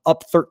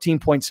 up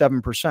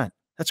 13.7%.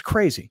 That's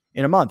crazy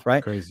in a month,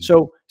 right? Crazy.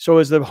 So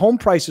as the home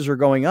prices are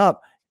going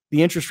up,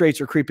 the interest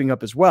rates are creeping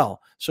up as well.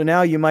 So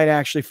now you might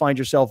actually find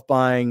yourself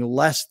buying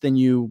less than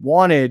you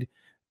wanted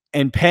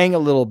and paying a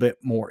little bit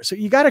more. So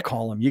you got to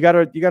call him. You got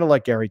to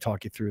let Gary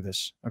talk you through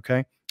this.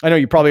 Okay. I know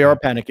you probably are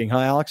panicking, huh,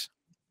 Alex?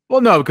 Well,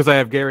 no, because I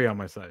have Gary on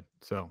my side.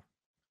 So,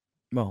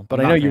 well,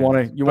 but I know you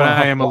want to,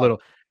 I am a little,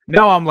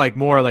 now I'm like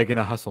more like in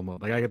a hustle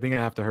mode. Like I think I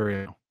have to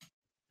hurry now.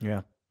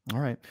 Yeah. All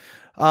right.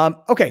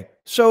 Okay.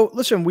 So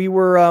listen, we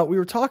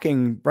were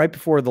talking right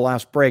before the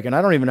last break, and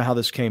I don't even know how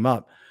this came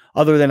up,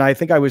 other than I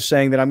think I was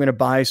saying that I'm going to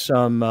buy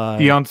some.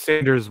 Deion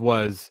Sanders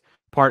was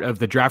part of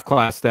the draft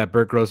class that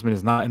Burt Grossman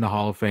is not in the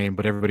Hall of Fame,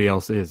 but everybody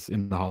else is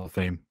in the Hall of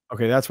Fame.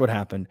 Okay, that's what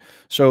happened.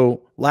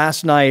 So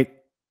last night,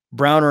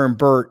 Browner and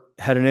Burt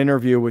had an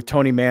interview with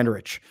Tony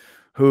Mandarich,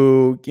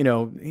 who,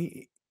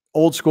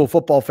 old school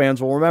football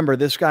fans will remember.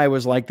 This guy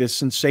was like this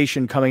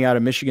sensation coming out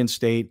of Michigan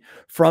State,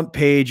 front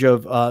page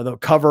of the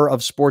cover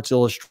of Sports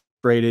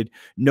Illustrated,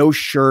 no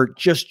shirt,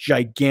 just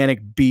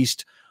gigantic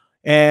beast.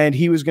 And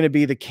he was going to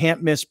be the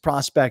can't miss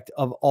prospect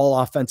of all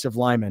offensive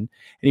linemen.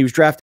 And he was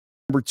drafted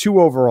number 2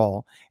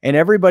 overall. And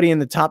everybody in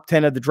the top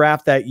 10 of the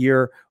draft that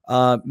year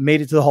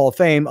made it to the Hall of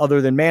Fame,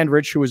 other than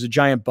Mandarich, who was a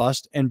giant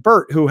bust, and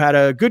Burt, who had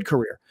a good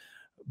career,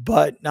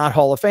 but not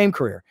Hall of Fame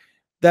career.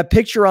 that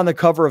picture on the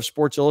cover of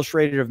Sports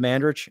Illustrated of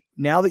Mandrich,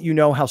 now that you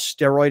know how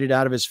steroided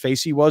out of his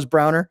face he was,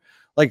 Browner,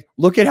 like,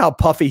 look at how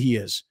puffy he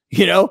is,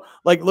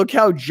 like, look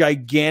how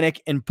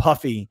gigantic and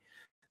puffy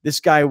this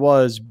guy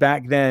was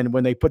back then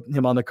when they put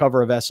him on the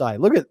cover of SI.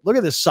 Look at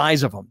the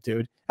size of him,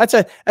 dude. That's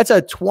a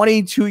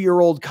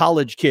 22-year-old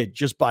college kid,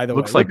 just by the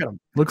way. Look at him.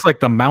 Looks like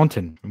the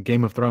Mountain from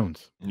Game of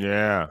Thrones.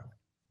 Yeah.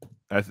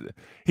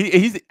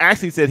 He's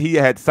actually said he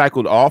had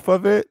cycled off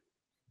of it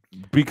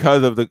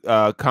because of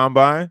the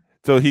combine,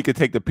 so he could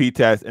take the P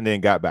test and then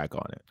got back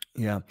on it.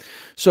 Yeah.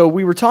 So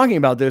we were talking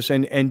about this,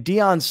 and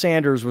Deion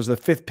Sanders was the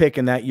 5th pick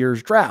in that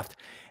year's draft.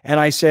 And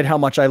I said how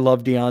much I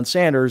love Deion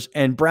Sanders,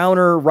 and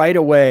Browner right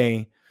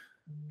away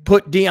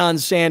put Deion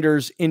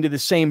Sanders into the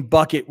same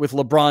bucket with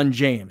LeBron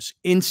James.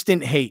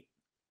 Instant hate.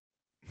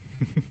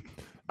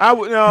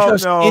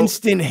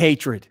 Instant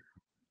hatred.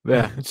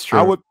 Yeah, it's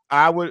true.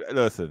 I would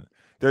listen.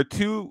 There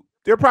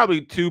are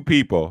probably 2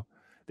 people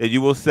that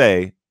you will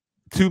say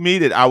to me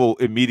that I will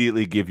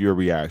immediately give you a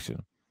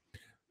reaction.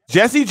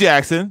 Jesse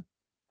Jackson,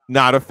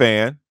 not a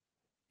fan,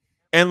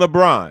 and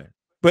LeBron.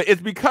 But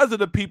it's because of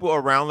the people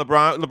around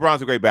LeBron.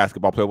 LeBron's a great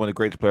basketball player, one of the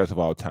greatest players of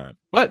all time.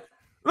 What?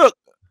 Look,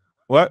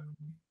 what?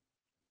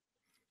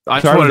 I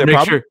just wanted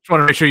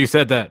to make sure you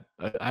said that.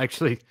 I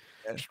actually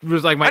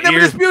was like my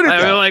ears.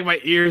 I feel like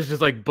my ears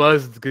just like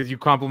buzzed because you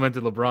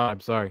complimented LeBron. I'm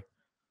sorry.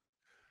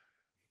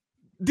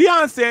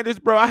 Deion Sanders,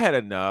 bro, I had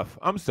enough.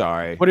 I'm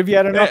sorry. What have you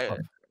had enough of?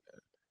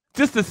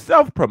 Just the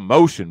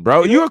self-promotion,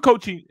 bro. You're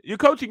coaching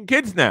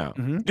kids now.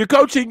 Mm-hmm.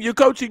 You're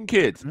coaching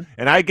kids. Mm-hmm.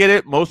 And I get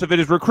it. Most of it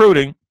is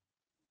recruiting.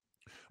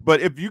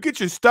 But if you get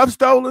your stuff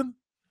stolen,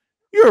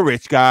 you're a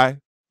rich guy.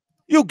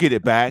 You'll get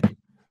it back.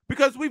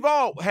 Because we've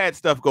all had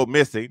stuff go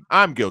missing.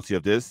 I'm guilty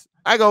of this.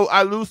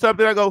 I lose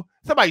something. I go,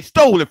 somebody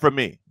stole it from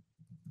me.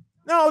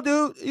 No,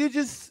 dude,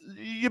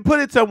 you put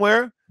it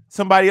somewhere.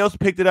 Somebody else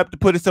picked it up to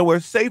put it somewhere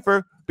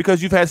safer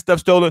because you've had stuff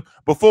stolen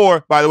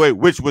before, by the way,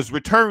 which was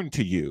returned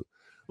to you.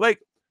 Like,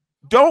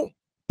 don't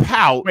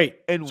pout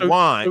and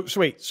whine.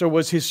 So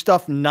was his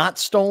stuff not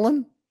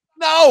stolen?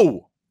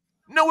 No,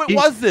 it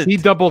wasn't. He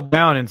doubled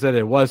down and said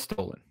it was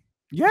stolen.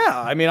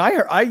 Yeah, I mean,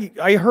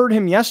 I heard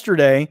him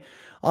yesterday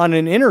on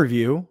an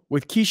interview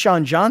with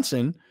Keyshawn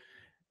Johnson,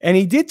 and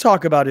he did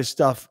talk about his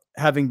stuff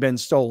having been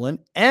stolen,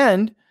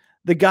 and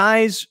the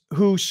guys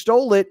who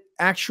stole it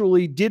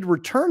actually did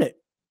return it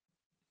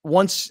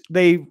once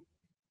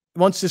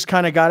this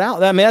kind of got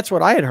out. I mean, that's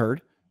what I had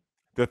heard.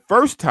 The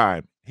first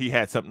time he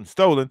had something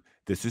stolen,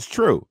 this is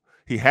true.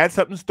 He had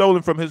something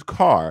stolen from his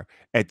car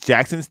at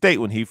Jackson State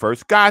when he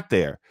first got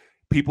there.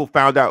 People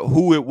found out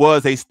who it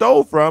was they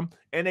stole from,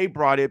 and they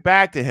brought it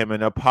back to him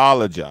and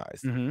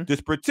apologized. Mm-hmm.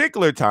 This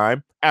particular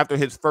time, after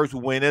his first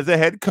win as a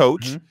head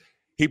coach, mm-hmm.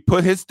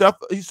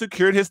 he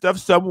secured his stuff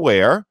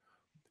somewhere.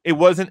 It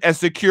wasn't as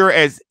secure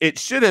as it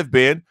should have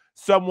been.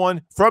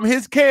 Someone from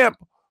his camp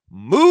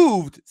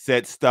moved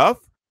said stuff.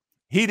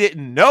 He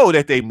didn't know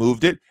that they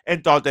moved it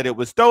and thought that it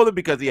was stolen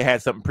because he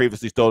had something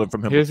previously stolen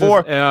from him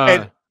before.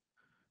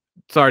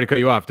 Sorry to cut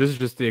you off. This is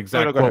just the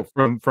exact quote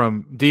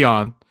from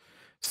Deion.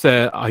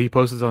 Said he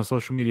posted on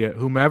social media,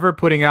 whomever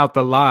putting out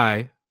the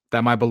lie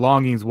that my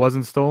belongings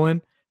wasn't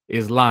stolen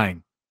is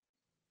lying.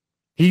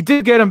 He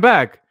did get them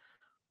back,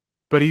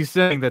 but he's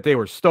saying that they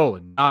were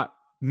stolen, not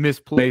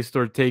misplaced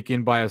or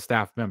taken by a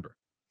staff member.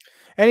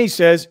 And he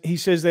says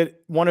that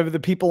one of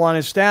the people on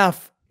his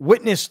staff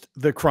witnessed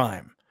the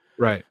crime.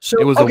 Right. So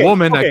it was a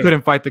woman that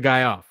couldn't fight the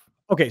guy off.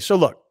 Okay. So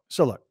look,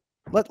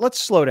 let's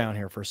slow down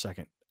here for a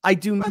second. I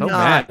do not,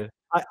 mad.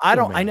 I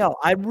don't, I know,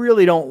 I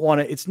really don't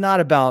want to, it's not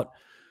about,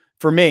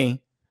 for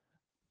me,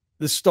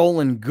 the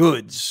stolen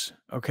goods.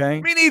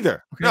 Okay. Me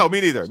neither. Okay? No, me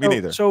neither. Me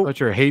neither. So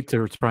what's your hate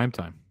to its prime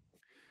time?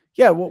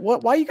 Yeah.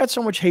 Why you got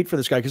so much hate for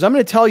this guy? Because I'm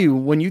going to tell you,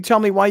 when you tell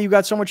me why you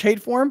got so much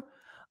hate for him,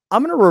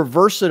 I'm going to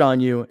reverse it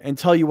on you and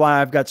tell you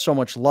why I've got so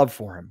much love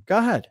for him. Go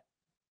ahead.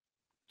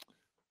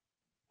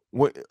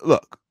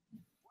 Look,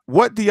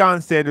 what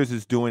Deion Sanders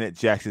is doing at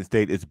Jackson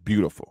State is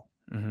beautiful.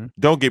 Mm-hmm.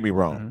 Don't get me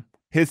wrong.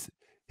 Mm-hmm.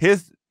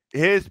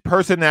 His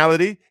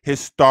personality,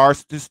 his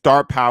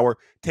star power,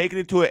 taken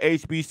it to an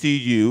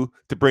HBCU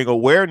to bring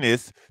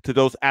awareness to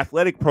those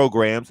athletic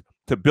programs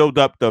to build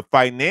up the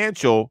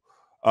financial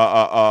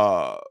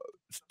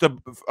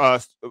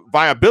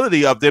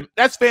viability of them.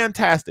 That's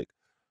fantastic.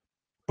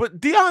 But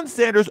Deion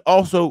Sanders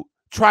also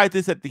tried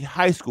this at the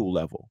high school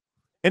level,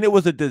 and it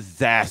was a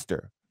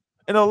disaster.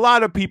 And a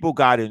lot of people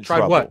got in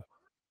trouble. What?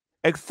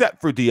 Except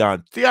for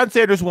Deion. Deion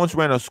Sanders once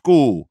ran a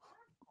school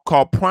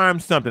called Prime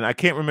something. I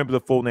can't remember the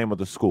full name of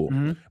the school.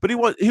 Mm-hmm.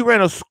 But he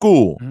ran a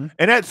school. Mm-hmm.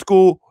 And that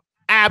school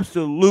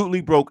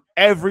absolutely broke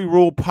every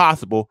rule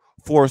possible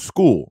for a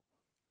school.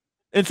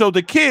 And so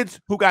the kids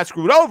who got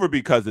screwed over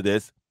because of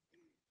this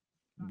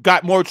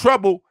got more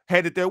trouble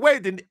headed their way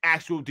than the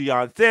actual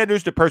Deion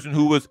Sanders, the person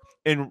who was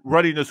in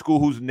running the school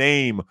whose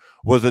name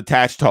was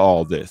attached to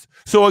all this.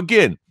 So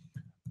again,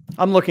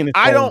 I'm looking at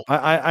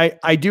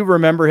I do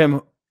remember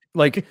him,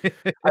 like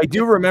I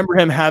do remember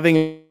him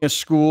having a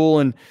school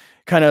and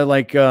kind of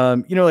like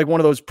like one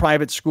of those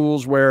private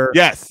schools where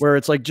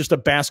it's like just a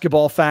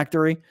basketball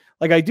factory.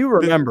 Like, I do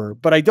remember,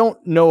 but I don't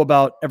know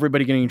about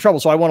everybody getting in trouble.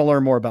 So I want to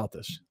learn more about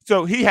this.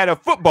 So he had a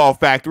football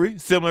factory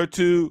similar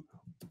to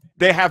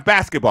they have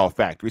basketball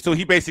factory. So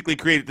he basically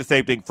created the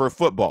same thing for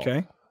football.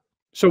 Okay.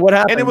 So what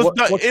happened? And it was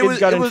done.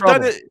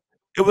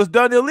 It was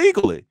done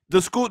illegally.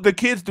 The school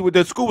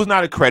was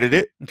not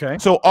accredited. Okay.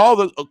 So all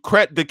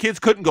the kids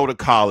couldn't go to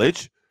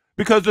college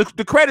because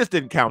the credits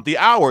didn't count. The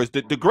hours,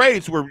 the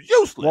grades were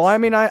useless. Well, I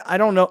mean, I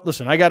don't know.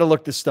 Listen, I got to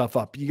look this stuff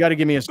up. You got to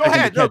give me a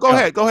second. Go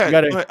ahead.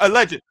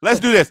 Allegedly. Let's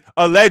do this.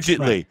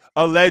 Allegedly,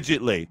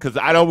 because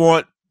I don't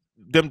want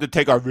them to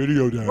take our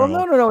video down. Well,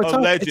 no.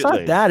 It's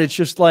not that. It's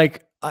just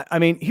like, I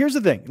mean, here's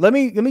the thing. Let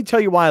me tell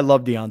you why I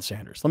love Deion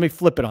Sanders. Let me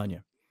flip it on you.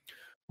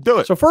 Do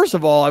it. So first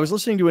of all, I was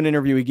listening to an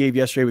interview he gave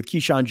yesterday with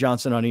Keyshawn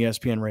Johnson on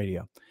ESPN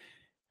Radio.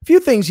 A few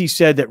things he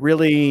said that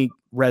really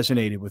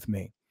resonated with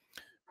me.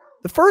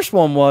 The first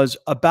one was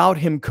about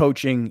him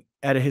coaching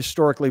at a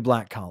historically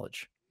black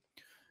college.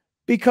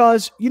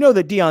 Because you know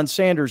that Deion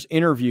Sanders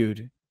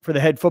interviewed for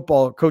the head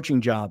football coaching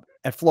job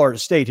at Florida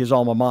State, his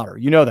alma mater.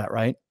 You know that,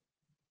 right?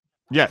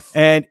 Yes.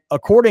 And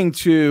according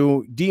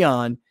to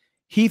Deion,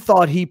 he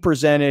thought he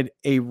presented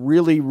a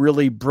really,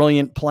 really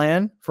brilliant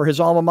plan for his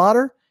alma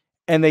mater,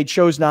 and they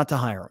chose not to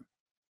hire him.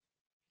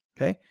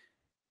 Okay.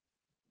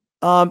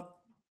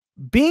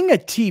 Being a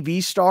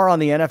TV star on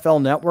the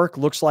NFL Network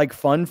looks like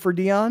fun for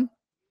Deion,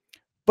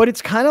 but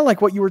it's kind of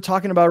like what you were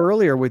talking about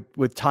earlier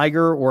with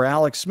Tiger or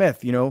Alex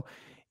Smith. You know,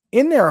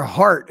 in their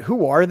heart,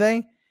 who are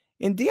they?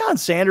 In Deion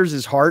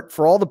Sanders' heart,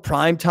 for all the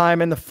prime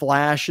time and the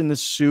flash and the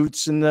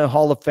suits and the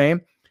Hall of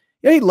Fame,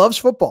 yeah, he loves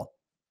football,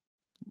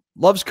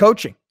 loves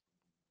coaching,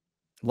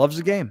 loves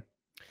the game.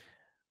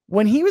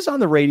 When he was on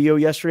the radio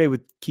yesterday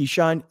with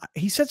Keyshawn,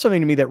 he said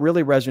something to me that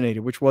really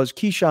resonated, which was,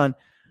 Keyshawn,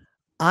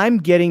 I'm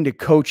getting to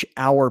coach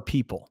our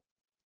people.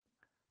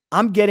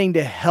 I'm getting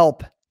to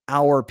help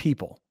our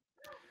people.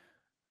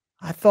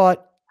 I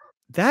thought,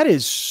 that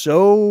is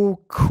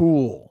so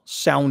cool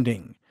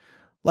sounding.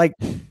 Like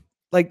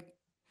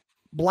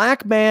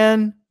black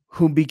man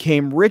who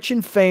became rich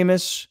and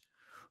famous,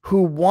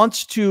 who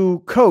wants to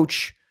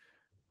coach,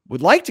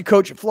 would like to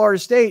coach at Florida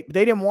State, but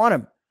they didn't want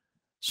him.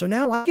 So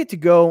now I get to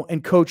go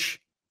and coach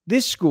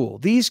this school,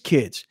 these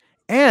kids.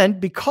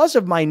 And because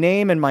of my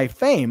name and my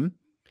fame,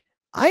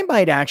 I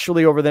might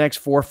actually, over the next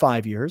 4 or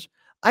 5 years,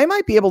 I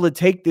might be able to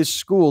take this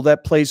school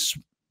that plays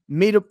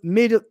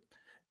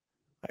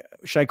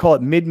should I call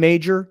it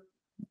mid-major?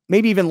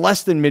 Maybe even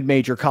less than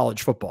mid-major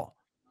college football.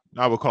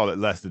 I would call it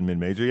less than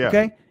mid-major, yeah.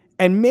 Okay.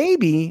 And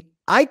maybe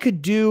I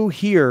could do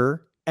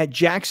here at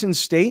Jackson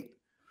State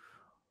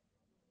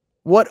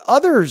what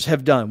others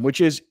have done,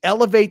 which is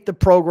elevate the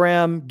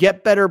program,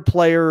 get better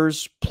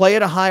players, play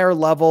at a higher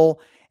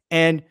level.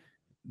 And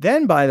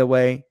then, by the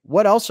way,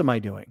 what else am I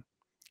doing?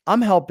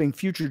 I'm helping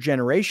future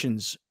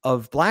generations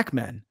of black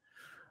men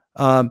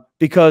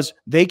because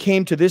they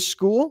came to this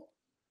school.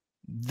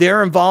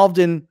 They're involved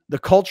in the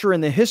culture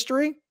and the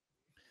history.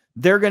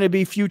 They're going to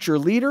be future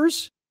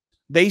leaders.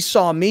 They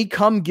saw me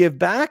come give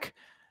back.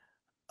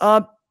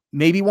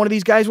 Maybe one of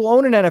these guys will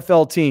own an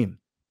NFL team.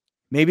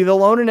 Maybe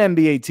they'll own an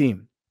NBA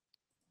team.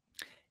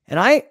 And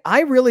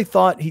I really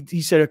thought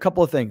he said a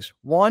couple of things.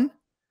 One,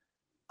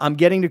 I'm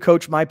getting to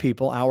coach my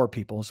people, our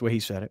people, is the way he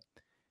said it.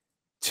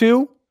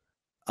 Two,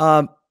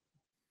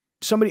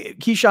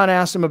 Keyshawn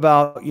asked him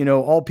about, you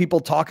know, all people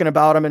talking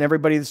about him and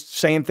everybody's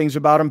saying things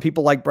about him,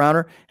 people like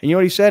Browner. And you know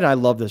what he said? I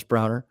love this,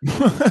 Browner.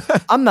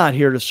 I'm not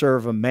here to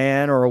serve a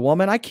man or a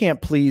woman. I can't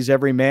please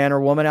every man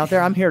or woman out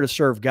there. I'm here to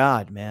serve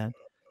God, man.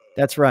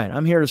 That's right.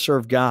 I'm here to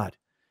serve God.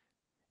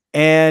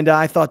 And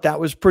I thought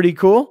that was pretty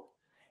cool.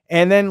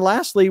 And then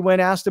lastly,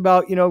 when asked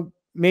about, you know,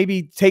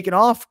 maybe taking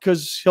off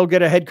because he'll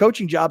get a head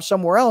coaching job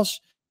somewhere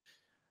else,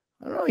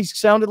 I don't know. He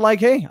sounded like,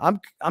 hey, I'm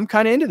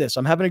kind of into this.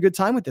 I'm having a good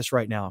time with this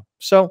right now.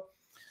 So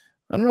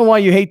I don't know why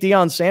you hate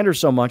Deion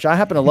Sanders so much. I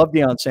happen to love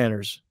Deion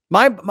Sanders.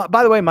 By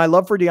the way, my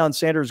love for Deion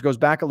Sanders goes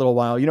back a little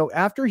while. You know,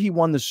 after he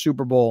won the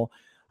Super Bowl,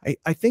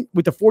 I think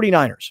with the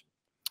 49ers,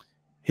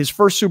 his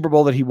first Super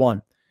Bowl that he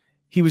won,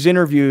 he was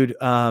interviewed,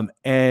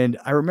 and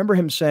I remember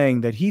him saying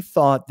that he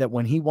thought that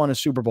when he won a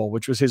Super Bowl,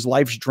 which was his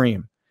life's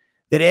dream,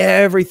 that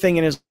everything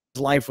in his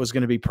life was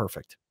going to be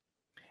perfect.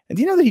 And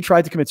do you know that he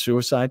tried to commit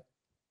suicide?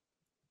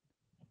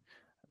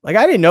 Like,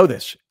 I didn't know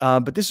this,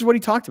 but this is what he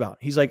talked about.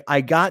 He's like,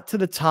 I got to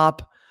the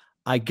top.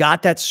 I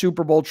got that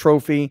Super Bowl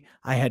trophy.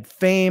 I had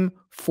fame,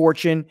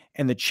 fortune,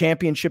 and the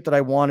championship that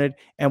I wanted.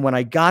 And when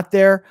I got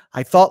there,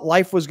 I thought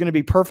life was going to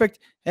be perfect,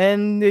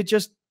 and it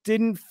just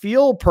didn't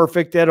feel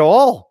perfect at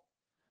all.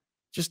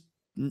 Just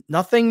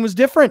nothing was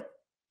different.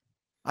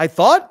 I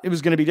thought it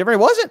was going to be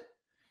different. It wasn't.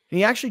 And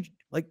he actually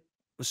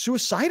was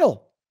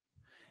suicidal.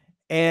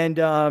 And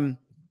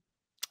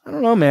I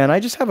don't know, man. I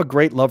just have a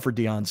great love for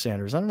Deion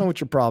Sanders. I don't know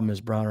what your problem is,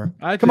 Browner.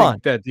 I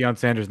think that Deion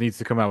Sanders needs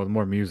to come out with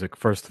more music,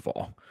 first of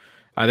all.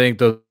 I think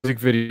those music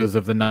videos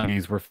of the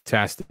 90s were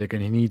fantastic,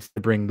 and he needs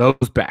to bring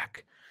those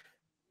back.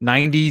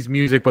 90s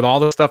music with all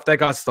the stuff that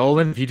got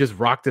stolen. He just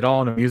rocked it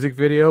all in a music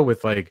video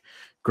with like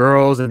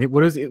girls, and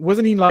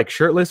wasn't he like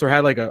shirtless or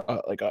had like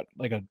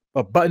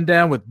a button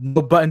down with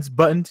no buttons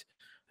buttoned?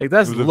 Like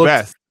that's It was a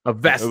vest. A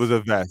vest. It was a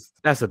vest.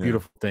 That's a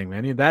beautiful thing,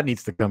 man. That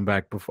needs to come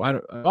back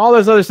before. All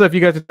this other stuff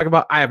you guys are talking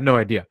about, I have no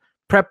idea.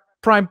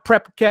 Prime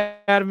Prep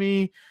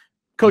Academy,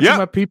 coaching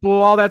my people,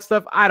 all that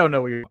stuff. I don't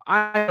know.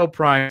 I know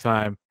Prime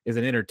Time is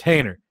an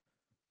entertainer.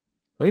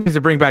 Well, he needs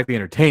to bring back the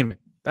entertainment.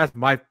 That's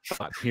my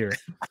thought here.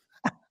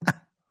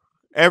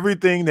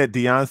 Everything that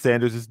Deion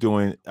Sanders is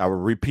doing, I will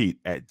repeat,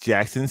 at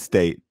Jackson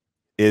State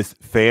is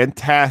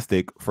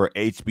fantastic for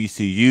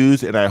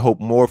HBCUs, and I hope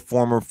more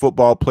former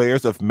football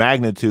players of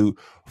magnitude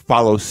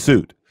follow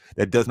suit.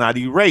 That does not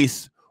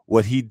erase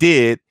what he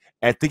did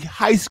at the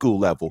high school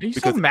level. You're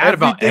so mad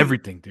about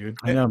everything, dude.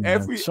 I know,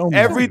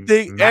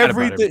 everything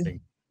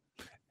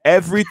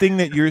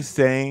that you're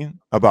saying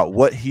about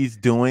what he's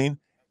doing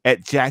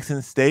at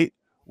Jackson State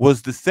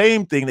was the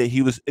same thing that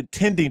he was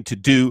intending to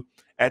do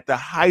at the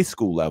high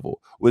school level,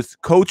 was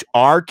coach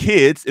our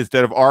kids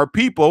instead of our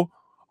people,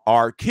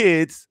 our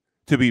kids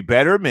to be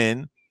better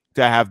men,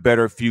 to have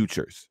better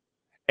futures.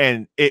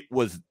 And it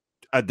was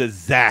a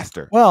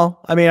disaster.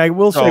 Well, I mean, I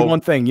will say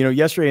one thing.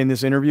 Yesterday in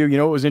this interview,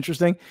 what was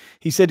interesting?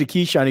 He said to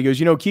Keyshawn, he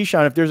goes,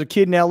 Keyshawn, if there's a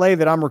kid in LA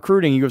that I'm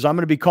recruiting, he goes, I'm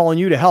going to be calling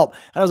you to help.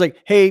 And I was like,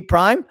 hey,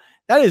 Prime,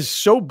 that is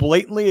so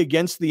blatantly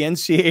against the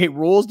NCAA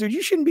rules, dude.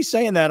 You shouldn't be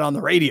saying that on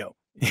the radio.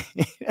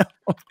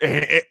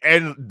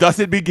 and thus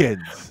it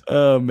begins.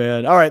 Oh,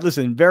 man. All right,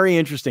 listen, very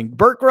interesting.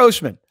 Burt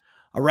Grossman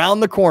around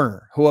the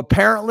corner, who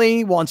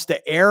apparently wants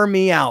to air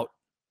me out.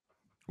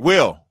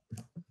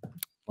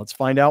 Let's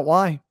find out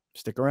why.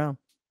 Stick around.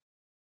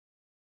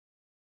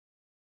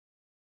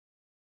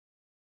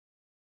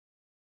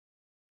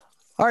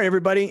 All right,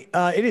 everybody.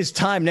 It is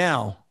time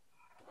now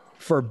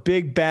for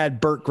Big Bad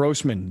Burt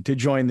Grossman to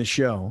join the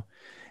show,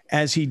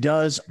 as he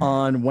does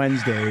on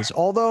Wednesdays.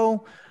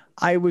 Although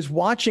I was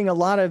watching a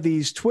lot of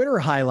these Twitter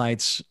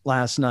highlights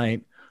last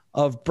night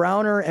of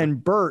Browner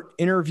and Burt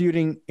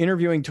interviewing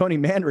Tony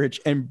Mandarich,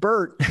 and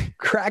Burt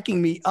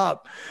cracking me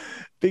up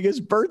because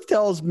Burt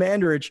tells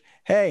Mandarich,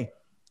 hey,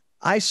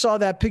 I saw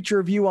that picture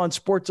of you on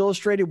Sports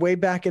Illustrated way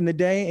back in the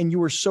day, and you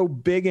were so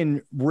big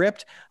and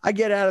ripped. I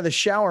get out of the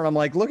shower and I'm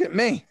like, look at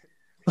me.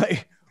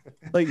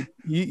 Like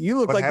you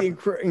look like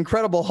the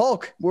Incredible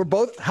Hulk.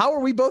 How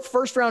are we both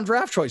first round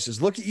draft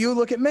choices? Look at you,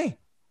 look at me.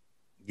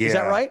 Yeah. Is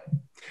that right?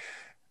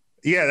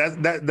 Yeah,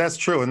 that's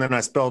true. And then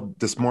I spelled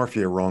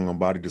dysmorphia wrong on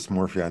body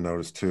dysmorphia, I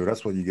noticed too.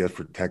 That's what you get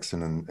for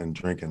texting and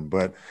drinking.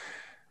 But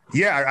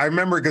yeah, I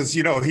remember because,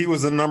 he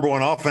was the number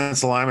one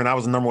offensive lineman. I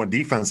was the number one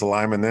defensive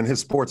lineman. And then his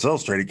Sports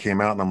Illustrated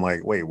came out and I'm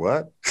like, wait,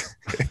 what?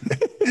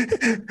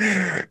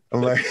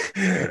 I'm like,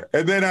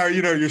 and then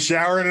you're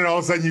showering and all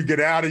of a sudden you get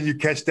out and you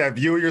catch that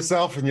view of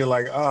yourself and you're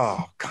like,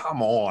 oh,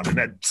 come on. And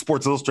that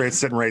Sports Illustrated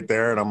sitting right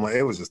there. And I'm like,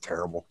 it was just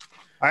terrible.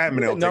 I haven't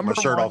been able to take my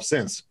shirt off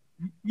since.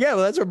 Yeah,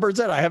 well, that's what Bert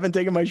said. I haven't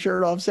taken my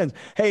shirt off since.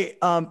 Hey,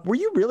 were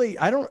you really,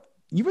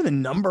 you were the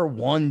number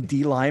one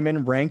D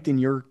lineman ranked in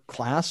your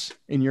class,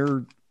 in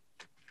your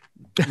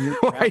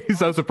why are you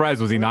so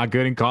surprised? Was he not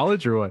good in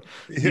college or what?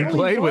 You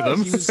played with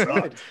him. He was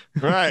good.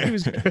 Right.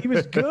 He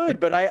was good,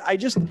 but I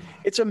just,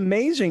 it's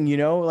amazing,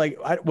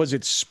 was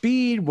it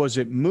speed? Was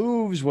it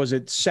moves? Was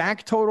it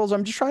sack totals?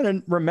 I'm just trying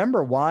to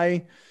remember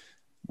why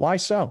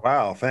so?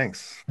 Wow.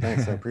 Thanks. I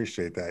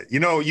appreciate that.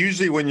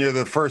 Usually when you're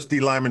the first D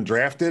lineman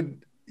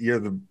drafted, you're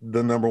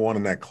the number one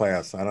in that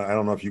class. I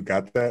don't know if you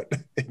got that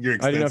in your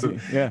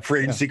extensive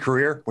free agency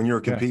career when you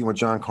were competing with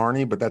John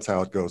Carney, but that's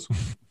how it goes.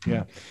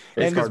 Yeah.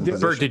 And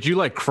Bert, did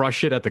you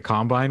crush it at the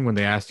combine when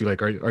they asked you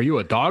are you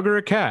a dog or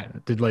a cat?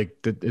 Is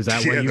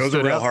that what you those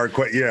are real hard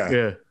questions.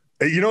 Yeah.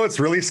 It's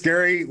really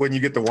scary when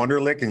you get the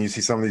Wonderlic and you see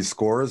some of these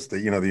scores, the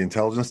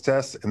intelligence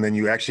test, and then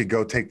you actually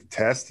go take the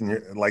test and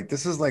you're like,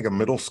 this is like a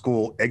middle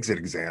school exit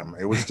exam.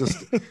 It was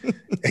just,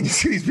 and you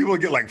see these people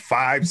get 5s,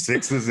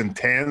 6s, and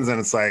 10s, and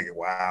it's like,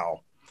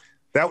 wow.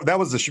 That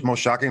was the most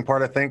shocking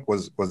part, I think,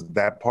 was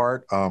that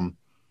part. I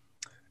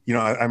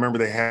remember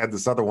they had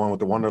this other one with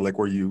the Wonderlic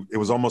where it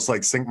was almost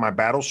like Sink My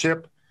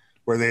Battleship,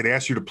 where they'd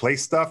ask you to play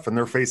stuff and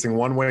they're facing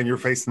one way and you're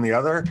facing the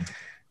other.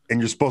 And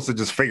you're supposed to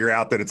just figure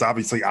out that it's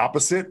obviously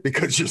opposite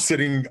because you're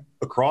sitting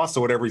across, so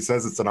whatever he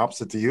says, it's an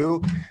opposite to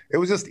you. It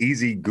was just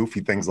easy,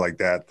 goofy things like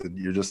that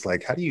you're just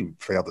like, how do you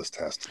fail this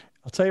test?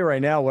 I'll tell you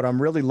right now, what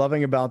I'm really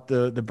loving about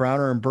the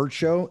Browner and Burt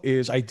show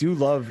is I do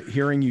love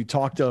hearing you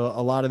talk to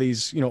a lot of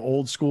these,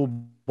 old school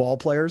ball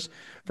players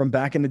from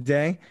back in the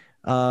day.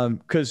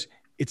 Because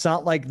it's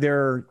not like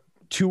they're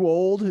too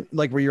old,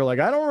 where you're like,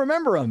 I don't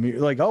remember them.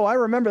 You're like, oh, I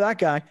remember that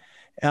guy.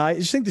 I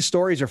just think the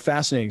stories are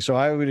fascinating. So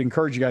I would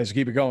encourage you guys to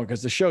keep it going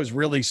because the show is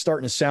really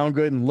starting to sound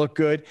good and look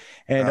good.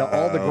 And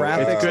all the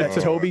graphics that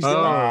Toby's doing.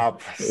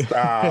 Stop.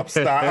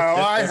 Oh,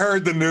 I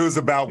heard the news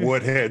about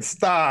Woodhead.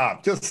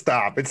 Just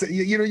stop. It's,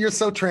 you're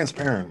so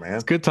transparent, man.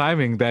 It's good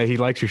timing that he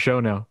likes your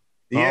show now.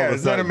 Yeah,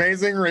 isn't that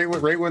amazing?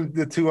 Right when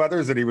the two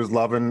others that he was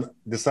loving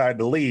decided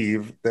to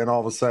leave, then all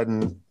of a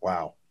sudden,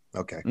 wow.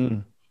 Okay.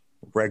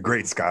 Right,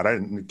 great, Scott. I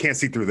can't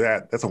see through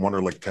that. That's a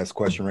Wonderlic test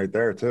question right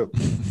there, too.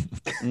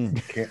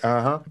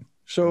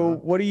 So,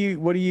 what do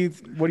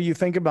you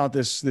think about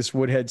this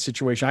Woodhead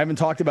situation? I haven't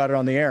talked about it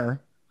on the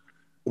air.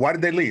 Why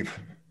did they leave?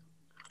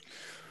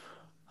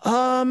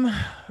 Well,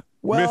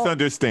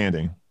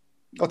 Misunderstanding.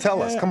 Oh,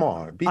 tell us. Come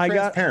on. Be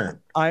transparent.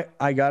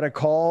 I got a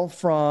call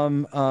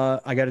from,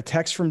 I got a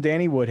text from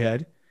Danny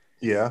Woodhead.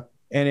 Yeah.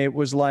 And it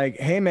was like,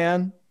 hey,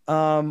 man,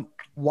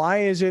 why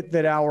is it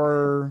that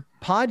our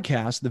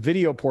podcast, the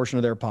video portion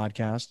of their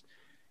podcast,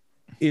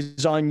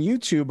 is on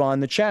YouTube on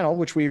the channel,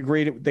 which we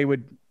agreed they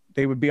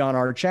would be on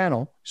our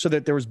channel so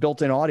that there was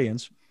built-in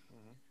audience.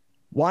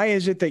 Why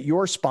is it that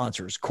your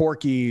sponsors,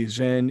 Corky's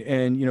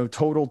and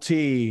Total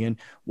T, and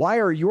why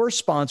are your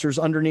sponsors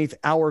underneath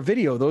our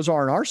video? Those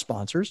aren't our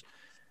sponsors.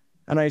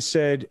 And I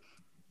said,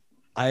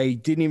 I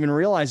didn't even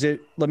realize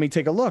it. Let me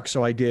take a look.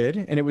 So I did.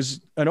 And it was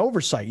an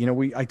oversight.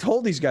 I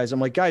told these guys, I'm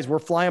like, guys, we're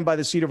flying by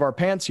the seat of our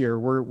pants here.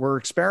 We're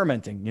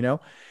experimenting,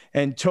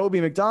 and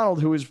Toby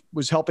McDonald, who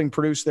was helping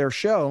produce their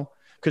show,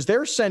 because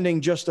they're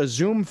sending just a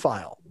Zoom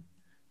file.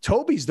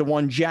 Toby's the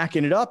one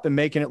jacking it up and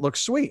making it look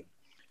sweet.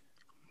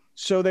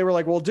 So they were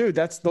like, well, dude,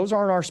 those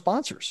aren't our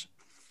sponsors.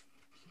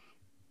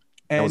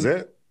 And, that was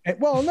it?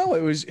 Well, no,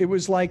 it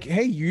was like,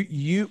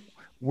 hey,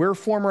 we're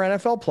former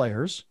NFL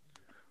players.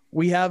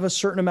 We have a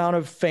certain amount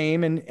of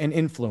fame and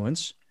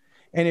influence.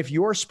 And if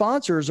your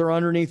sponsors are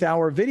underneath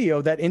our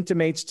video, that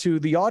intimates to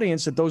the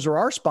audience that those are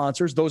our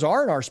sponsors. Those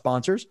aren't our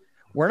sponsors.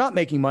 We're not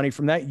making money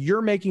from that.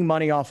 You're making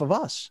money off of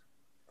us.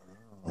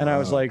 And I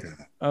was like,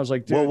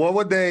 dude. Well, what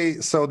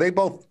would so they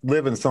both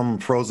live in some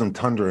frozen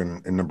tundra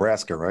in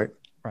Nebraska, right?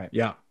 Right.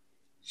 Yeah.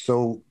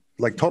 So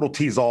like Total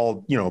T is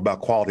all,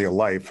 about quality of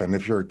life. And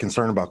if you're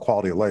concerned about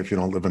quality of life, you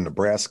don't live in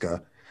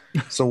Nebraska.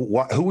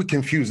 So who would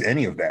confuse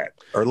any of that?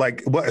 Or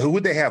who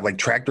would they have? Like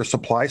Tractor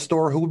Supply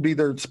Store? Who would be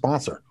their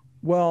sponsor?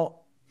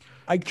 Well,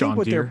 I think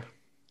what their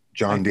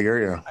John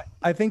Deere, yeah.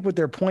 I think what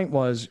their point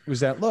was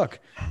that, look,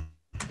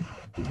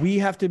 we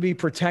have to be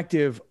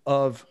protective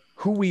of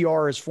who we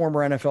are as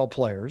former NFL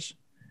players.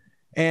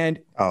 And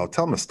tell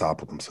them to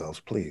stop with themselves,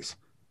 please.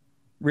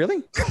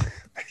 Really?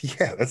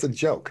 Yeah, that's a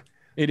joke.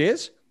 It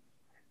is?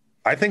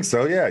 I think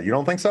so, yeah. You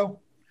don't think so?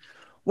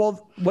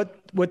 Well, what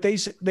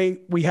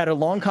we had a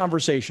long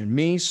conversation,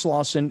 me,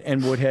 Slauson,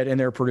 and Woodhead, and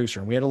their producer.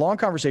 And we had a long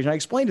conversation. I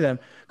explained to them,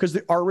 because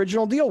our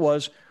original deal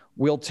was,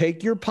 we'll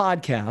take your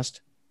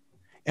podcast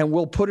and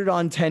we'll put it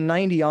on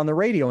 1090 on the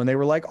radio. And they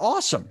were like,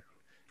 awesome.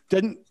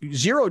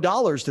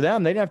 $0 to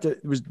them. They didn't have to,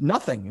 it was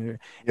nothing.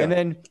 Yeah. And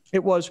then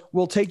it was,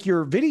 we'll take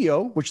your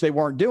video, which they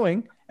weren't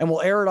doing, and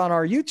we'll air it on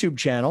our YouTube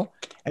channel.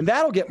 And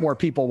that'll get more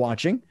people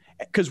watching,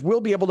 because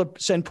we'll be able to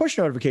send push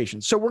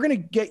notifications. So we're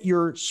going to get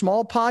your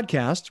small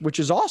podcast, which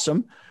is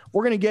awesome.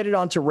 We're going to get it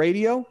onto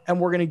radio, and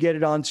we're going to get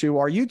it onto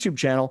our YouTube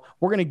channel.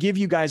 We're going to give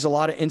you guys a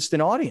lot of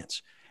instant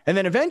audience. And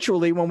then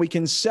eventually, when we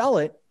can sell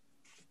it,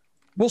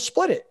 we'll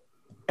split it.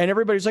 And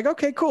everybody's like,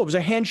 okay, cool. It was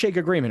a handshake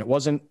agreement. It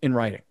wasn't in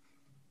writing.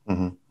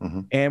 Mm-hmm,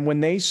 mm-hmm. And when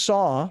they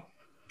saw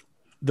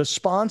the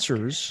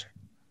sponsors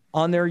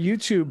on their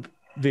YouTube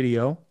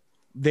video,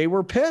 they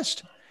were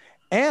pissed.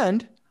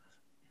 And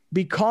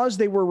because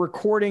they were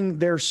recording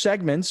their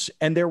segments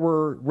and there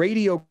were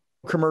radio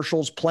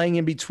commercials playing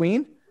in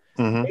between,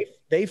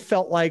 they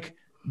felt like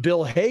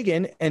Bill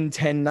Hagan and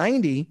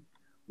 1090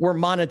 were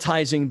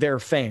monetizing their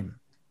fame.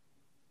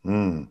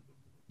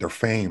 Their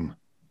fame.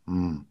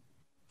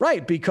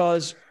 Right,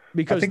 because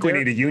I think we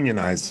need to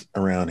unionize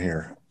around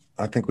here.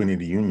 I think we need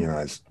to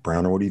unionize.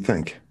 Browner, what do you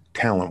think?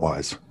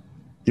 Talent-wise.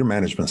 Your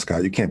management,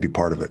 Scott, you can't be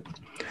part of it.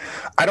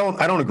 I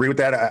don't agree with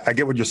that. I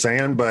get what you're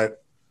saying,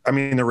 but I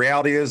mean, the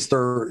reality is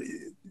you're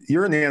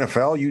in the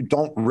NFL. You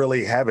don't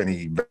really have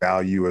any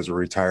value as a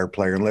retired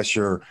player unless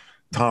you're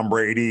Tom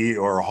Brady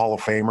or a Hall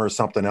of Famer or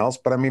something else.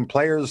 But I mean,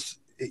 players,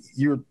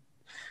 you're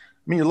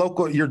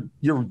local.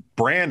 Your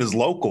brand is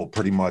local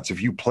pretty much.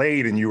 If you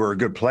played and you were a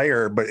good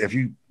player, but if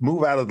you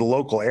move out of the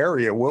local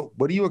area,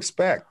 what do you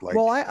expect? Like,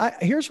 well,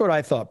 here's what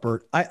I thought,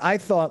 Burt. I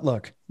thought,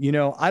 look,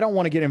 I don't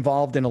want to get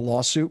involved in a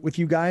lawsuit with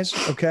you guys.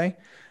 Okay,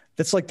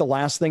 that's like the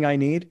last thing I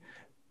need.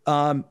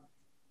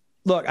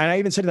 Look, and I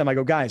even said to them, I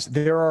go, guys,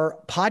 there are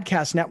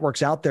podcast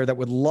networks out there that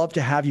would love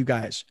to have you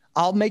guys.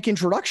 I'll make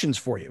introductions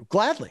for you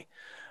gladly.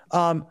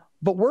 But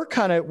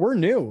we're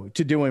new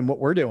to doing what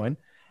we're doing.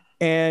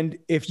 And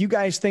if you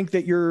guys think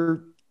that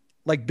you're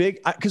like big,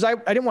 because I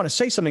didn't want to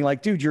say something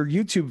like, dude, your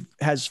YouTube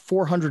has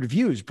 400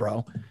 views,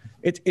 bro.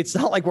 It's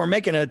not like we're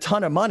making a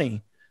ton of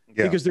money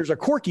because there's a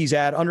Corky's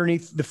ad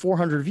underneath the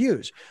 400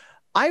 views.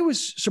 I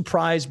was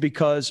surprised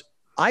because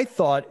I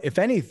thought, if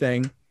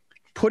anything,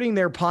 putting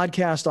their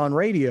podcast on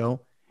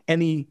radio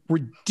and the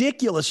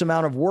ridiculous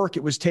amount of work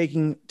it was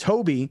taking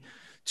Toby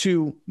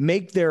to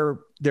make their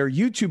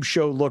YouTube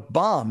show look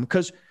bomb.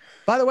 Because,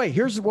 by the way,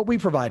 here's what we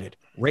provided: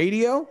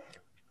 radio,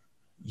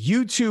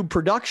 YouTube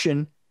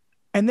production,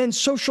 and then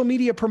social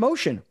media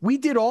promotion. We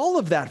did all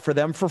of that for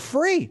them for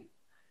free.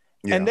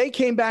 Yeah. And they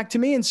came back to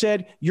me and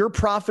said, you're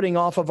profiting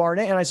off of our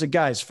name. And I said,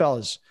 guys,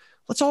 fellas,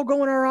 let's all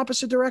go in our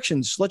opposite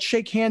directions. Let's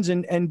shake hands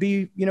and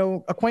be,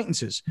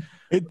 acquaintances.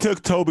 It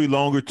took Toby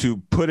longer to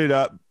put it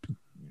up,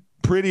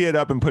 pretty it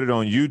up and put it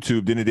on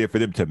YouTube than it did for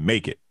them to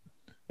make it,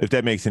 if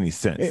that makes any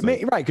sense.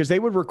 Right, because they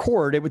would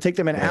record. It would take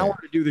them an hour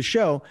to do the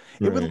show.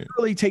 It would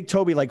literally take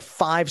Toby like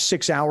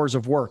 5-6 hours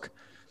of work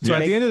So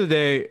at the end of the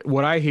day,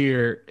 what I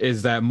hear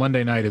is that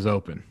Monday night is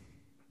open.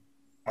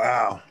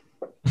 Wow.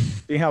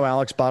 See how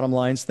Alex bottom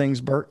lines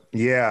things, Burt?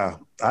 Yeah,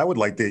 I would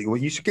like to. Well,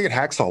 you should get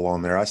Hacksaw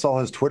on there. I saw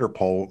his Twitter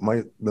poll. Might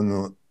have been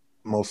the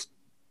most,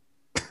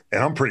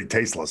 and I'm pretty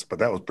tasteless, but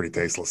that was pretty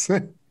tasteless.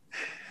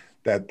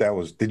 that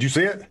was. Did you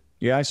see it?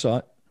 Yeah, I saw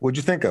it. What'd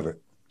you think of it?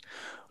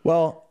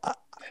 Well,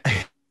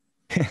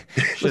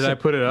 should I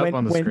put it up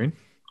on the screen?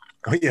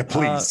 Oh, yeah,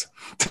 please.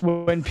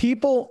 When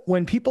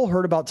people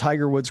heard about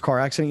Tiger Woods' car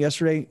accident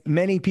yesterday,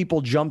 many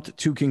people jumped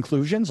to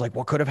conclusions like,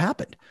 what could have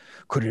happened?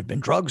 Could it have been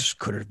drugs?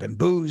 Could it have been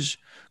booze?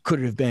 Could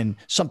it have been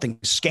something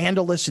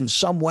scandalous in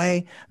some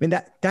way? I mean,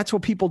 that's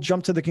what people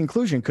jump to the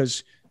conclusion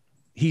because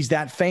he's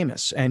that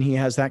famous and he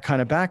has that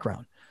kind of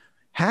background.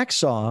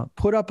 Hacksaw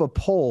put up a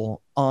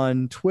poll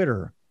on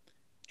Twitter.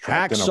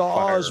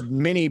 Hacksaw's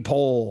mini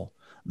poll.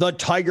 The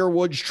Tiger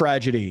Woods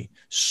tragedy.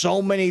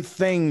 So many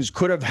things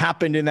could have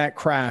happened in that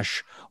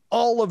crash.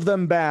 All of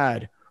them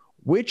bad.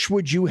 Which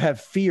would you have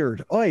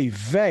feared? Oy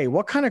vey.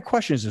 What kind of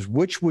question is this?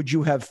 Which would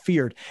you have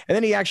feared? And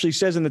then he actually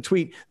says in the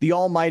tweet, the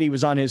Almighty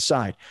was on his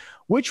side.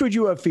 Which would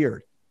you have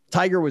feared?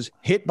 Tiger was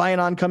hit by an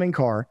oncoming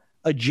car,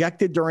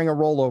 ejected during a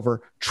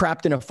rollover,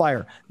 trapped in a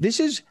fire. This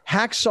is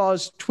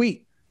Hacksaw's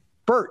tweet.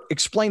 Burt,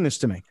 explain this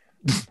to me.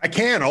 I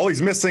can. All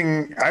he's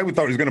missing, I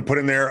thought he was going to put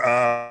in there,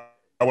 I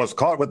was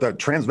caught with a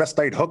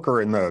transvestite hooker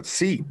in the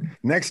seat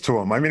next to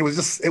him. I mean,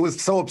 it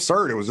was so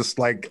absurd. It was just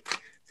like,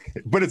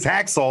 but it's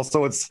Hacksaw.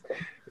 So it's,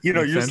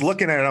 you're just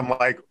looking at it. I'm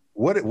like,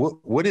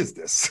 what is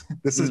this?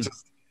 This is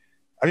just,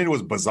 I mean, it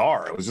was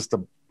bizarre. It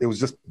was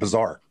just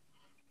bizarre.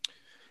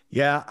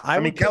 Yeah. I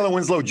mean, Kellen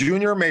Winslow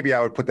Jr., maybe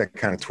I would put that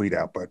kind of tweet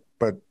out, but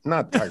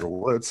not Tiger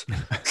Woods.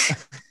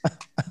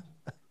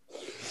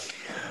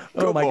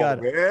 Oh my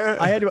God. Man.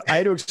 I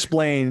had to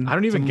explain. I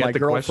don't even get my the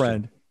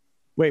girlfriend. question.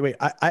 Wait.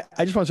 I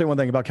just want to say one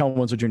thing about Kellen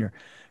Winslow Jr.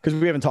 because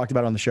we haven't talked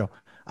about it on the show.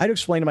 I had to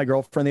explain to my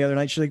girlfriend the other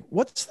night. She's like,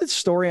 what's the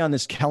story on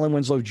this Kellen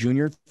Winslow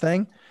Jr.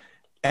 thing?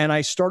 And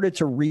I started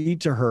to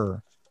read to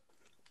her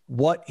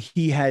what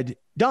he had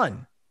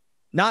done,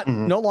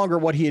 no longer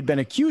what he had been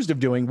accused of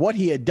doing, what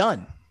he had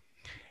done.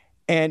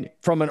 And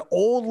from an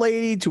old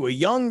lady to a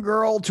young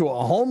girl to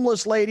a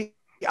homeless lady,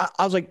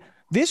 I was like,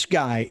 this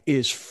guy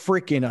is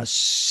freaking a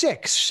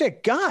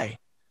sick guy.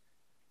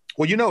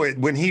 Well,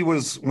 when he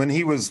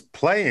was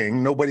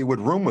playing, nobody would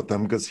room with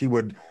him because he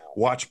would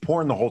watch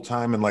porn the whole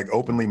time and like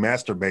openly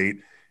masturbate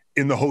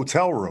in the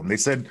hotel room. They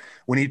said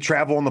when he'd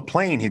travel on the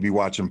plane, he'd be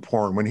watching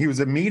porn. When he was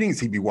at meetings,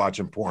 he'd be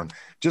watching porn,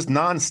 just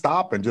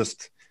nonstop. And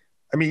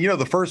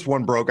the first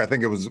one broke. I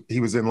think he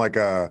was in like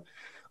a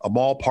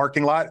mall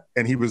parking lot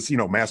and he was,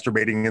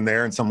 masturbating in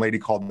there and some lady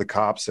called the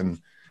cops and,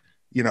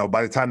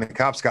 by the time the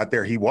cops got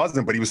there, he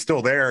wasn't, but he was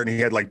still there and he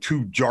had like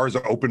 2 jars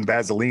of open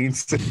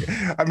Vaseline's.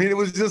 I mean,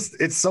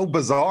 it's so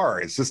bizarre.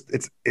 It's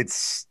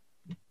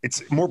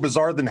more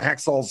bizarre than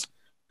Hacksaw's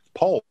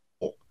poll.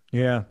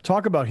 Yeah.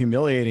 Talk about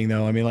humiliating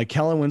though. I mean, like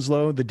Kellen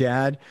Winslow, the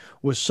dad,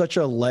 was such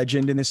a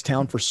legend in this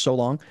town for so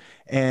long.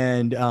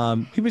 And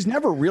he was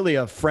never really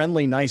a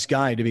friendly, nice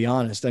guy, to be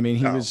honest. I mean,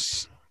 he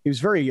was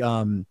very,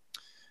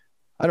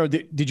 I don't know.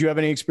 Did you have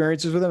any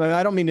experiences with him? I mean,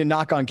 I don't mean to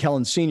knock on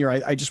Kellen Sr.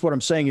 I just, what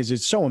I'm saying is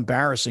it's so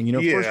embarrassing.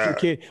 First year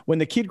kid, when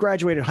the kid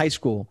graduated high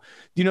school,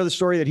 do you know the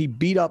story that he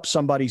beat up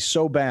somebody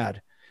so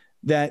bad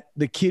that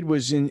the kid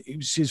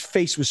his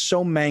face was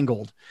so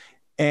mangled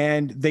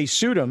and they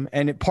sued him.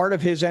 And part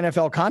of his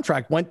NFL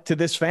contract went to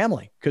this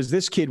family because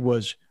this kid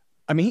was,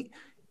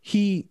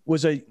 he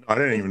was I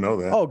didn't even know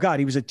that. Oh God.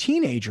 He was a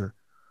teenager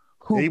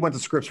he went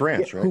to Scripps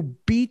Ranch, right? Who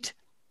beat,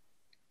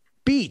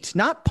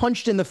 not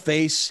punched in the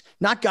face,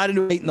 not got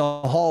into it in the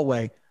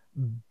hallway,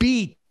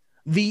 beat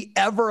the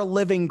ever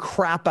living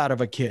crap out of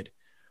a kid,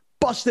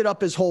 busted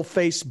up his whole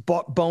face,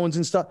 bones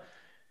and stuff. I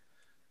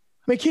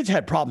mean, kids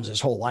had problems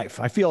his whole life.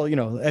 I feel,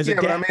 as a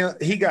dad.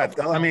 But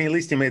at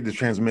least he made the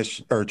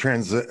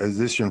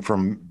transition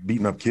from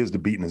beating up kids to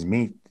beating his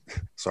meat.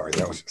 Sorry,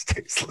 that was just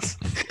tasteless.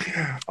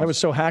 I was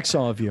so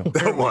Hacksaw of you.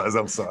 That was.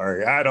 I'm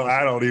sorry. I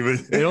don't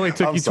even. It only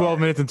took you 12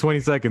 minutes and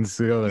 20 seconds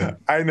to go there.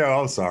 I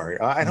know. I'm sorry.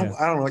 I don't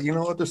know. You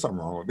know what? There's something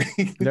wrong with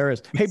me. There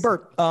is. Hey,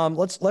 Burt.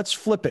 Let's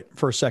flip it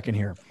for a second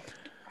here.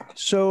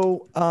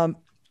 So,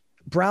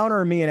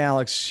 Browner, me and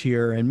Alex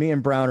here, and me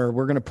and Browner,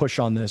 we're going to push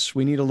on this.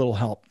 We need a little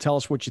help. Tell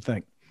us what you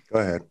think. Go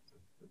ahead.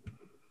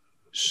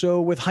 So,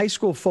 with high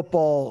school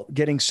football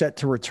getting set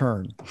to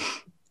return,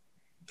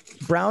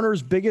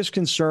 Browner's biggest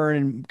concern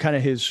and kind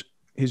of his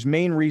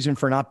main reason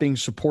for not being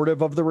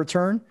supportive of the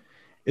return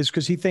is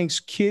because he thinks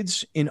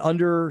kids in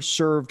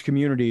underserved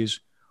communities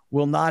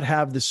will not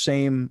have the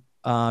same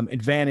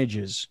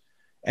advantages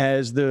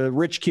as the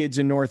rich kids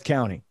in North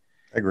County.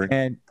 I agree.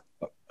 And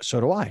so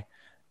do I.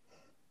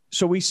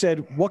 So we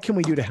said, what can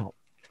we do to help?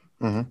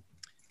 Mm-hmm.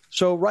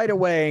 So right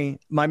away,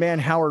 my man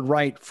Howard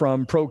Wright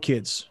from Pro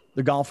Kids,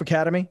 the golf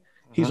academy,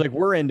 he's like,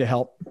 we're in to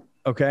help.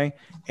 Okay.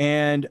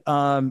 And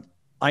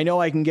I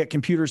know I can get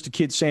computers to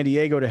Kids San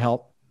Diego to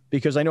help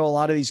because I know a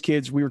lot of these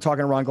kids, we were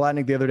talking to Ron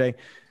Gladnick the other day,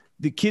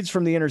 the kids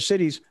from the inner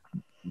cities,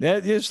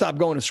 they stopped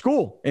going to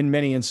school in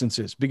many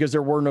instances because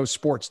there were no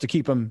sports to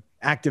keep them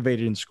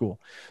activated in school.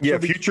 Yeah,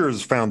 So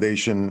Futures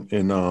Foundation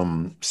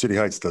in City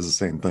Heights does the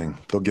same thing.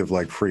 They'll give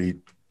like free,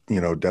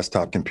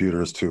 desktop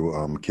computers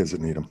to kids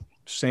that need them.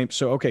 Same.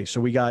 So, okay. So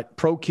we got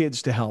Pro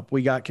Kids to help.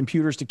 We got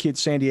Computers to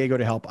Kids San Diego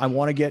to help. I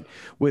want to get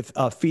with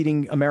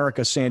Feeding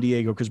America San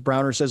Diego, because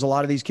Browner says a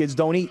lot of these kids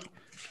don't eat.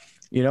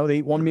 They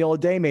eat one meal a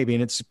day maybe,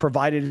 and it's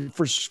provided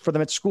for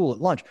them at school at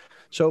lunch.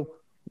 So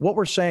what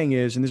we're saying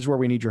is, and this is where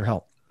we need your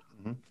help,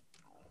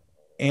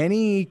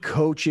 any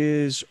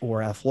coaches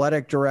or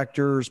athletic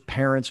directors,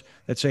 parents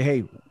that say,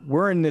 hey,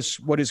 we're in this,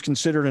 what is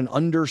considered an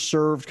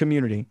underserved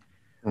community.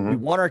 We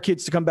want our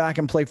kids to come back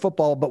and play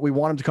football, but we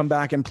want them to come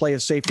back and play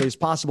as safely as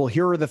possible.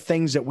 Here are the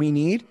things that we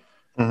need.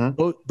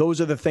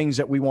 Those are the things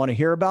that we want to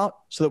hear about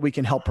so that we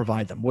can help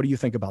provide them. What do you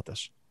think about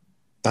this?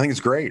 I think it's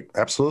great.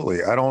 Absolutely.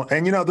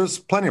 There's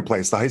plenty of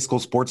places. The High School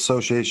Sports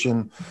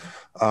Association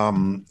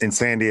in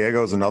San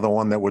Diego is another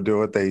one that would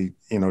do it. They,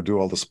 do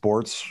all the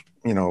sports.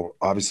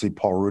 Obviously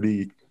Paul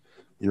Rudy,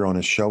 you're on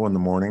his show in the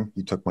morning.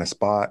 You took my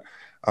spot.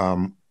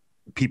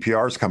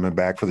 PPR is coming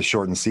back for the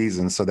shortened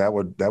season, so that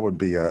would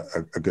be a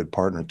good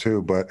partner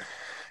too. But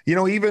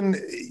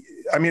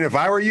if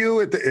I were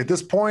you at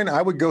this point,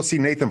 I would go see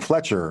Nathan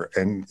Fletcher,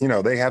 and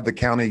they have the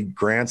county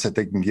grants that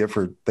they can give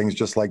for things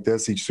just like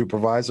this. Each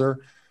supervisor,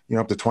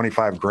 up to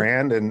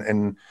 $25,000,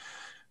 and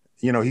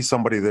he's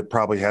somebody that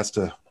probably has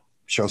to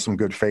show some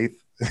good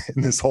faith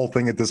in this whole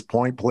thing at this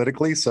point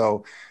politically.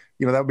 So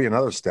that would be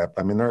another step.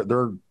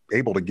 They're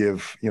able to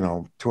give,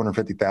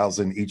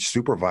 $250,000 each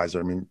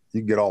supervisor. You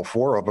could get all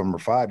 4 of them or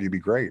 5, you'd be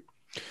great.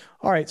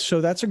 All right. So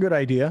that's a good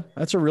idea.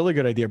 That's a really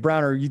good idea.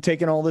 Browner, are you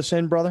taking all this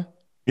in, brother?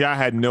 Yeah, I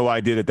had no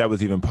idea that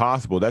was even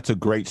possible. That's a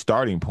great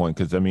starting point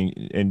because,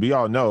 and we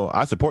all know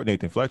I support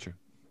Nathan Fletcher.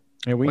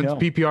 Yeah, When's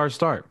PPR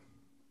start?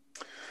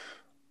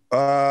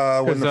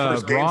 When the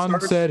first game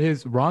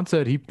starts? Ron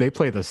said they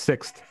play the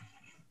 6th.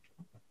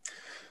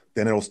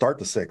 Then it'll start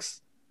the 6th.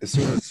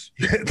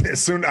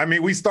 As soon,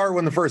 we start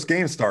when the first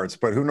game starts,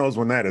 but who knows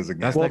when that is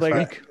again. Well,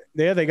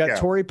 they got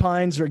Torrey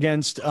Pines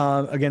against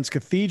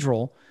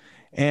Cathedral,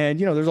 and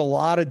there's a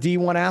lot of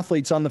D1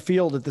 athletes on the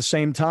field at the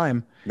same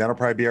time. That'll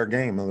probably be our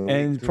game,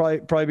 and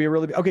probably be a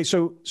really okay.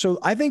 So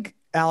I think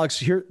Alex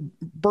here,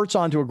 Bert's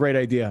onto a great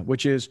idea,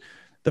 which is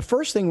the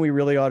first thing we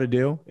really ought to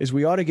do is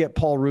we ought to get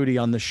Paul Rudy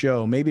on the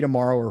show, maybe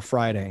tomorrow or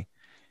Friday,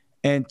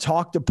 and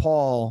talk to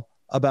Paul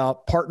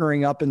about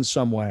partnering up in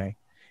some way.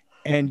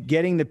 And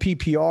getting the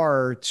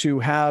PPR to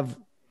have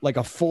like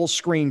a full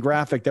screen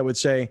graphic that would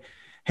say,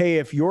 hey,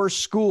 if your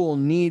school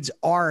needs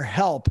our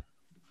help,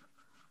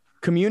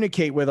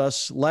 communicate with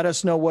us, let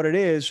us know what it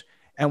is,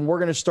 and we're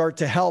going to start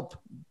to help,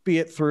 be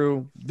it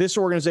through this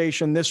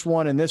organization, this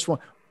one, and this one.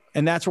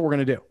 And that's what we're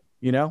going to do,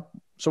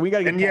 So we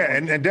got to get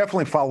and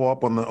definitely follow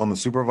up on the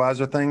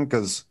supervisor thing,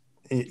 because,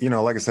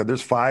 like I said,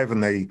 there's 5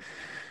 and they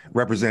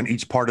represent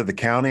each part of the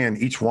county, and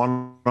each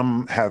one of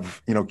them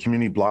have,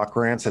 community block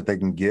grants that they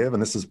can give.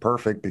 And this is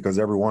perfect because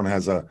everyone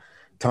has a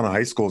ton of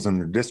high schools in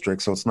their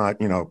district. So it's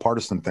not, a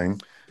partisan thing.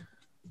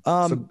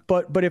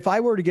 But if I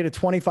were to get a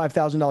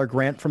 $25,000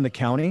 grant from the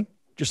county,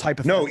 just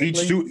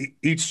hypothetically. No,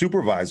 each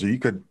supervisor, you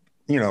could,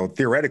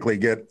 theoretically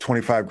get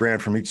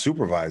 $25,000 from each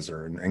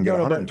supervisor and get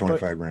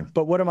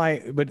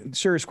 $125,000. But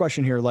serious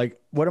question here.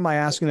 Like, what am I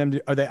asking them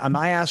to, am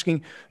I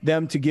asking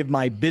them to give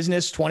my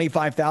business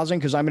 $25,000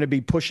 because I'm going to be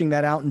pushing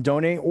that out and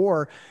donate,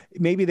 or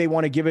maybe they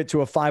want to give it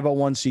to a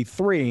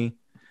 501c3?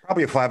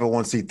 Probably a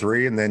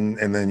 501c3.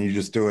 And then you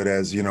just do it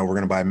as, we're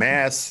going to buy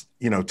masks,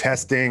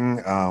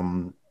 testing,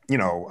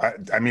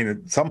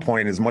 at some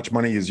point, as much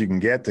money as you can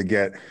get to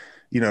get,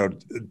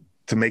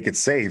 to make it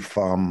safe.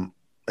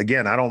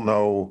 Again, I don't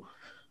know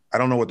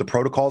what the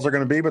protocols are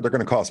going to be, but they're going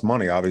to cost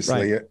money,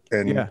 obviously. Right.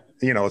 And,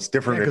 it's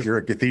different if you're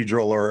a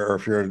cathedral or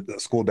if you're a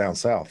school down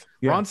south.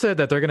 Yeah. Ron said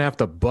that they're going to have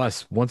to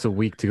bus once a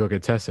week to go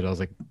get tested. I was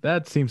like,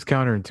 that seems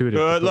counterintuitive.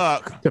 Good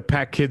luck. To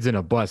pack kids in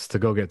a bus to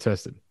go get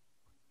tested.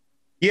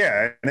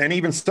 Yeah. And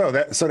even so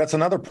that's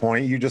another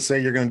point. You just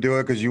say you're going to do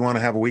it because you want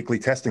to have a weekly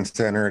testing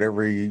center at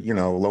every,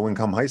 low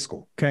income high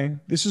school. Okay.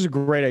 This is a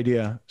great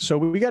idea. So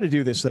we got to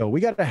do this though.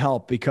 We got to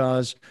help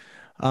because,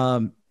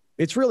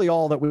 it's really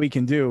all that we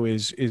can do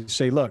is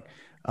say, look,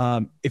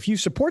 if you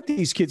support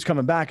these kids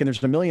coming back, and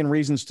there's a million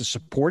reasons to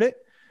support it,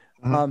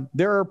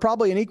 there are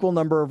probably an equal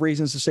number of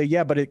reasons to say,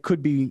 yeah, but it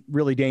could be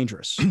really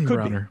dangerous.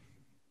 Could be.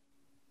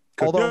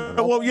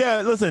 Although,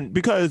 listen,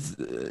 because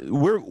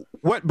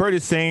what Burt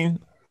is saying,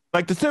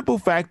 like the simple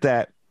fact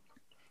that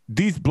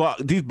these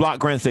block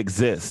grants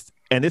exist,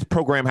 and this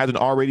program hasn't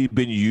already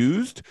been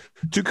used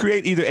to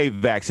create either a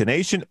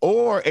vaccination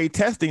or a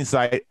testing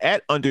site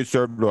at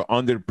underserved or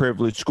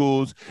underprivileged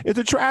schools is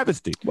a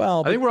travesty.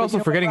 Well, I think we're also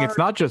forgetting it's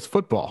not just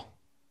football.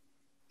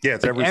 Yeah,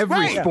 it's every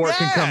sport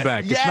can come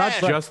back. It's not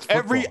just football.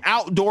 Every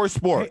outdoor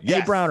sport.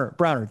 Hey,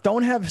 Browner,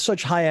 don't have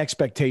such high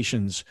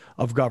expectations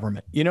of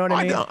government. You know what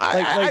I mean?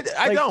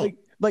 I don't.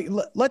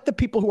 Let the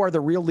people who are the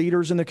real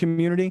leaders in the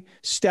community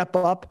step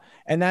up,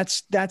 and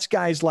that's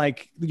guys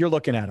like you're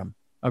looking at them.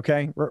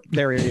 Okay,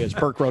 there he is,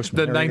 Burt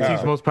Grossman. The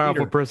 19th most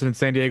powerful person in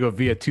San Diego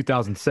via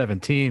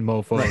 2017,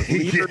 mofo.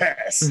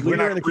 Yes, we're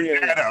not bringing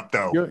that up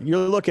though.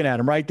 You're looking at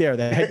him right there,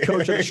 the head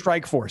coach of the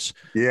strike force.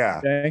 Yeah.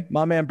 Okay,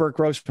 my man Burt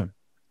Grossman.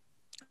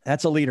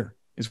 That's a leader,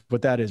 is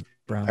what that is,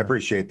 Brown. I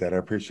appreciate that.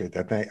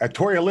 Thank you.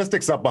 Tori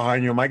Holistic's up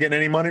behind you. Am I getting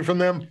any money from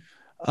them?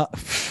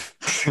 Corky's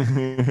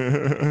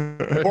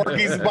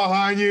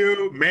behind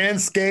you.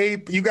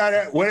 Manscaped. You got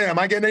it. What? Am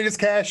I getting any of this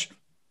cash?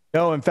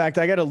 No, in fact,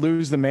 I got to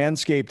lose the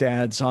Manscaped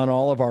ads on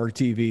all of our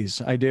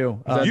TVs. I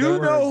do. You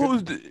know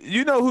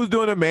who's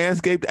doing a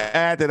Manscaped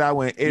ad that I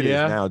went, it is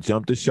now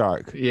Jump the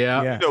Shark.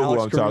 Yeah. You know who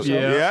I'm talking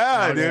about.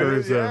 Yeah,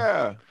 dude.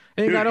 Yeah.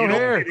 Ain't got no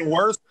hair.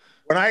 Worse.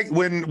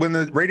 When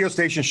the radio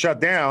station shut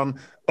down,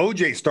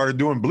 OJ started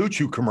doing Blue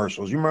Chew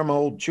commercials. You remember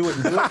old Chew It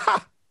and Do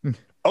It?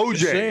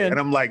 OJ. And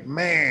I'm like,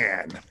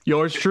 man.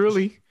 Yours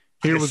truly.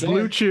 Here was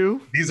Blue Chew.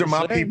 These are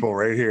my people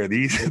right here.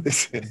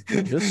 This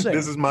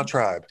is my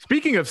tribe.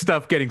 Speaking of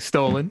stuff getting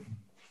stolen.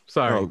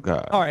 Sorry. Oh,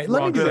 God. All right,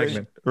 let me do this.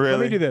 Really? Let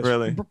me do this.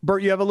 Really?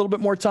 Burt, you have a little bit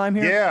more time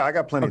here? Yeah, I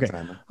got plenty of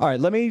time. All right,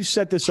 let me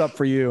set this up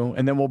for you,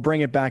 and then we'll bring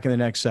it back in the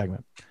next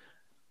segment.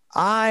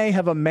 I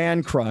have a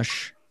man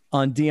crush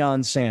on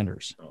Deion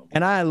Sanders,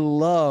 and I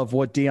love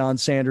what Deion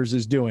Sanders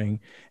is doing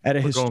at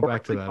a historic. Going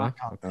back to that.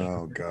 Huh?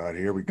 Oh, God,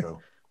 here we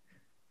go.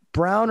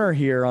 Browner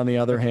here, on the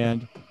other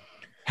hand,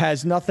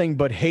 has nothing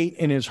but hate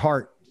in his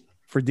heart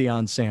for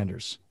Deion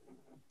Sanders.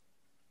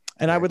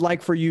 And I would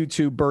like for you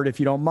to, Burt, if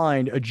you don't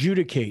mind,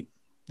 adjudicate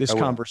this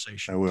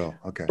conversation. I will.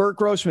 Okay. Burt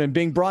Grossman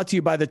being brought to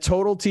you by the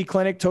Total T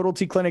Clinic,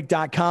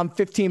 TotalTClinic.com.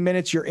 15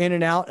 minutes, you're in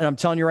and out. And I'm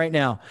telling you right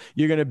now,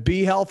 you're going to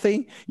be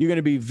healthy. You're going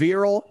to be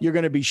virile. You're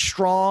going to be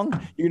strong.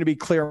 You're going to be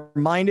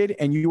clear-minded,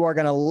 and you are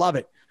going to love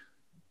it.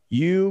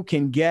 You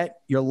can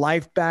get your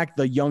life back,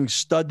 the young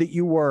stud that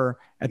you were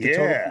at the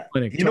Total T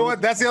Clinic. You know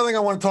what? That's the other thing I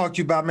want to talk to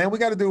you about, man. We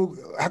got to do,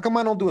 how come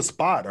I don't do a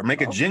spot or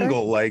make a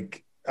jingle?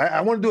 Like, I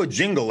want to do a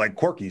jingle like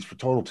Corky's for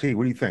Total T.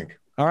 What do you think?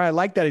 All right, I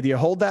like that idea.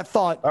 Hold that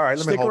thought. All right,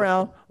 stick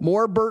around.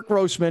 More Burt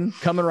Grossman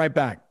coming right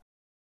back.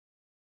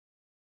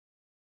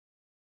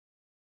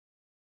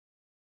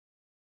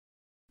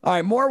 All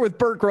right, more with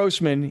Burt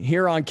Grossman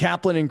here on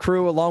Kaplan and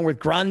Crew, along with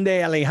Grande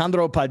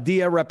Alejandro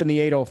Padilla repping the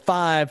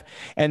 805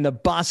 and the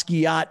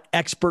Basquiat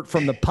expert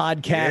from the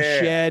podcast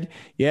shed.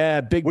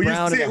 Yeah, Big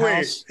Brown in the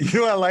house. You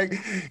know what I like?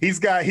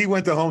 He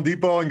went to Home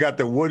Depot and got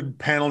the wood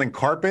paneling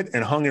carpet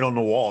and hung it on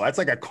the wall. That's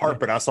like a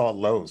carpet I saw at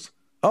Lowe's.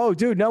 Oh,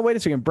 dude, no, wait a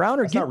second.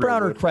 Browner, give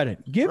Browner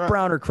credit. Give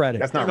Browner credit.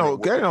 That's not no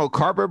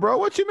carpet, bro.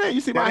 What you mean? You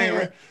see my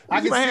hand?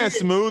 I see my hand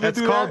smooth.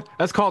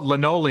 That's called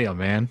linoleum,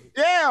 man.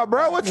 Yeah,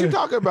 bro. What you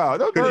talking about?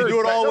 Did you do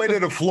it all the way to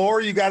the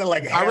floor? You got it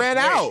like halfway.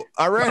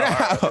 I ran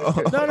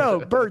out. No,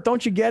 Burt,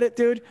 don't you get it,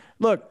 dude?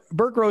 Look,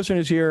 Burt Grossman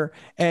is here,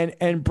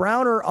 and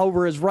Browner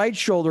over his right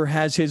shoulder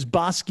has his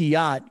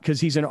Basquiat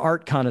because he's an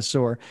art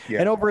connoisseur,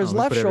 and over his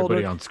left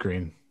shoulder on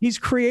screen. He's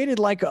created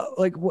like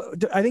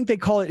I think they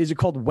call it. Is it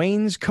called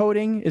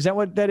wainscoting? Is that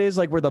what that is?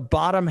 Like where the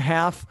bottom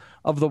half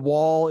of the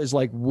wall is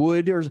like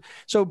wood, or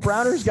so.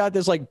 Browner's got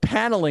this like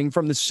paneling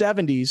from the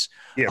 70s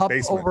up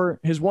over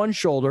his one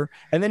shoulder,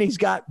 and then he's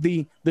got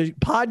the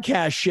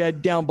podcast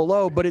shed down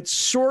below. But it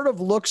sort of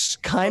looks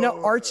kind of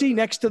artsy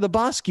next to the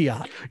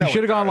Basquiat. You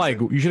should have gone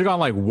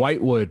like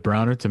whitewood,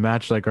 Browner, to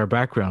match like our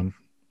background,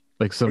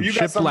 like some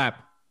shiplap.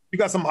 You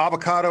got some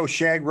avocado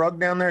shag rug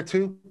down there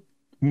too.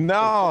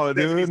 No,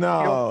 dude,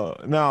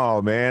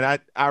 no, man.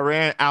 I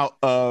ran out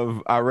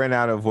of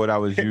what I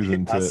was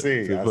using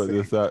to put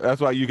this up. That's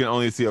why you can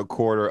only see a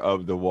quarter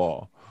of the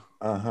wall.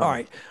 All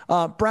right,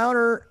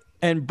 Browner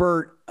and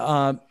Burt.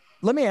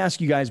 Let me ask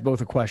you guys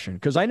both a question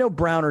because I know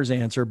Browner's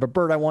answer, but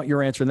Burt, I want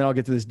your answer, and then I'll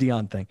get to this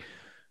Deion thing.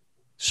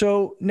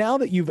 So now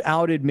that you've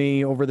outed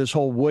me over this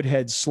whole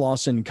Woodhead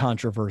Slauson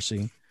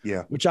controversy,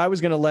 which I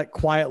was going to let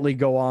quietly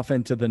go off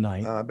into the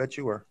night. I bet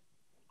you were.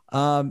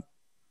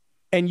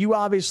 And you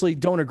obviously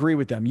don't agree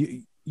with them.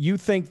 You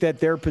think that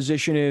their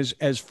position is,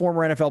 as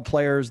former NFL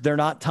players, they're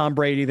not Tom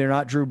Brady, they're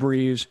not Drew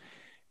Brees,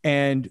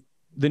 and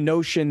the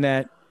notion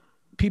that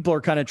people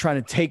are kind of trying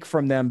to take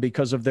from them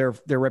because of their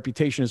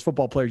reputation as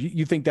football players,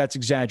 you think that's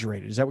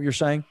exaggerated. Is that what you're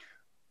saying?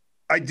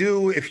 I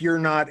do, if you're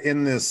not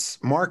in this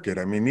market.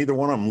 I mean, neither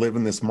one of them live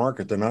in this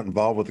market. They're not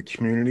involved with the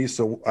community,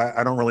 so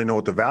I don't really know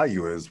what the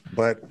value is.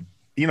 But,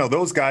 you know,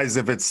 those guys,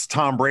 if it's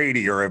Tom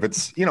Brady or if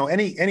it's, you know,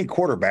 any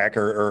quarterback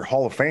or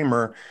Hall of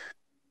Famer,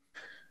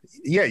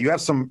 yeah, you have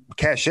some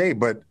cachet,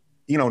 but,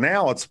 you know,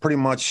 now it's pretty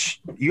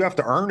much you have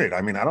to earn it.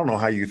 I mean, I don't know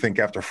how you think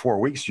after 4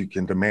 weeks you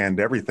can demand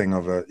everything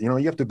of a, you know,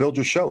 you have to build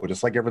your show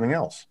just like everything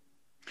else.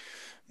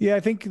 Yeah,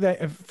 I think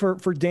that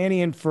for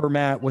Danny and for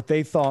Matt, what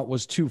they thought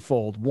was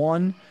twofold.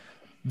 One,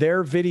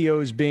 their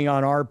videos being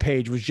on our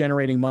page was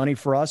generating money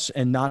for us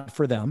and not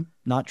for them.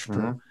 Not true.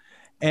 Mm-hmm.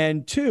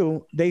 And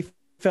two, they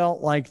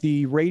felt like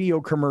the radio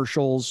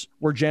commercials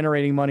were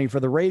generating money for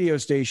the radio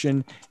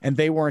station and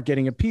they weren't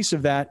getting a piece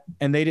of that.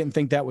 And they didn't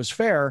think that was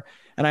fair.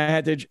 And I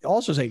had to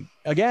also say,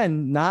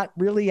 again, not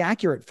really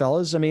accurate,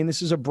 fellas. I mean,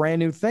 this is a brand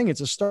new thing.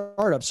 It's a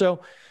startup.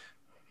 So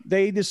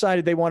they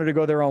decided they wanted to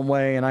go their own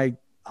way. And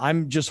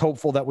I'm just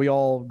hopeful that we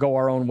all go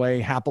our own way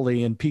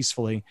happily and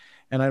peacefully,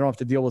 and I don't have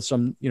to deal with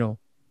some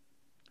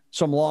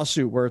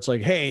lawsuit where it's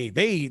like, hey,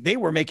 they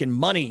were making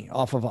money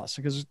off of us.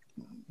 Because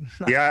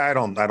yeah, I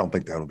don't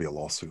think that'll be a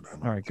lawsuit.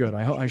 All right, good.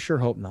 I sure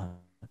hope not.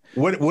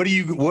 What would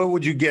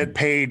you get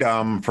paid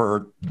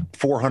for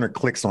 400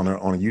 clicks on a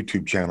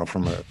YouTube channel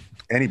from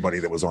anybody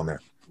that was on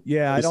there?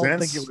 Yeah, I don't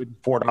think it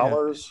would.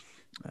 $4.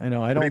 I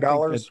know. I don't think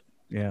that,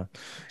 yeah.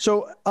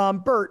 So,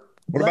 Burt,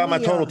 what about my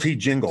Total T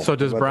jingle? So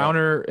does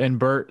Browner and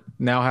Burt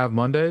now have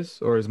Mondays,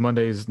 or is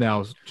Mondays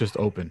now just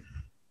open?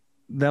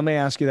 Let me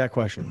ask you that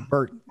question.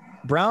 Burt,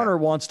 Browner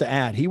wants to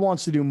add. He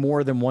wants to do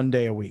more than one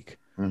day a week.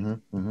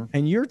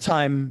 And your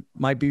time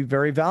might be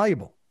very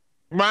valuable.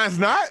 Mine's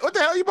not. What the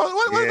hell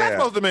what is that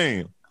supposed to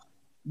mean?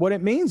 What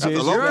it means is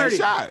you're already,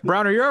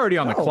 Browner, you're already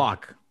on the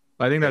clock.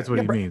 I think that's what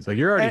he means. Like,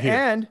 you're already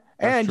here.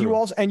 And you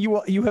also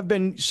you have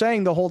been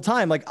saying the whole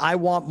time, like, I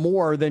want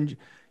more than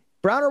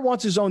Browner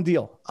wants his own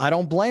deal. I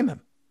don't blame him.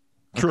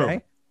 True.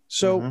 Okay?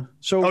 So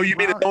you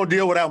mean his own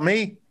deal without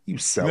me? You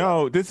sell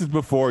No, this is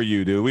before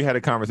you, dude. We had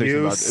a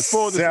conversation about this.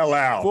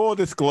 Full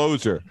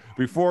disclosure.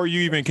 Before you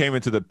even came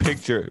into the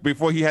picture,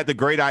 before he had the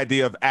great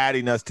idea of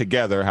adding us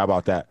together, how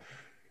about that?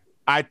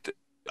 I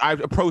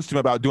approached him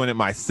about doing it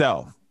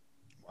myself.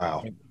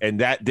 Wow.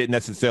 And that didn't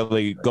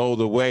necessarily go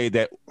the way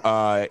that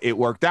it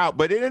worked out,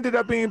 but it ended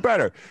up being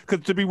better.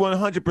 Because to be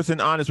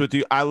 100% honest with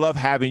you, I love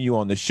having you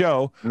on the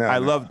show.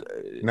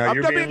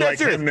 You're being like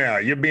him now.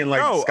 You're being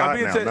like Scott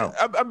now.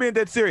 I'm being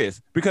dead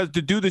serious. Because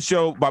to do the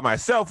show by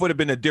myself would have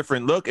been a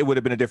different look. It would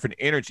have been a different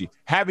energy.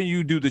 Having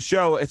you do the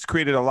show, it's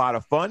created a lot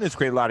of fun. It's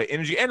created a lot of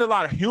energy and a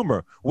lot of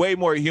humor. Way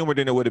more humor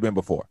than it would have been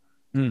before.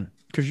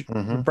 Because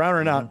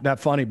Browner not that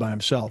funny by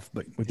himself,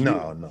 but with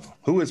no.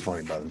 Who is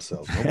funny by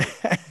themselves?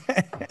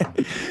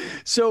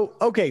 So,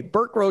 okay,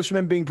 Burt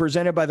Grossman being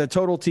presented by the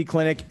Total T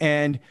Clinic,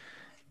 and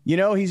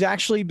he's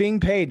actually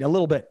being paid a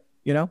little bit.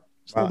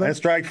 And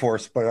Strike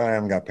Force, but I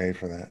haven't got paid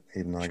for that,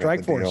 even though I got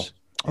the Force.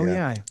 Deal.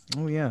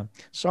 Oh yeah.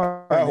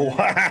 Sorry. Oh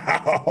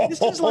wow.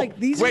 This is like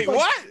these. Wait,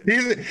 what?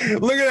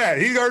 Look at that.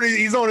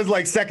 He's on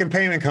his second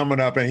payment coming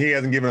up, and he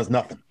hasn't given us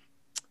nothing.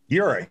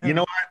 You're right. You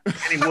know what,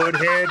 Danny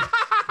Woodhead?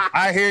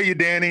 I hear you,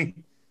 Danny.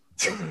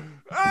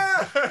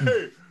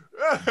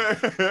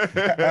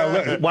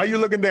 Why are you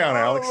looking down,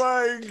 Alex?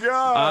 Oh my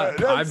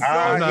God!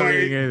 I'm not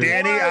reading anything.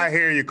 Danny, I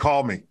hear you.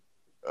 Call me.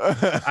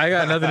 I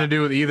got nothing to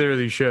do with either of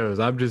these shows.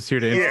 I'm just here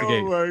to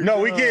instigate.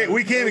 No, we can't.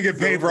 We can't even get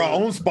paid for our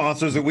own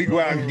sponsors that we go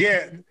out and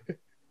get.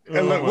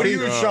 And look, what are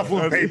you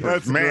shuffling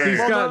papers, man?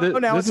 Scott,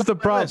 this is the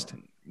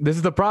problem. This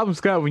is the problem,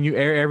 Scott. When you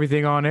air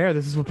everything on air,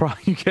 this is what problem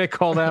you get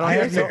called out on.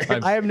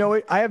 I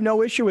have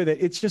no issue with it.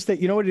 It's just that,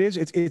 you know what it is?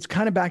 It's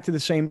kind of back to the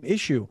same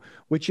issue,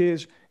 which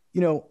is,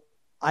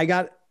 I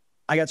got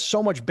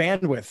so much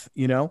bandwidth,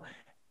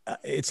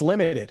 it's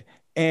limited.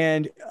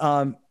 And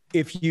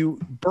if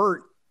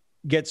Burt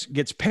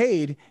gets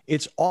paid,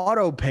 it's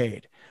auto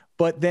paid.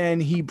 But then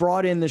he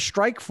brought in the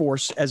Strike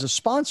Force as a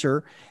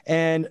sponsor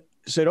and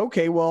said,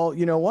 okay, well,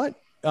 you know what?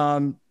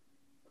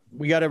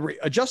 We got to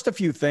adjust a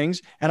few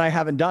things, and I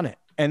haven't done it.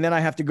 And then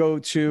I have to go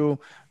to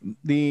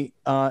the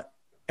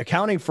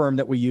accounting firm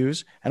that we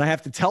use, and I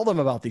have to tell them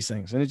about these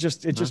things. And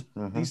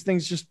these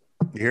things just.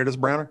 You hear this,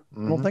 Browner?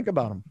 Don't think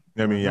about them.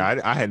 I mean,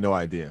 yeah, I had no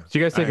idea. So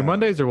you guys taking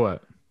Mondays or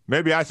what?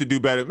 Maybe I should do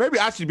better. Maybe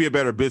I should be a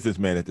better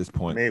businessman at this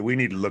point. Man, we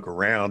need to look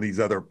around these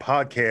other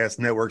podcast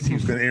networks he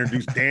was going to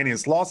introduce Danny and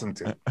Slauson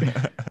to.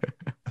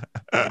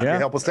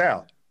 Help us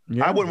out.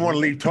 Yeah. I wouldn't want to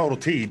leave Total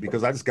T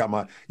because I just got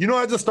I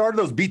just started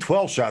those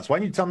B12 shots. Why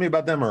didn't you tell me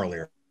about them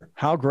earlier?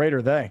 How great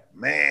are they?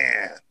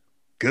 Man,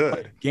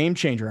 good. Game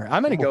changer.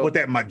 I'm going to go put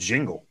that in my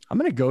jingle. I'm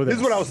going to go there. This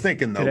is what I was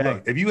thinking, though.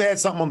 Look, if you had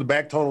something on the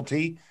back Total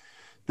T,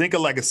 think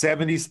of like a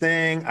 70s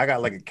thing. I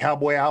got like a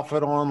cowboy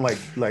outfit on, like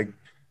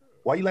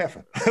why are you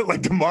laughing?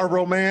 Like the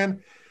Marlboro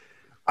Man.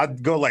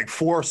 I'd go like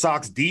 4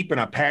 socks deep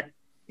and I pack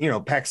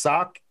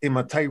sock in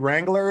my tight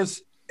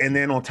Wranglers. And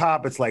then on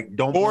top, it's like,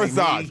 don't blame 4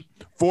 socks. me.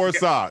 4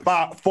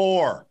 socks.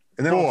 4.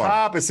 And then on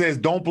top, it says,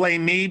 don't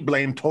blame me,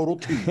 blame Total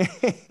T.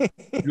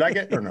 You like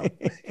it or no?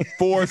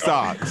 4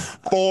 socks.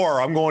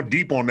 4. I'm going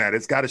deep on that.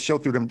 It's got to show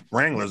through them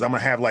Wranglers. I'm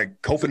going to have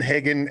like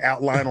Copenhagen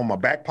outline on my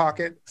back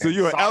pocket. So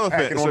you're an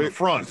elephant. On the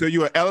front. So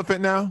you're an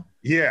elephant now?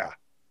 Yeah.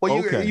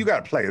 Well, you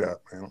got to play it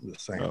up, man. I'm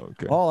just saying.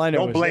 Okay. All I know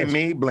don't blame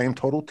me, blame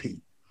Total T.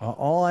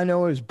 All I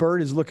know is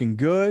Burt is looking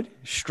good,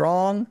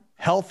 strong,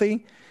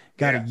 healthy,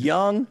 got a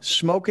young,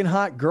 smoking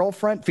hot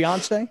girlfriend,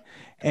 fiance.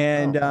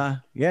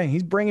 And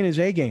he's bringing his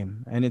A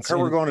game. And it's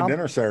we're going to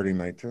dinner Saturday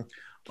night too.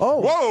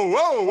 Oh,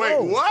 whoa,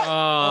 wait, what?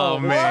 Oh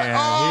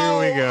man, here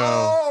we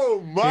go.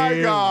 Oh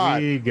my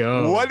God. Here we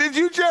go. What did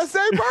you just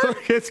say, Burt?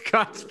 It's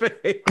Scott's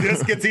face.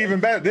 This gets even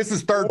better. This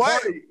is third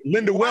party.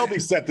 Linda Welby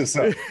set this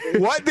up.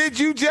 What did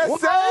you just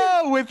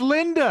say? With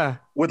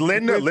Linda.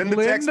 Linda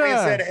texted me and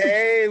said,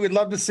 hey, we'd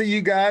love to see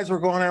you guys. We're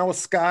going out with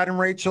Scott and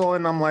Rachel.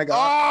 And I'm like,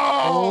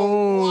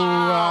 wow.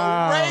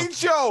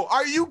 Rachel,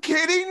 are you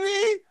kidding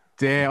me?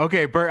 Damn.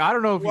 Okay, Burt. I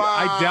don't know if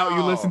I doubt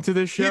you listen to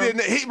this show.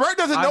 Burt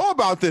doesn't know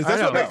about this.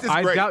 That's what makes this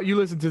great. I doubt you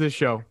listen to this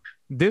show.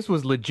 this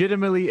was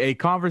legitimately a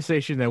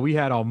conversation that we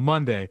had on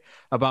Monday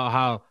about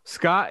how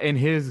Scott and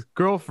his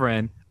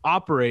girlfriend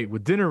operate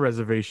with dinner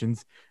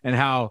reservations and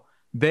how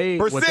they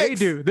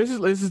do. This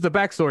is the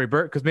backstory,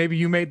 Burt, because maybe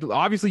you made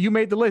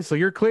the list, so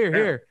you're clear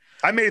here.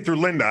 I made it through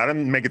Linda. I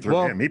didn't make it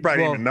through him. He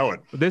probably didn't even know it.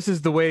 This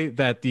is the way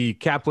that the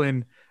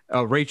Kaplan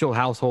Rachel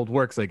household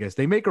works, I guess.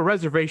 They make a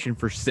reservation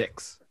for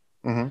 6.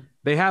 Mm-hmm.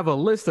 They have a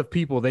list of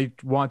people they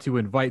want to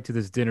invite to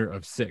this dinner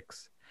of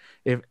 6.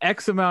 If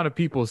X amount of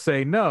people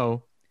say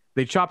no,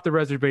 they chop the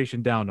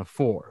reservation down to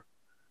 4.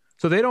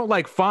 So they don't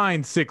like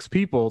find 6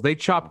 people. They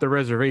chop the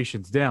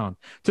reservations down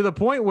to the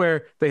point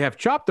where they have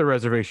chopped the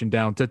reservation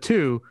down to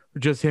 2,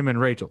 just him and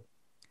Rachel.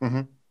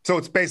 Mm-hmm. So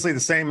it's basically the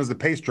same as the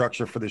pay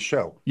structure for this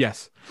show.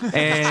 Yes.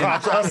 And he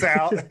chops us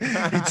out.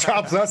 He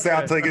chops us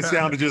out till it gets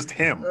down to just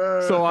him.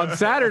 So on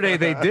Saturday,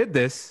 they did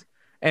this.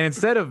 And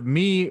instead of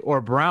me or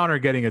Browner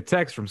getting a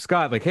text from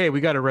Scott, like, hey, we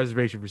got a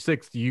reservation for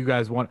 6. Do you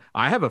guys want?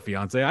 I have a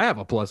fiance. I have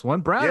a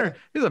 +1. Browner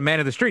is a man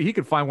of the street. He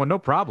could find one, no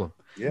problem.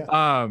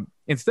 Yeah.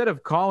 Instead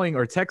of calling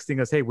or texting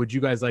us, hey, would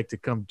you guys like to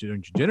come to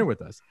dinner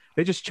with us?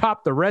 They just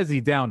chopped the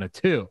resi down to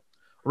 2.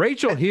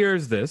 Rachel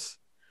hears this,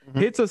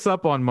 hits us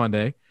up on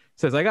Monday,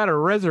 says, I got a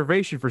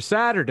reservation for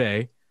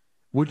Saturday.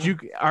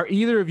 Are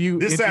either of you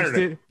this interested?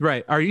 Saturday.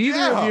 Right. Are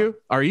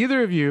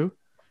either of you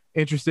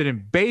interested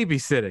in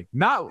babysitting?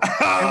 Not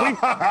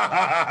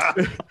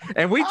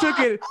and we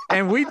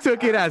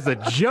took it as a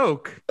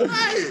joke.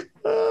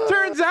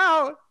 Turns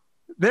out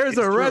there's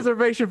a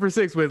reservation for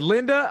 6 with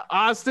Linda,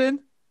 Austin,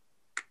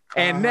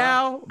 and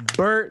now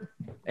Burt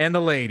and the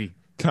lady.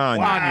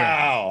 Tanya.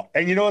 Wow.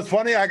 And you know what's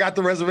funny? I got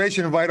the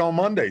reservation invite on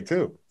Monday,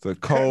 too. It's a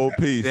cold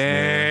piece,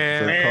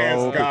 man. It's a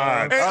cold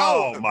God.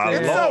 Oh, my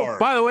Lord.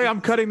 By the way,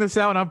 I'm cutting this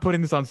out and I'm putting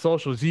this on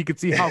social so you can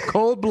see how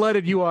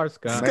cold-blooded you are,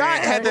 Scott. Scott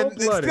had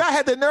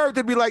the nerve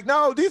to be like,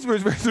 no, these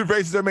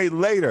reservations are made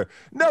later.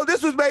 No,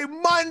 this was made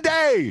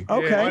Monday.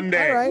 Okay. Yeah,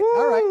 Monday.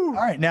 All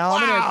right.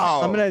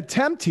 Now I'm gonna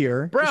attempt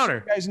here.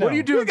 Browner, what are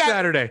you doing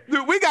Saturday?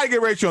 Dude, we got to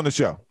get Rachel on the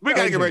show.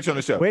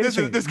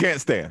 This can't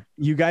stand.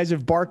 You guys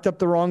have barked up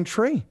the wrong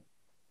tree.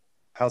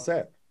 How's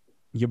that?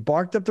 You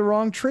barked up the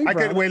wrong tree,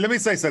 bro. Wait, let me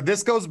say something.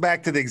 This goes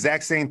back to the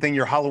exact same thing,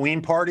 your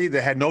Halloween party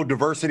that had no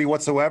diversity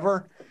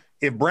whatsoever.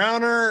 If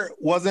Browner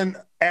wasn't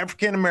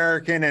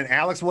African-American and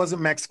Alex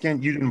wasn't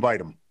Mexican, you'd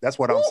invite him. That's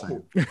what I'm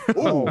saying.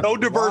 No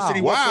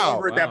diversity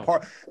whatsoever at that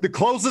party. The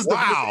closest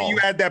diversity you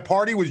had at that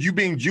party was you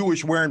being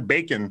Jewish wearing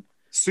bacon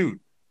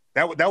suit.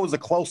 That was the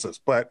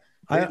closest. But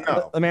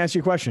let me ask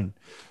you a question.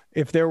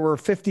 If there were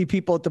 50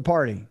 people at the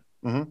party,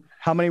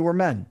 how many were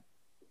men?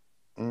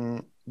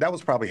 That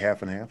was probably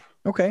half and half.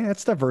 Okay,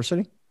 that's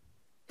diversity.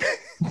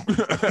 All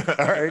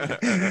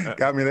right.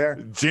 Got me there.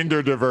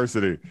 Gender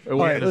diversity. We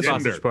had a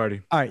sausage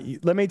party. All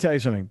right, let me tell you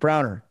something.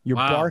 Browner, you're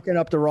barking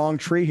up the wrong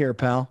tree here,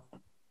 pal.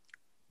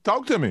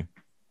 Talk to me.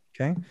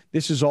 Okay?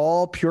 This is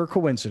all pure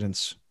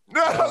coincidence.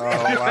 No. Oh,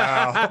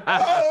 wow.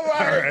 Oh,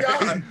 my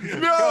God.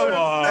 No. Come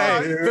on.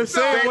 Hey, the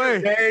same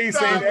way. Day,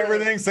 same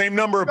everything, same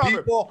number of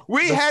people.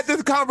 We had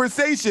this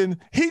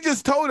conversation. He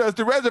just told us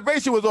the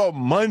reservation was on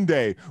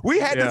Monday. We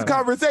had this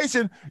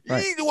conversation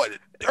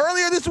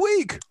earlier this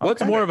week.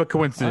 What's more of a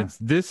coincidence?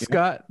 This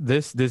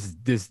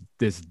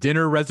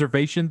dinner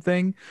reservation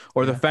thing,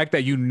 or the fact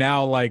that you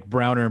now like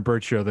Browner and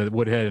Burt show that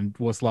Woodhead and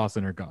West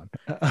Lawson are gone?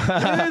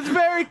 It's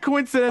very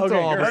coincidental.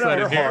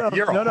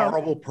 You're a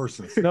horrible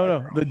person.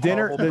 No. The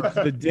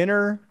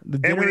dinner.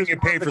 And we didn't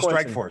get paid for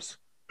Strike Force.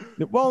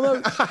 Well, no,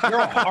 you're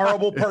a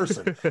horrible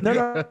person.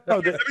 No.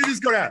 Let me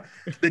just go down.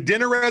 The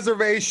dinner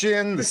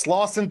reservation, the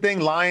Slauson thing,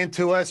 lying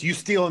to us, you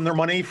stealing their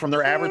money from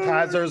their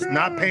advertisers,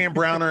 not paying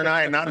Browner and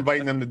I, and not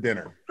inviting them to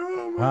dinner.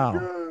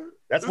 Wow.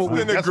 That's what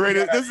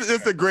This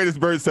is the greatest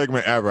Bird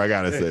segment ever. I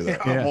gotta say that.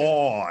 Come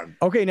on.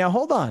 Okay, now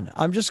hold on.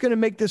 I'm just gonna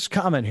make this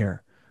comment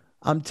here.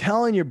 I'm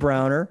telling you,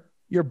 Browner,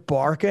 you're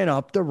barking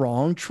up the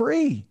wrong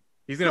tree.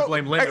 He's going to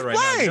blame Linda right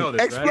now. You know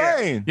this, explain.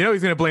 Right? You know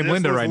he's going to blame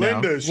Linda right now.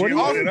 What do you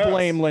mean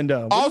blame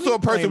Linda? Also a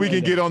person we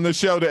can get on the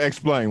show to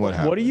explain what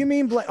happened. What do you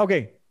mean blame?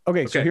 Okay.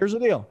 So here's the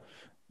deal.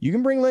 You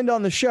can bring Linda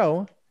on the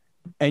show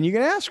and you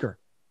can ask her,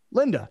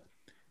 Linda,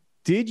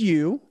 did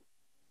you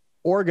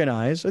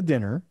organize a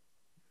dinner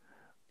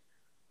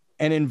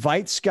and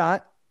invite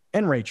Scott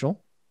and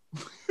Rachel?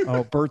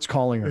 Oh, Bert's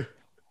calling her.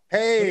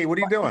 Hey, what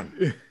are you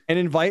doing? And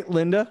invite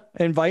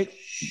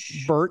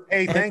Burt.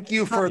 Hey, thank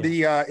you for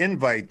the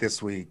invite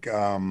this week.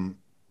 No,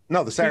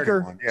 the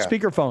Saturday one. Yeah.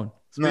 Speakerphone.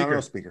 No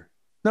speaker.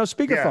 No,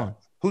 speakerphone.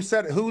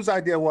 Yeah. Whose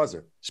idea was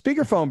it?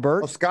 Speakerphone,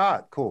 Burt. Oh,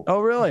 Scott. Cool.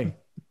 Oh, really?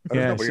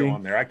 There's nobody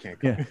on there. I can't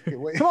call. Yeah.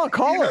 Come on,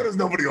 call her. There's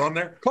nobody on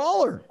there.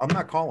 Call her. I'm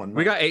not calling. No.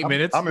 We got 8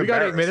 minutes. I'm we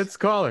got 8 minutes.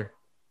 Call her.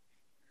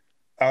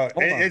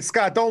 And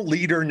Scott, don't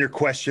lead her in your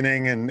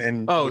questioning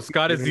and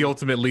Scott is the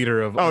ultimate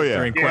leader of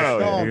answering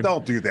questions.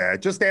 Don't do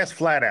that. Just ask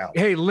flat out.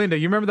 Hey, Linda,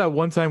 you remember that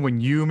one time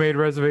when you made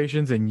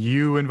reservations and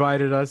you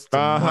invited us to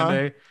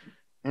Monday?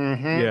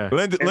 Mm-hmm. Yeah.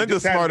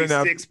 Linda's smart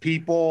enough. 6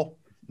 people.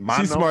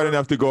 She's smart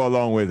enough to go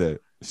along with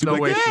it. No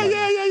way she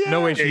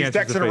He's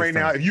texting her right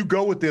now. If you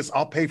go with this,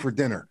 I'll pay for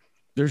dinner.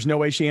 There's no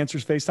way she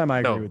answers FaceTime. I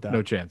agree with that.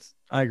 No chance.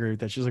 I agree with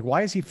that. She's like,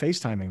 why is he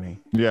FaceTiming me?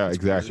 Yeah,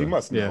 exactly. She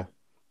must know. Yeah.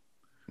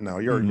 No,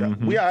 you're.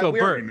 Mhm. We So, already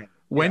Bert, know.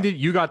 when did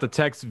you got the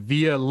text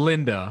via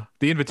Linda,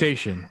 the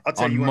invitation I'll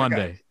tell on you when I got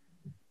Monday?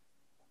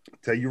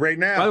 Tell you right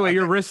now. By the way,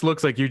 your wrist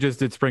looks like you just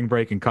did spring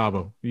break in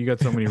Cabo. You got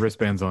so many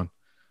wristbands on.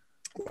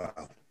 Wow.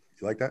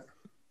 You like that?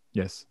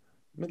 Yes.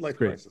 Midlife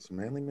Great. crisis,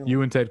 manly midlife.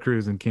 You and Ted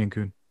Cruz in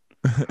Cancun.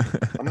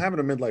 I'm having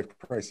a midlife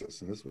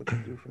crisis, and this is what you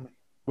do for me.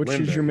 Which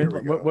Linda, is your here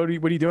we go. what are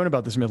you doing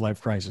about this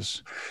midlife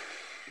crisis?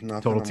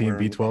 Nothing. Total I'm Team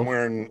wearing- B12? I'm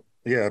wearing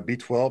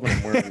B12, and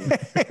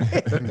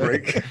I'm wearing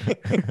break.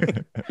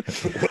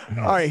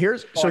 All right,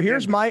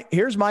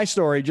 here's my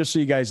story, just so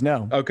you guys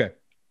know. Okay.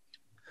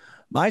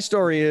 My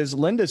story is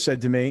Linda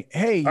said to me,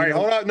 "Hey, All right,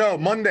 hold on. No,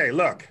 Monday.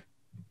 Look,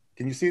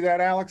 can you see that,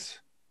 Alex?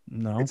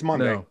 no, It's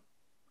Monday. No.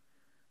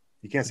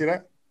 You can't see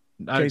that?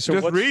 Okay, so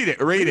Just what's- read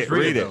it. Read it.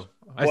 Read it. though.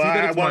 I see Well,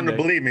 that I it's want him to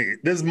Monday. believe me.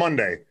 This is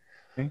Monday.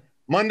 Okay.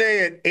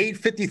 Monday at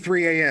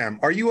 8:53 a.m.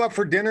 Are you up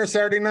for dinner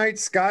Saturday night?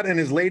 Scott and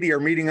his lady are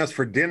meeting us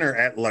for dinner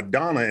at La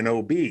Donna in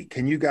OB.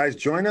 Can you guys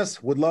join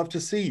us? Would love to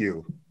see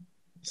you. Oh,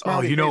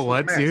 Smiley you know face with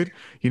what, mask. dude?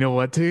 You know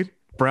what, dude?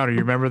 Browner, you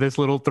remember this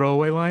little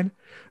throwaway line?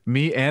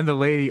 Me and the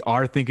lady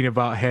are thinking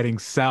about heading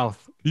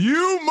south.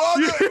 You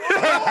mother!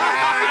 Oh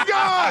my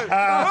God!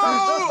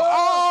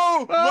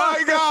 Oh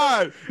my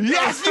God!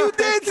 Yes, you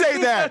did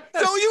say that.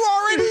 So you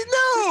already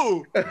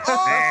knew.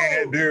 Oh,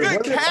 Man, dude, good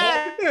what is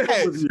wrong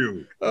catch! with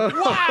you?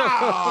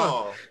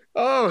 Wow!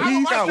 Oh, I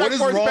want my Scott, what strike is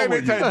force wrong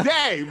payment with you?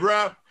 today, bro.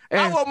 I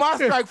And- want my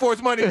strike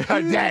force money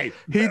today.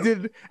 he did,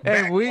 and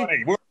Back we.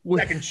 money. We're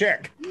second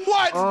check.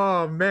 What?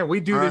 Oh man, we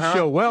do this Uh-huh.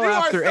 show well You are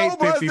after so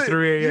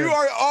 8:53 a.m. You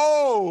are,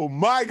 oh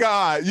my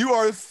God, you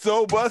are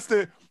so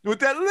busted with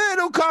that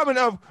little comment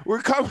of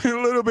we're coming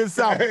a little bit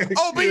south.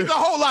 Oh, beats a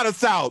whole lot of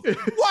south.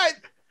 What?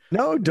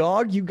 no,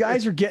 dog, you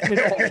guys are getting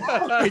it all.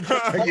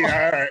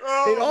 Yeah, all right.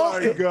 Oh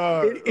my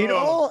God.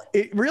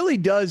 It really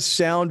does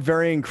sound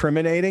very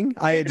incriminating.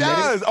 I It admit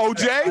does,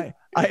 OJ.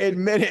 I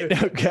admit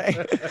it.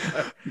 Okay,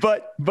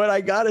 but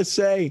I gotta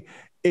say,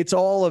 it's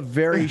all a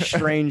very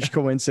strange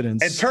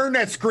coincidence. And turn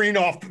that screen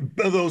off.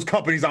 Those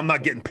companies I'm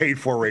not getting paid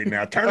for right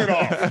now. Turn it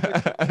off.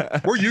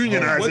 We're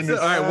unionizing What's the, this.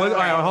 all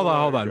right,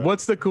 hold on.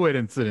 What's the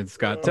coincidence,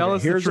 Scott? Tell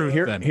us the truth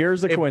then.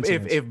 Here's the If-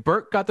 coincidence. If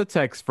Burt got the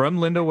text from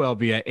Linda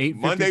Welby at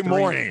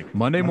 8:53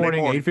 Monday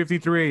morning.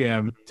 8:53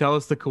 a.m., tell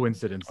us the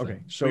coincidence. then. Okay,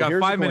 so we got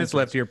here's the 5 minutes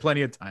left coincidence. here,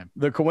 plenty of time.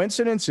 The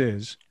coincidence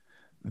is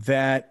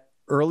that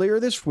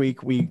earlier this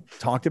week, we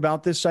talked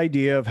about this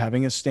idea of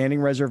having a standing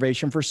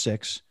reservation for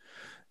 6.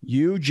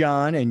 You,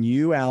 John, and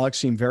you, Alex,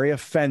 seemed very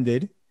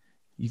offended.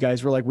 You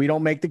guys were like, we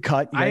don't make the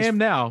cut. You I guys- am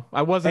now.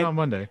 I wasn't And- on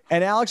Monday.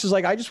 And Alex is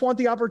like, I just want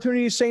the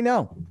opportunity to say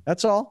no.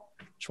 That's all.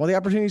 Just want the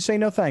opportunity to say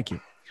no, thank you.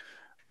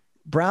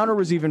 Browner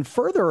was even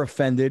further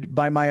offended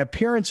by my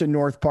appearance in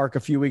North Park a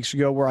few weeks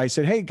ago, where I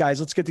said, hey, guys,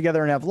 let's get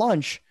together and have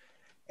lunch.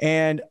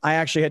 And I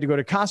actually had to go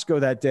to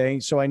Costco that day,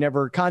 so I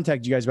never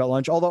contacted you guys about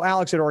lunch, although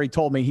Alex had already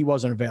told me he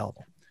wasn't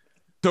available.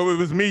 So it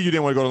was me you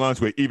didn't want to go to lunch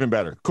with. Even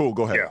better. Cool.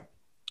 Go ahead. Yeah.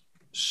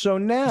 So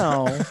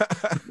now,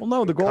 well,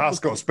 no, the goal was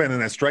Costco spending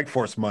that strike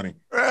force money.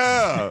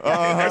 Yeah.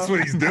 That's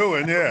what he's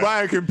doing. Yeah.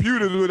 Buying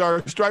computers with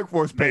our strike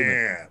force payment.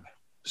 Man.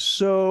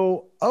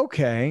 So,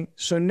 okay.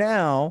 So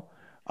now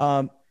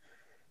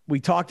we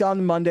talked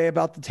on Monday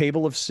about the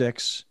table of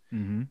 6.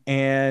 Mm-hmm.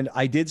 And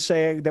I did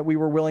say that we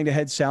were willing to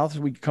head south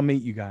so we could come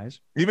meet you guys.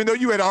 Even though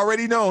you had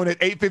already known at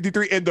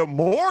 8:53 in the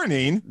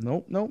morning.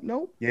 Nope.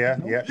 Yeah.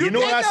 Yeah. You You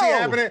know what I did see know.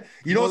 happening?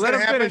 You know Well, what's let going him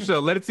to happen? finish though.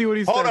 Let it see what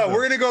he says. Hold on, though.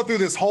 we're gonna go through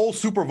this whole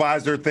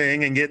supervisor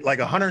thing and get like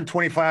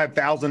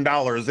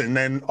 $125,000, and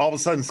then all of a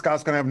sudden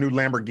Scott's gonna have a new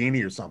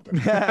Lamborghini or something.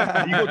 You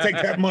go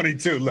take that money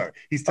too. Look,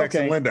 he's texting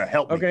Okay. Linda,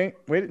 help me. Okay.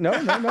 Wait. No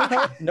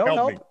help. No Help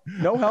help. me.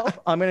 No help.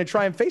 I'm going to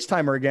try and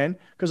FaceTime her again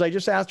because I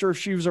just asked her if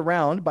she was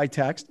around by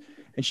text,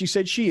 and she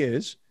said she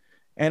is.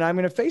 And I'm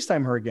going to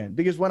FaceTime her again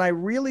because when I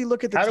really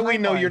look at the How do we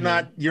know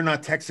timeline you're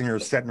not texting her,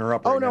 setting her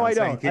up? Oh, right no, now, I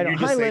saying, don't. Can I you don't.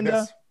 just Hi, say Linda.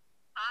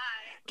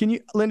 this?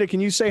 Linda, can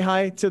you say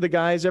hi to the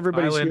guys? Hi,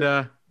 Everybody's here.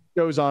 Linda.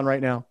 Show's on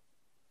right now.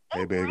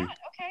 Hey, baby. Okay.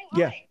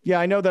 Yeah. Yeah.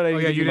 I know that I Oh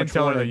didn't yeah, give you didn't much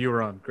tell her that warning. you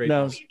were on. Great.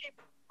 No, You gave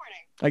warning.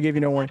 I gave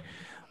you no warning.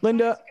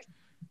 Linda,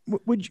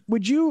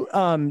 would you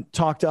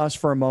talk to us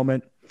for a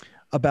moment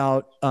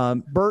about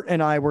Bert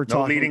and I were No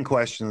talking. leading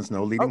questions.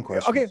 No leading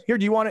questions. Okay, here.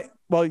 Do you want it?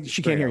 Well,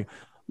 she can't hear you.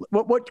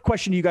 What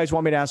question do you guys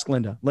want me to ask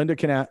Linda? Linda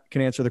can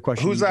answer the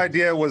question. Whose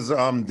idea was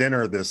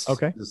dinner this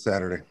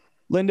Saturday?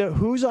 Linda,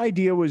 whose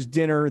idea was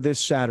dinner this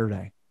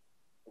Saturday?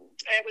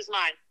 It was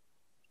mine.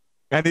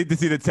 I need to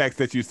see the text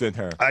that you sent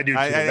her. I do too.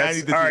 I That's-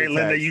 need to see all the right,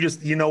 Linda.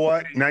 text. You know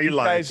what? Now you're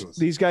lying to us.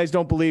 These guys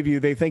don't believe you.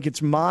 They think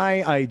it's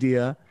my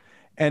idea,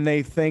 and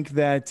they think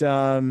that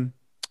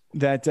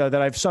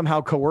that I've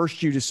somehow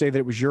coerced you to say that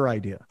it was your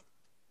idea.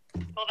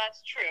 Well,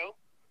 that's true.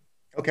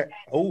 Okay.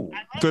 Oh. I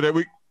love So that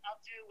we. I'll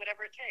do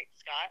whatever it takes,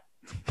 Scott.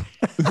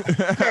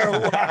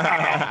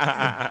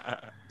 Wow.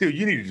 Dude,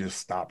 you need to just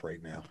stop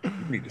right now. You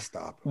need to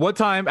stop. What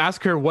time?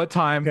 Ask her what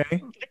time.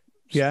 Okay.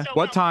 Yeah. So,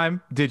 What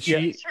time did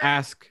she Yeah.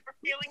 ask for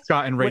feeling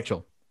Scott and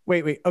Rachel?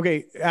 Wait.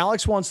 Okay.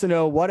 Alex wants to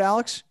know what,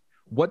 Alex?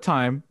 What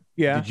time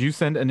Yeah. Did you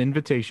send an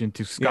invitation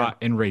to Scott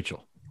and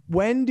Rachel?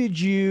 When did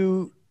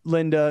you,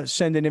 Linda,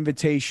 send an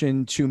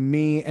invitation to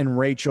me and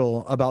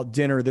Rachel about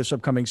dinner this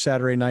upcoming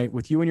Saturday night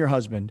with you and your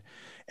husband,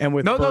 and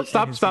with No, Bert and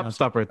stop his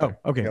right there.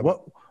 Oh, okay.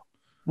 Yep.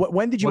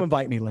 When did you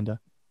invite me, Linda?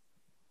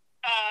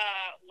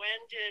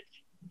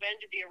 When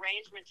did the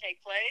arrangement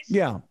take place?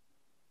 Yeah.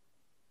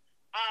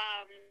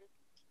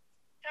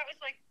 That was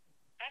like,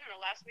 I don't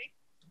know, last week.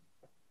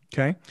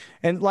 Okay.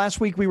 And last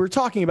week we were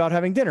talking about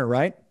having dinner,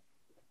 right?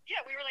 Yeah,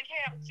 we were like, hey,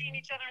 I haven't seen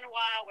each other in a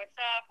while. What's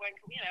up? When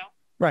can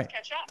Right.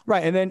 catch up?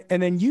 Right.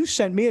 And then you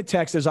sent me a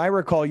text, as I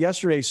recall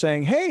yesterday,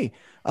 saying, hey,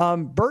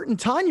 Bert and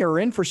Tanya are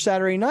in for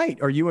Saturday night.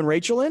 Are you and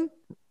Rachel in?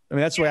 I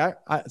mean, that's the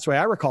way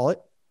I recall it.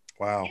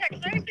 Wow. Yeah,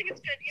 because I always think it's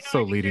good. So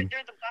I think leading.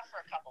 They're the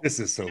buffer couple. This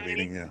is so You know what I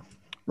leading, mean? yeah.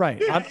 Right.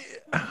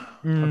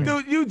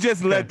 Dude, you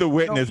just let the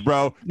witness,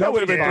 bro. That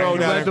would have been Yeah, thrown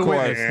you out led of the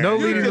court. witness. No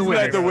You leading just the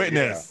let the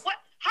witness. witness. What?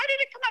 How did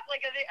it come up?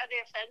 Like, are they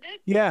offended?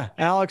 Yeah.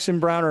 Alex and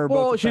Browner are both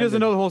Well, she doesn't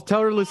offended. know the whole.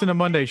 Tell her to listen to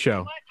Monday's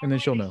show, What? and then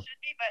she'll Normally know. they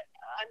should be, but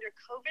under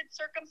COVID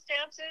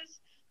circumstances,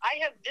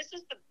 this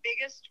is the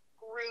biggest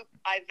group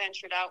I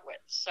ventured out with.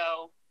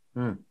 So, Hmm.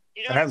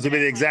 you know It happens to be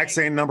the exact like,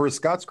 same number as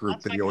Scott's group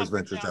that's that my he always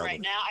comfort ventures zone out right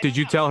with. now. I Did don't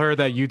you know. tell her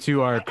that you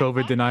two are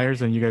COVID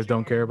deniers and you guys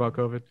don't care about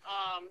COVID?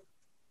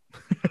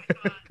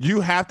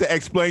 You have to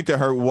explain to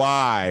her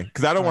why,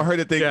 because I don't want her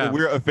to think Yeah. that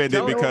we're offended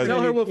Tell her- because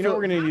tell her we'll you know what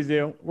we're gonna need to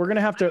do? We're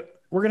gonna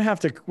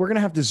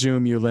have to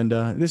zoom you,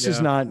 Linda. This is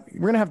Yeah. not.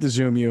 We're gonna have to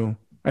zoom you.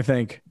 I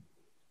think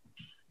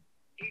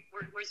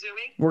We're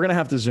zooming. we're gonna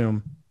have to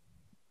zoom.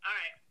 All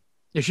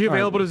right. Is she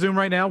available to Zoom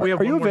right now? We have.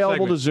 Are you one more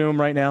available to segment.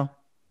 Zoom right now?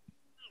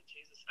 Oh,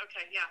 Jesus.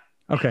 Okay.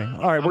 Yeah. Okay.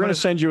 All right. We're gonna- gonna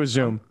send you a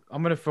Zoom.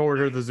 I'm gonna forward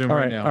her the Zoom All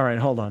right right. now. All right.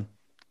 Hold on.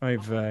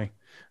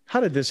 How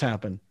did this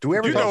happen? Do we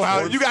ever you know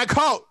how you got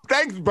caught.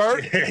 Thanks,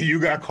 Bert. You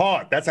got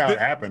caught. That's how it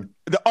happened.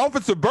 The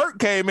officer Bert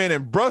came in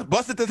and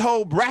busted this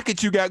whole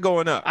bracket you got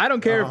going up. I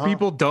don't care if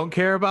people don't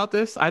care about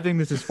this. I think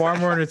this is far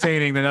more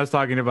entertaining than us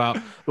talking about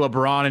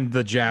LeBron and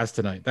the Jazz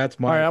tonight. That's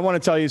my. All right. I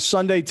want to tell you,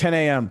 Sunday, 10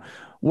 a.m.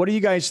 What are you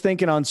guys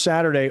thinking on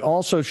Saturday?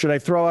 Also, should I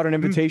throw out an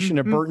invitation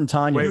to Bert and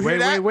Tanya? Wait, You hear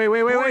that? Who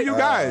are you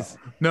guys?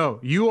 No,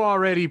 you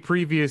already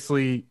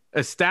previously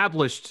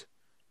established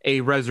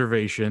a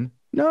reservation.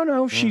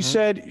 No. She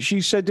said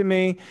to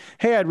me,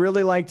 "Hey, I'd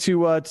really like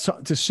to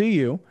see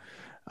you."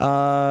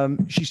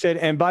 She said,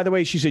 and by the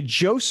way, she said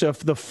Joseph,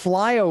 the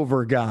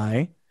flyover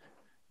guy.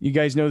 You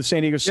guys know the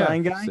San Diego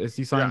sign guy? It's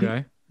the sign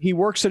guy. He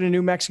works at a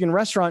new Mexican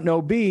restaurant in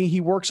OB. He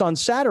works on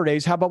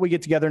Saturdays. How about we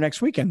get together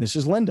next weekend? This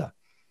is Linda.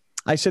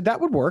 I said that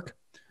would work.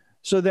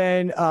 So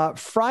then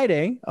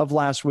Friday of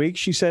last week,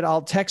 she said,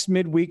 I'll text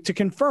midweek to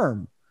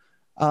confirm.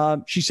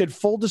 She said,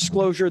 full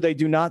disclosure, they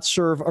do not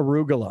serve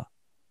arugula.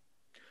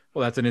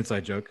 Well, that's an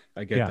inside joke.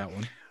 I get that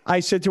one. I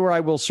said to her,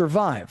 I will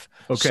survive.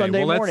 Okay,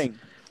 Sunday well, morning.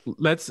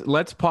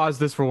 Let's pause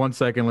this for 1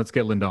 second. Let's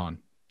get Linda on.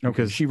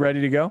 Okay. Is she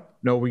ready to go?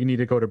 No, we need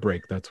to go to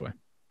break. That's why.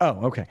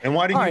 Oh, okay. And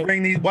why All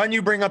didn't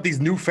you bring up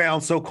these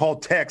newfound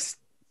so-called texts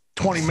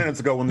 20 minutes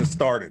ago when this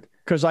started?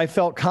 Because I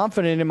felt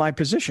confident in my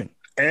position.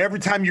 And every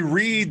time you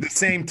read the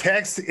same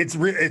text, it's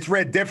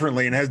read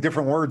differently and has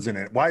different words in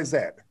it. Why is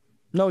that?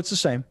 No, it's the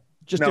same.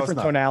 Just No, it's different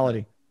not.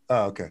 tonality.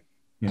 Oh, okay.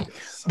 Yeah.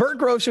 Burt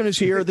Grossman is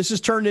here. This has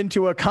turned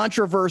into a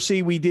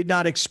controversy we did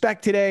not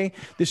expect today.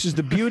 This is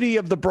the beauty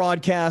of the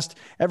broadcast.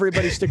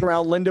 Everybody stick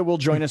around. Linda will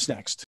join us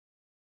next.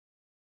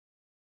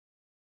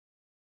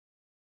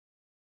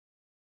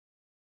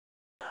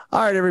 All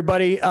right,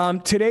 everybody.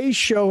 Today's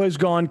show has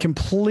gone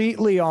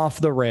completely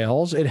off the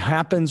rails. It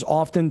happens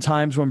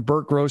oftentimes when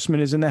Burt Grossman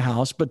is in the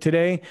house, but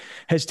today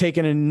has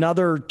taken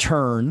another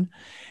turn.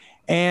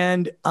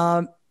 And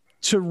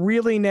to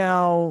really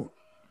now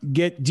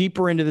get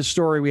deeper into the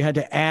story, we had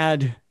to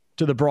add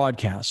to the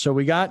broadcast. So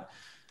we got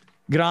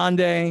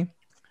Grande,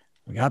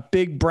 we got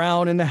Big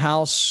Brown in the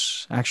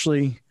house,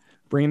 actually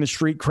bringing the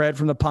street cred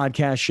from the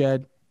podcast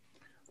shed.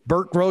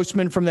 Burt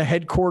Grossman from the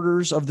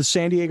headquarters of the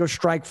San Diego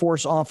Strike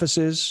Force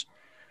offices.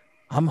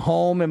 I'm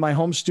home in my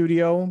home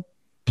studio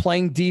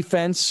playing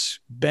defense,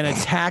 been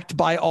attacked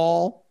by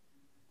all.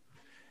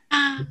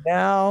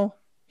 Now,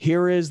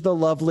 here is the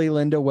lovely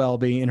Linda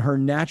Welby in her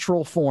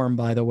natural form,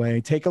 by the way.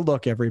 Take a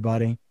look,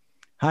 everybody.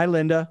 Hi,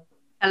 Linda.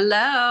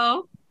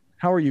 Hello.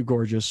 How are you,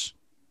 gorgeous?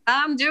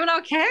 I'm doing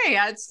okay.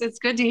 It's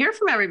good to hear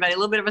from everybody. A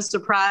little bit of a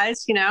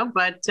surprise,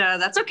 but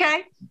that's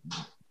okay.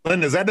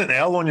 Linda, is that an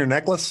L on your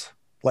necklace?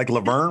 Like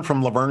Laverne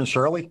from Laverne and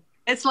Shirley?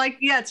 It's like,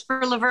 yeah, it's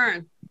for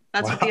Laverne.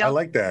 That's Wow, what the I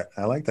like that.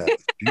 I like that.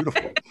 It's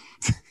beautiful.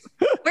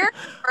 Where,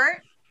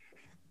 Bert?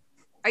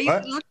 Are you?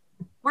 What?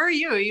 Where are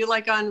you? Are you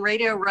like on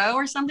Radio Row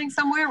or something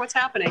somewhere? What's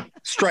happening?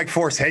 Strike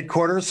Force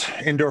headquarters,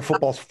 indoor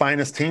football's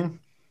finest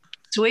team.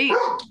 Sweet.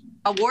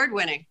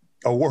 Award-winning.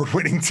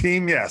 Award-winning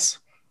team, yes.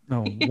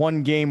 No,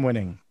 one game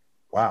winning.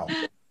 Wow.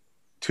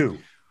 2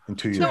 in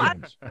 2 years. So I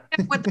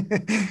don't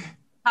know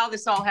how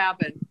this all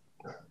happened.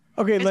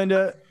 Okay,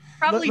 Linda.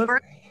 Probably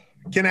Bert.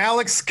 Can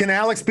Alex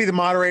be the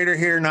moderator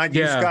here, not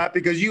you, Scott?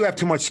 Because you have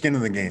too much skin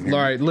in the game here.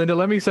 All right, Linda,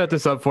 let me set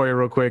this up for you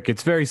real quick.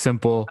 It's very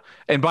simple.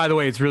 And by the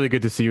way, it's really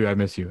good to see you. I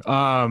miss you.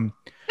 Too.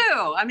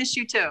 I miss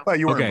you too. Well,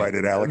 you were Okay.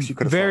 invited, Alex. You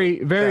could have.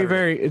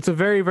 It's a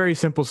very, very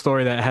simple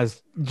story that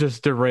has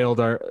just derailed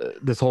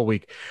this whole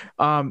week.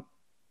 We found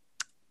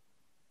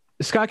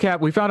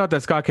out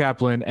that Scott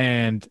Kaplan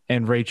and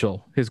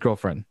Rachel, his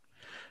girlfriend,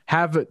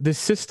 have this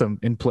system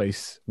in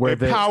place where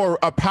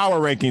a power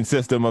ranking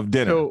system of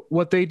dinner. So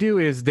what they do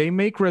is they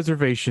make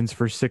reservations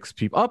for 6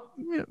 people,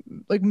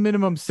 like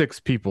minimum 6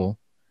 people,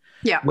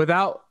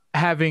 without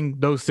having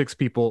those 6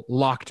 people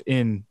locked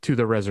in to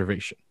the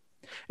reservation.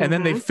 And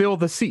then they fill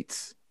the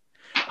seats.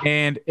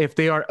 And if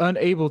they are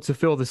unable to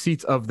fill the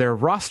seats of their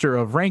roster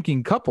of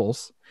ranking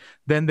couples,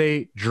 then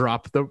they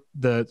drop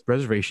the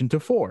reservation to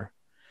 4.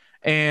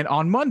 And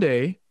on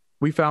Monday,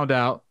 we found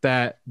out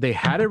that they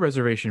had a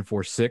reservation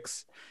for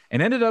 6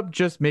 and ended up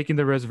just making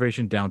the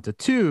reservation down to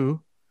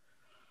 2.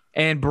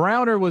 And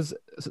Browner was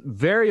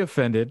very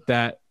offended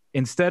that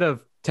instead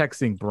of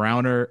texting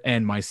Browner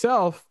and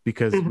myself,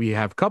 because we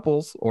have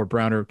couples or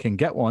Browner can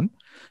get one,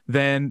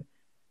 then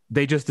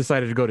they just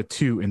decided to go to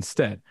 2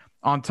 instead.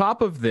 On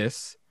top of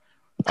this,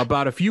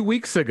 about a few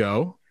weeks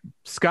ago,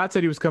 Scott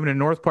said he was coming to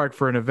North Park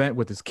for an event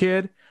with his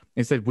kid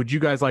and said, would you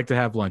guys like to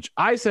have lunch?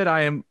 I said,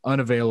 I am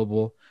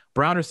unavailable.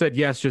 Browner said,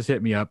 yes, just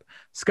hit me up.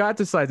 Scott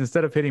decides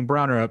instead of hitting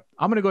Browner up,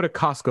 I'm going to go to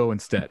Costco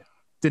instead.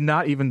 Did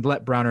not even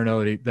let Browner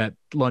know that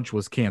lunch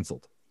was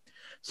canceled.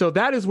 So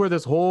that is where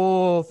this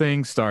whole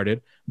thing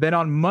started. Then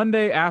on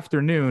Monday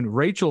afternoon,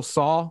 Rachel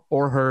saw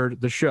or heard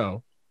the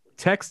show,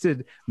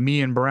 texted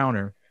me and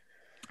Browner,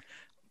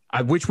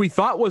 which we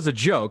thought was a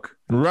joke.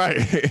 Right.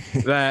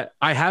 That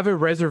I have a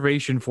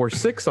reservation for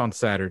 6 on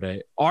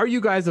Saturday. Are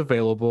you guys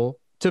available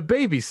to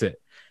babysit?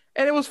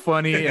 And it was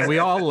funny, and we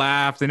all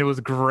laughed, and it was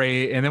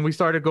great. And then we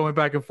started going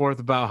back and forth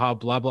about how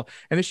blah, blah.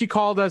 And then she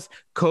called us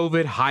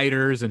COVID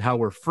hiders and how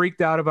we're freaked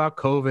out about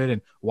COVID.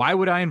 And why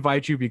would I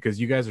invite you? Because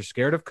you guys are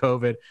scared of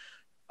COVID.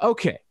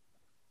 Okay.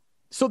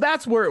 So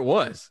that's where it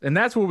was. And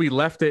that's where we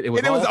left it. It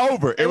was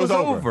over. It was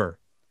over.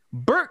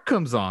 Burt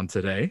comes on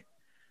today,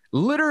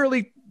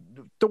 literally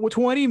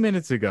 20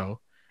 minutes ago.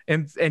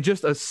 And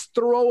just a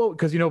throw,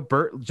 because,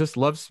 Burt just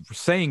loves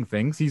saying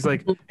things. He's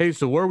like, hey,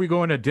 so where are we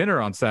going to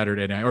dinner on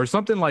Saturday night or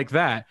something like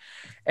that?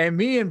 And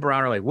me and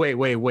Brown are like, wait,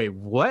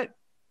 what?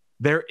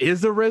 There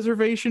is a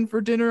reservation for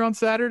dinner on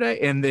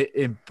Saturday?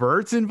 And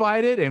Burt's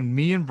invited and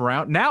me and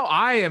Brown. Now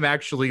I am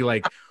actually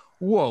like,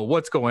 whoa,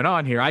 what's going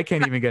on here? I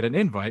can't even get an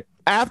invite.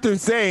 After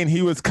saying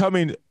he was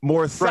coming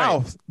more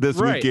south this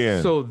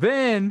weekend. So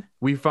then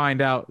we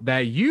find out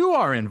that you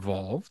are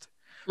involved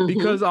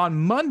because on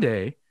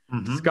Monday,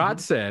 Scott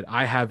said,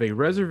 I have a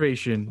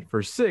reservation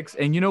for 6.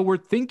 And, we're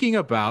thinking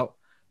about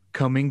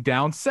coming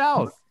down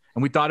south.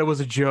 And we thought it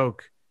was a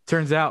joke.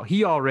 Turns out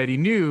he already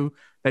knew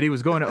that he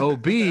was going to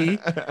OB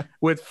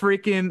with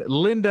freaking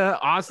Linda,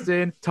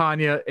 Austin,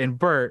 Tanya, and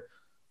Burt.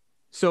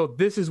 So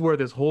this is where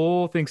this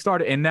whole thing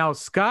started. And now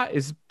Scott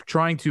is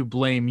trying to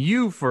blame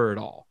you for it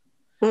all.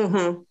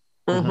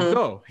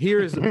 So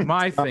here's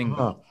my thing.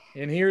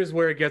 And here's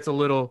where it gets a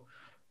little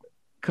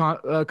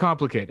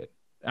complicated,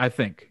 I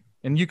think.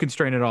 And you can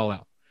strain it all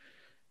out.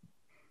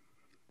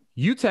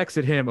 You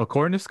texted him,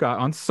 according to Scott,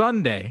 on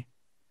Sunday,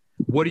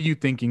 what are you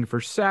thinking for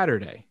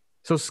Saturday?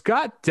 So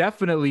Scott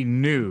definitely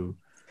knew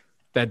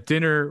that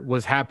dinner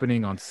was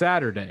happening on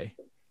Saturday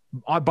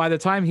by the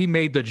time he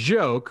made the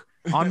joke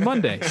on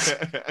Monday.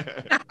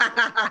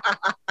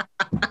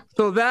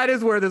 So that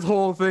is where this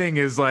whole thing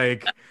is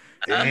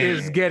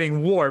is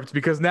getting warped,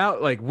 because now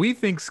we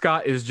think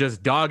Scott is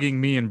just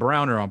dogging me and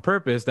Browner on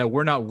purpose, that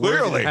we're not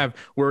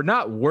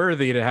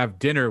worthy to have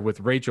dinner with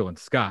Rachel and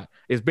Scott,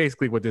 is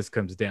basically what this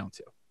comes down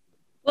to.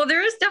 Well,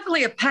 there is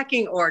definitely a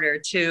pecking order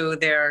to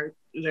their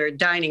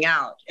dining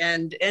out,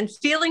 and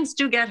feelings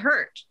do get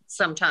hurt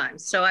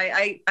sometimes. So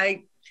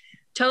I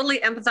totally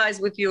empathize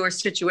with your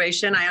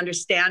situation. I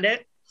understand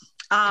it.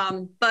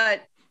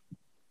 But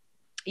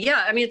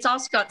yeah, I mean, it's all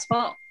Scott's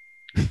fault.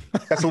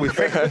 That's what we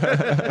figured.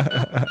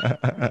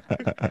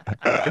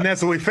 And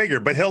that's what we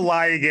figured. But he'll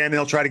lie again.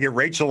 He'll try to get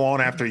Rachel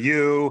on after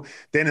you.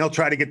 Then he'll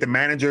try to get the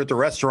manager at the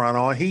restaurant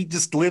on. He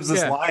just lives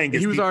this lie. And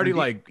he was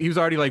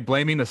already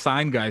blaming the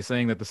sign guy,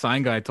 saying that the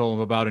sign guy told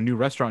him about a new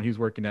restaurant he's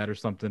working at or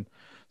something.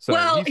 So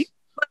well,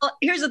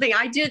 here's the thing.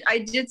 I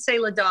did say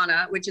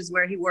LaDonna, which is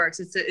where he works.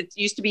 It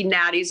used to be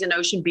Natty's in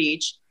Ocean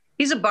Beach.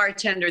 He's a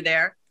bartender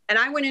there. And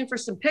I went in for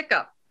some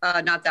pickup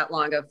not that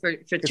long ago for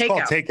it's takeout.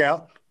 Called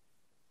takeout.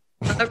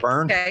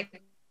 Laverne. Okay.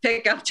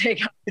 Takeout. Did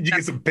you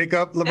get some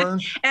pickup,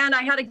 Laverne? And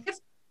I had a gift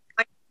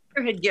my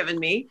sister had given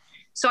me.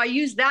 So I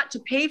used that to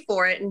pay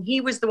for it. And he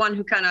was the one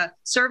who kind of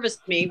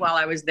serviced me while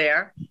I was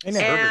there.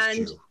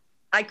 And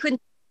I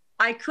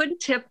couldn't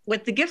tip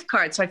with the gift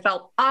card. So I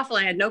felt awful.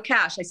 I had no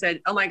cash. I said,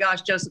 oh my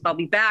gosh, Joseph, I'll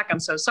be back. I'm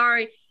so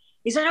sorry.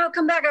 He said, oh,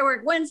 come back. I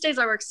work Wednesdays.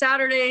 I work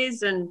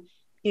Saturdays. And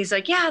he's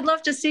like, yeah, I'd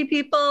love to see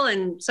people.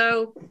 And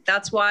so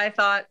that's why I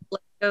thought,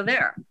 let's go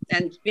there.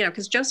 And,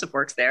 because Joseph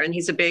works there and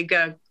he's a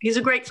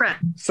great friend.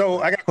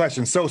 So I got a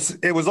question. So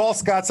it was all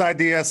Scott's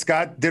idea.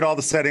 Scott did all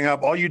the setting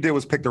up. All you did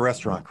was pick the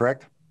restaurant,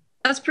 correct?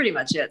 That's pretty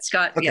much it.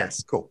 Scott. Okay,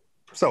 yes. Cool.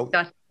 So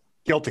Scott.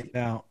 Guilty.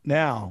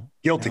 Now,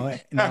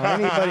 Guilty.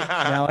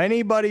 Now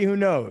anybody who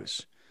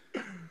knows,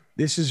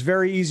 this is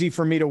very easy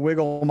for me to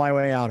wiggle my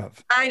way out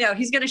of. I know.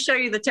 He's going to show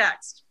you the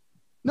text.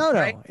 No.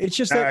 Right? It's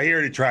just that he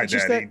already tried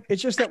that.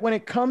 It's just that when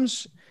it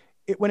comes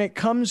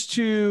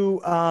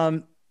to,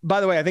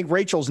 by the way, I think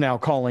Rachel's now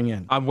calling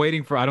in. I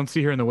don't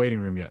see her in the waiting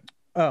room yet.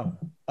 Oh,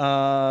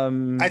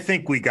 I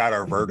think we got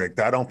our verdict.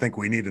 I don't think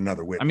we need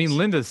another witness. I mean,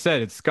 Linda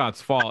said it's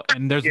Scott's fault,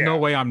 and there's no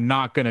way I'm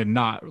not going to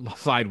not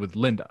side with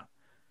Linda.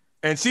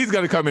 And she's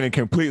going to come in and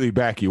completely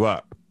back you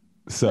up.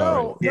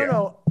 So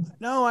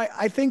no.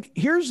 I think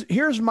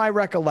here's my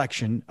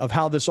recollection of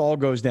how this all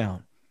goes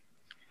down.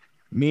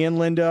 Me and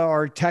Linda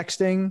are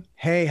texting.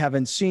 Hey,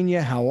 haven't seen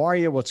you. How are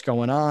you? What's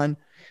going on?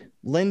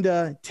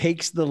 Linda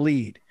takes the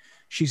lead.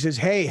 She says,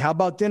 hey, how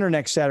about dinner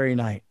next Saturday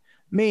night?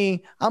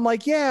 I'm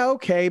like, yeah,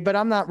 okay, but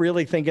I'm not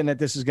really thinking that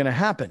this is going to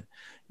happen.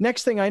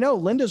 Next thing I know,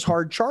 Linda's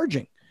hard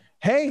charging.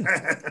 Hey,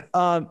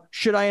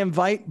 should I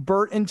invite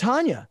Burt and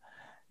Tanya?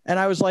 And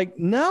I was like,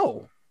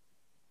 no,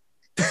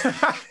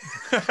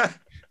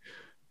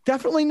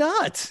 definitely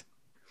not.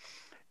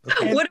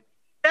 And, what are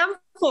them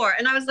for?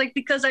 And I was like,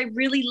 because I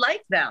really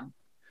like them.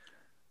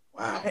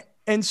 Wow.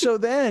 And so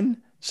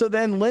then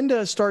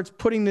Linda starts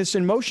putting this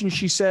in motion.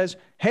 She says,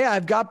 hey,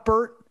 I've got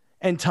Burt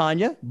and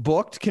Tanya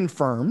booked,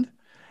 confirmed.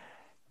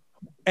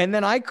 And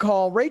then I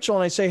call Rachel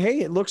and I say,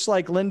 hey, it looks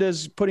like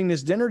Linda's putting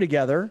this dinner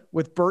together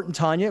with Burt and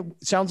Tanya.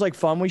 Sounds like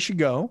fun. We should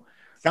go.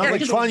 Sounds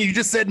like fun. You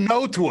just said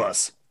no to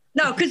us.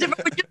 No, because if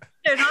it was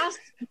just us,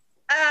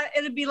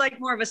 it'd be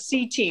like more of a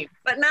C team.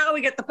 But now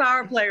we get the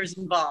power players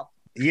involved.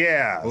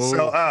 Yeah. Ooh.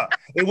 So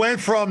it went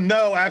from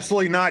no,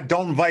 absolutely not,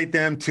 don't invite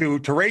them to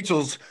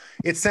Rachel's.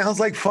 It sounds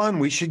like fun.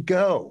 We should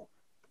go.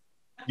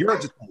 You're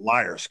just a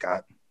liar,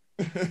 Scott.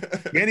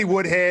 Danny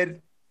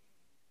Woodhead.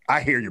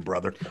 I hear you,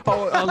 brother.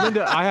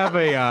 Linda, I have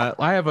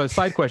a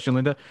side question,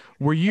 Linda.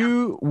 Were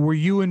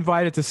you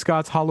invited to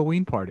Scott's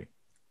Halloween party?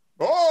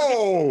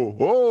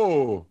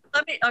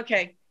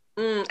 Okay.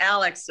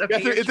 Alex.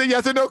 Okay. It's a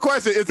yes or no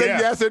question. It's a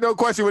yes or no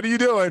question. What are you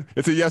doing?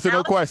 It's a yes or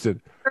no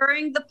question.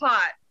 Stirring the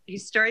pot.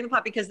 He's stirring the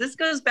pot because this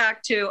goes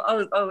back to,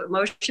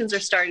 emotions are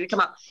starting to come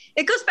up.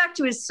 It goes back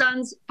to his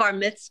son's bar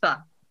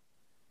mitzvah.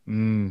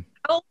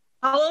 How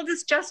old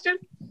is Justin?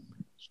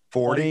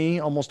 40,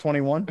 almost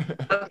 21.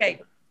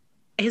 Okay.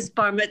 His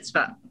bar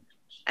mitzvah.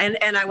 And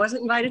I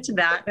wasn't invited to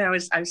that. I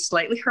was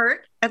slightly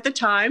hurt at the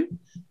time.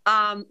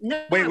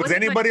 Wait, was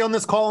anybody on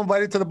this call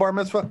invited to the bar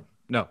mitzvah?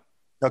 No.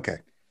 Okay.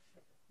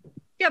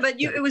 Yeah, but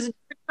it was a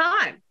different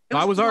time.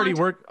 I was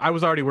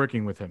already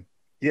working with him.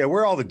 Yeah,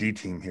 we're all the D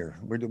team here.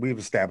 We've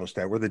established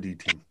that we're the D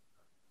team.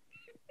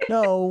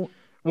 No,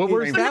 what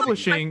we're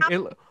establishing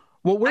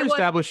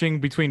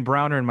between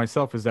Browner and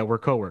myself is that we're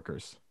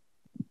coworkers.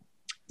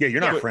 Yeah, you're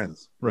not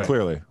friends. Right.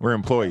 Clearly, we're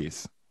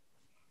employees.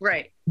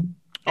 Right.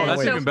 Oh,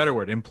 that's an even better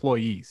word,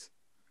 employees.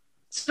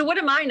 So what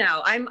am I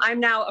now? I'm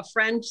now a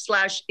friend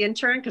 /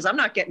 intern because I'm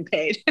not getting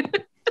paid.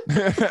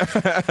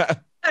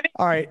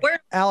 All right,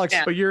 Alex.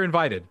 But you're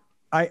invited.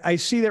 I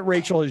see that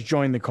Rachel has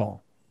joined the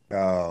call.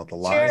 Oh, the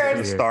lies are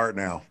going to start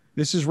now.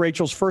 This is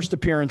Rachel's first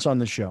appearance on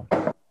the show.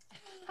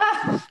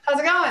 How's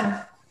it going?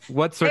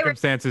 What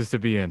circumstances to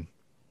be in?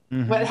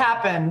 Mm-hmm. What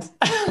happened?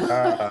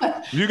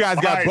 You guys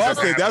got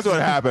busted. That's what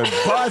happened.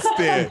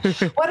 Busted.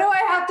 What do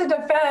I have to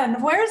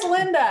defend? Where's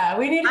Linda?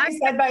 We need to be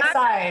side by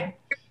side.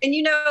 And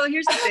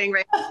here's the thing,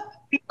 right?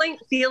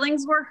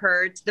 Feelings were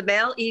hurt. The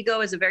male ego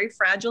is a very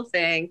fragile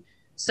thing.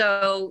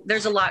 So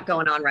there's a lot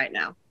going on right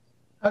now.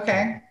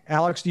 Okay.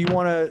 Alex, do you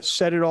want to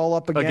set it all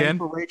up again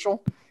for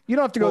Rachel? You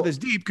don't have to go this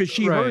deep because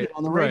she heard it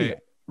on the radio.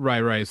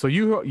 Right. So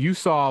you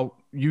saw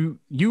you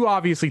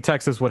obviously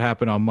texted us what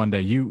happened on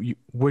Monday.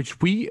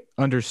 Which we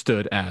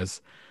understood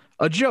as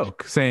a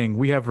joke, saying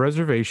we have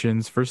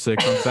reservations for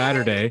 6 on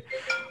Saturday.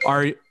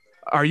 Are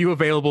you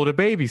available to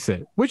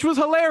babysit? Which was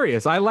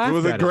hilarious. I laughed. It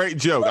was a great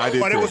joke. I did,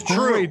 but it was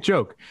true. Great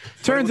joke.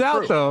 Turns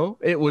out though,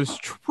 it was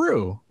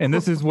true, and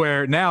this is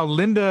where now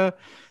Linda.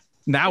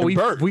 Now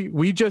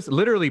we just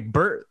literally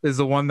Burt is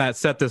the one that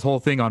set this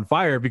whole thing on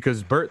fire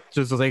because Burt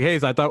just was like, hey,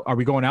 I thought, are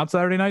we going out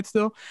Saturday night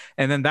still?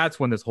 And then that's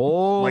when this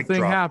whole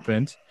thing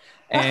happened.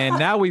 And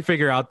now we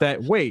figure out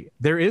that, wait,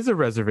 there is a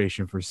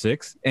reservation for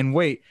 6. And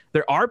wait,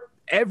 there are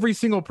every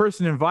single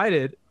person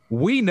invited.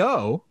 We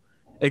know,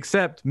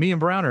 except me and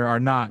Browner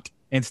are not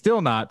and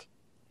still not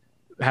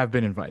have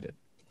been invited.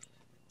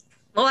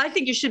 Well, I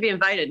think you should be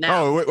invited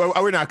now.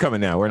 Oh, we're not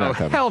coming now. We're not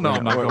coming. Hell no,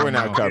 I'm not We're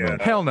not coming.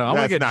 Yeah. Hell no. I'm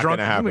going to get drunk.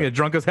 I'm going to get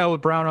drunk as hell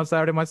with Brown on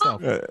Saturday myself.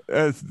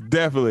 We're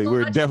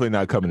definitely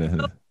not coming in.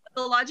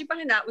 The logic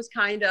behind that was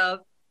kind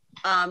of,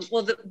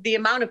 the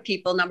amount of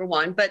people, number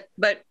one, but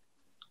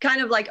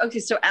kind of like, okay,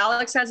 so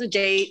Alex has a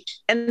date,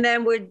 and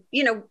then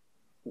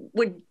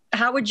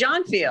how would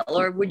John feel?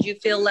 Or would you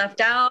feel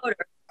left out? Or,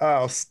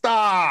 oh,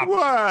 stop.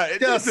 What?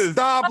 Just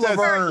stop,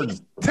 Laverne.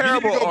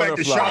 Terrible. Go back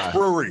to Shop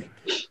Brewery.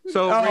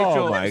 So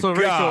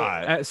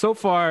Rachel, so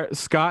far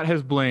Scott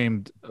has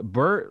blamed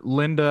Burt,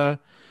 Linda,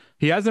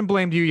 He hasn't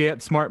blamed you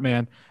yet, smart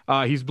man.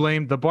 He's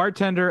blamed the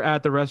bartender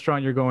at the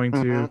restaurant you're going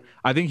to.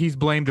 I think he's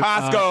blamed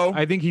Costco.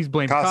 I think he's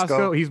blamed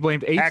Costco. He's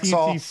blamed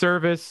AT&T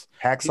service.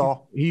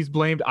 Hacksaw. He's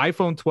blamed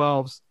iPhone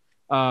 12s.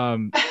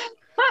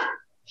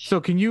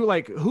 So can you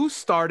who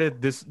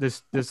started this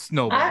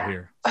snowball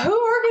here?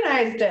 Who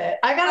organized it?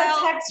 I got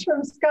a text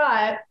from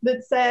Scott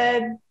that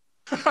said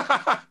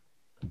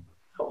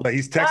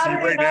He's texting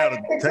you right now to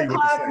tell you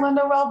what to say.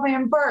 Linda, Welby,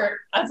 and Burt.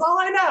 That's all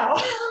I know.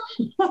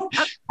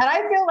 And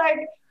I feel like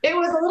it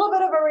was a little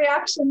bit of a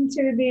reaction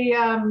to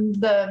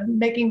the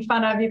making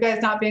fun of you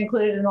guys not being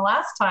included in the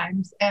last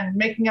times and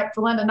making up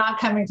for Linda not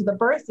coming to the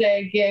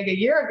birthday gig a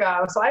year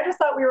ago. So I just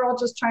thought we were all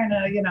just trying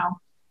to,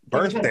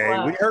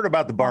 Birthday. We heard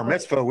about the bar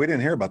mitzvah. We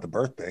didn't hear about the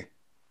birthday.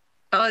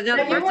 Oh, no,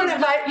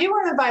 you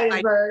weren't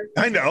invited, Burt.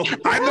 I know.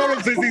 I've known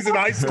him since he's in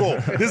high school.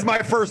 This is my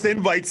first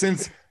invite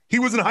since he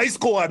was in high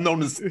school. I've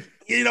known this.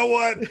 You know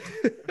what?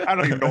 I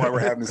don't even know why we're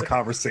having this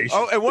conversation.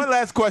 Oh, and one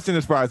last question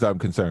as far as I'm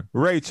concerned.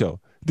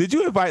 Rachel, did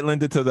you invite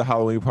Linda to the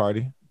Halloween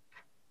party?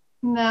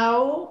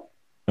 No.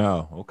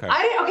 Oh, okay.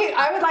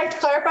 I would like to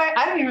clarify.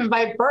 I didn't even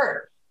invite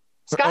Burt.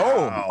 Scott,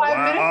 5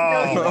 minutes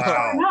ago, he was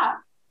showing up.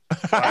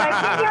 And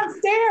I came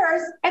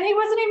downstairs, and he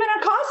wasn't even in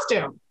a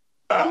costume.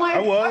 I'm like, I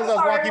was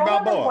Rocky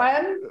Balboa.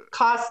 When?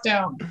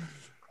 Costume.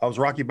 I was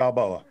Rocky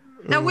Balboa.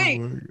 No, wait.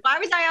 Why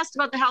was I asked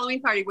about the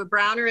Halloween party? Were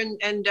Browner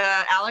and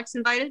Alex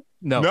invited?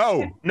 No.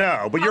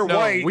 But you're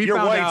white. We You're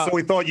found white, out- so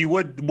we thought you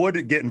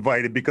would get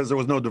invited because there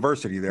was no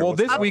diversity there. Well,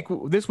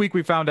 this week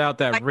we found out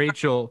that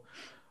Rachel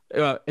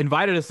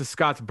invited us to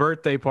Scott's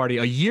birthday party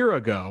a year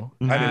ago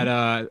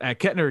at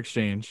Kettner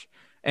Exchange,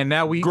 and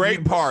now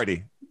Great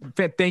party.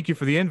 Thank you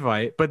for the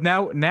invite. But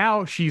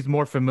now she's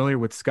more familiar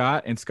with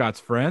Scott and Scott's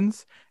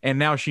friends, and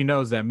now she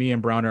knows that me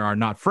and Browner are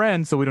not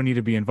friends, so we don't need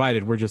to be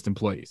invited. We're just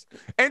employees.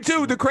 And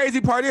two, the crazy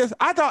part is,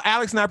 I thought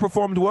Alex and I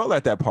performed well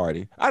at that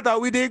party. I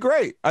thought we did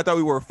great. I thought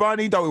we were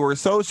funny. Thought we were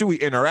social. We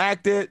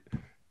interacted.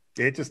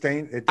 It just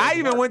ain't. I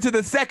even went to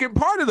the second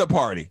part of the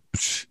party.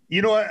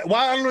 You know what? Well,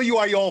 I don't know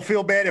why you all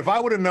feel bad. If I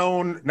would have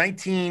known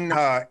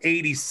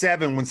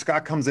 1987 when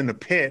Scott comes in the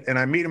pit and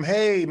I meet him,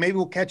 hey, maybe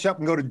we'll catch up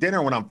and go to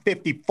dinner when I'm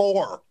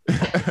 54.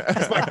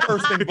 That's my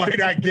first invite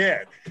I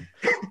get.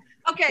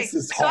 Okay, This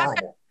is so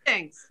horrible.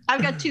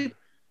 I've got two things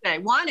to say.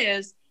 One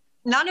is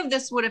none of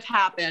this would have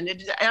happened.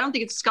 I don't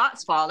think it's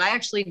Scott's fault. I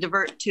actually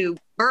divert to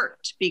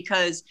Burt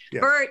because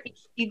Burt,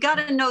 you got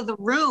to know the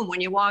room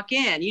when you walk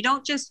in. You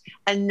don't just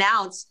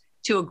announce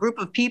to a group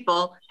of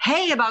people,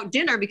 hey, about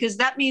dinner, because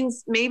that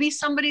means maybe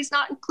somebody's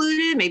not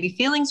included. Maybe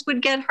feelings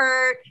would get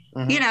hurt.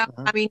 I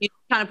mean, you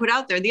kind of put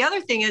out there. The other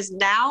thing is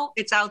now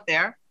it's out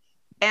there.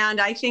 And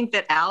I think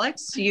that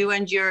Alex, you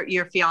and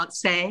your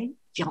fiance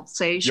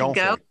should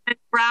go. And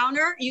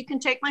Browner, you can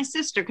take my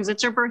sister because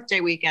it's her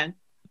birthday weekend.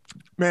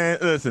 Man,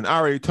 listen, I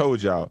already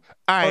told y'all.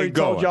 I already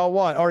told y'all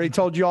what? Already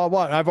told y'all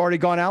what? I've already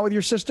gone out with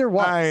your sister?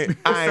 What? I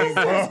ain't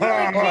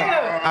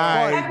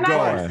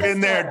going.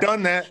 Been there,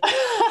 done that.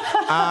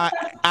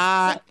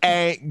 I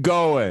ain't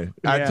going.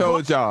 Yeah. I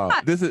told y'all.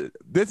 This is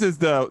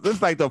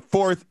like the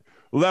fourth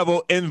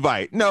level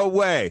invite. No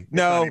way.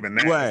 No way.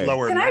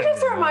 Can I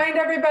just remind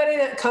everybody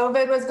that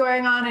COVID was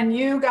going on and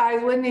you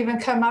guys wouldn't even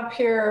come up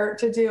here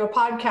to do a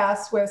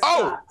podcast with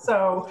Scott.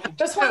 So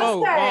just want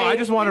to say, I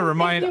just want to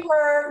remind you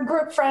were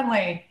group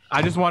friendly.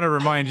 I just want to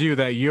remind you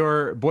that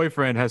your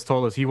boyfriend has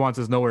told us he wants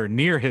us nowhere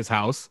near his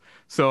house.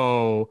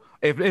 So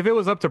if it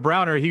was up to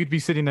Browner, he would be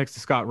sitting next to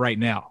Scott right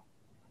now.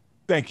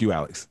 Thank you,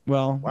 Alex.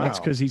 Well, that's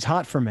because he's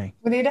hot for me.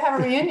 We need to have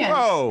a reunion.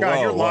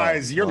 God, your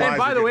lies. And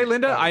by the way,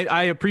 Linda,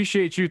 I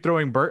appreciate you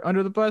throwing Burt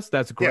under the bus.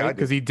 That's great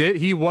because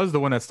he was the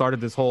one that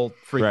started this whole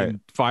freaking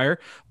fire.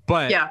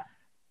 But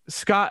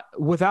Scott,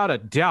 without a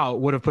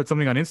doubt, would have put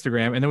something on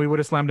Instagram, and then we would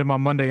have slammed him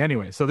on Monday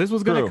anyway. So this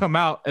was going to come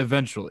out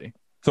eventually.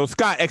 So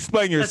Scott,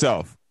 explain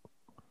yourself.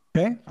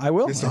 Okay, I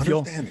will.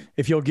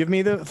 If you'll give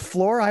me the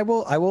floor, I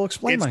will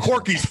explain myself. It's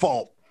Corky's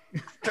fault.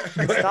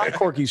 It's not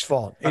Corky's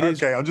fault.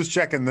 Okay, I'm just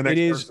checking the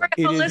next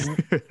person.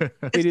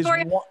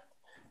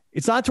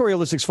 It's not Tori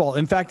Holistic's fault.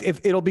 In fact,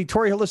 if it'll be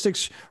Tori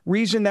Holistic's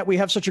reason that we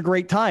have such a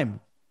great time.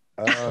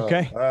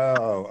 Okay.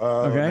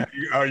 Okay.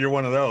 You're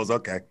one of those.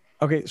 Okay.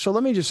 Okay. So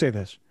let me just say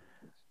this.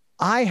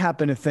 I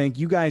happen to think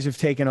you guys have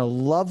taken a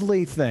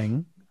lovely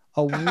thing,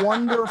 a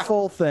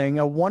wonderful thing,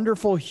 a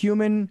wonderful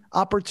human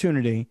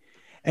opportunity,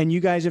 and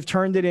you guys have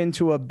turned it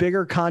into a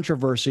bigger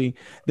controversy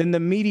than the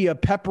media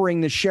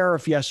peppering the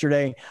sheriff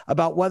yesterday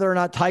about whether or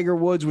not Tiger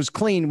Woods was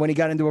clean when he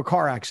got into a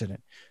car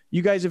accident.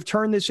 You guys have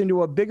turned this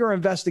into a bigger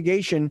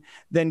investigation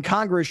than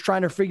Congress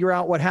trying to figure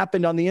out what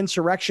happened on the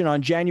insurrection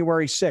on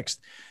January 6th.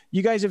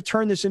 You guys have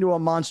turned this into a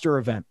monster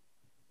event.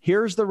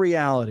 Here's the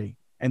reality,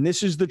 and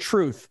this is the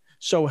truth.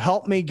 So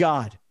help me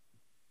God.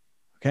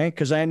 Okay?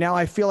 Because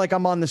I feel like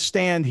I'm on the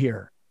stand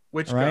here.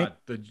 Which God?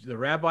 The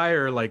rabbi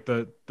or like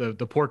the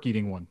pork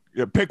eating one?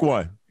 Yeah, pick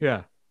one.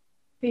 Yeah.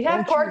 He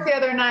had pork the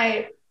other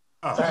night.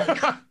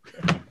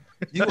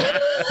 You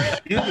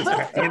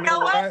know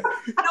what?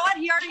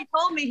 He already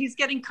told me he's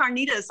getting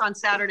carnitas on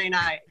Saturday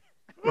night.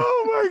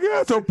 Oh my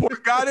God! So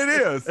pork God it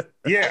is.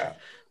 Yeah.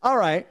 All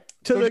right.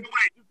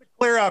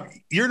 Clear up.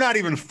 You're not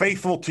even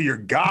faithful to your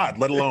God,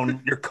 let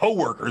alone your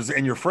coworkers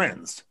and your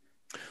friends.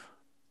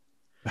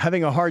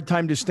 Having a hard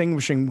time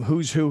distinguishing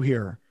who's who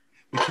here.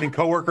 Between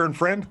coworker and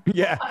friend?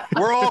 Yeah.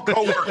 We're all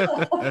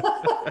coworkers.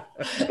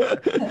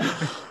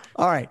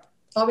 All right.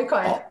 I'll be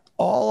quiet.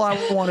 All I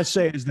want to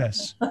say is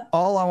this.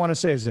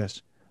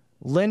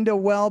 Linda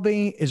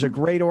Welby is a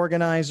great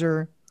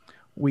organizer.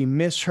 We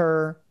miss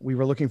her. We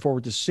were looking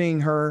forward to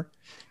seeing her.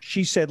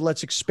 She said,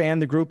 let's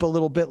expand the group a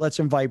little bit. Let's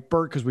invite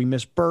Burt because we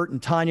miss Burt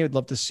and Tanya. Would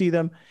love to see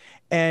them.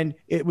 And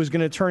it was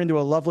going to turn into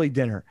a lovely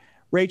dinner.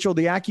 Rachel,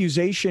 the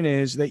accusation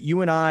is that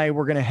you and I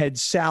were going to head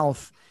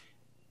south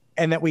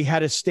and that we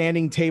had a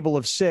standing table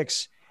of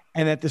 6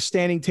 and that the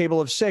standing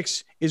table of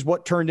 6 is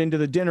what turned into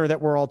the dinner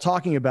that we're all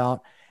talking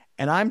about.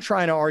 And I'm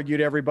trying to argue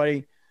to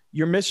everybody,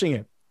 you're missing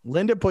it.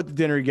 Linda put the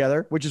dinner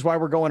together, which is why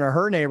we're going to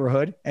her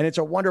neighborhood. And it's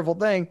a wonderful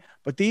thing.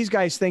 But these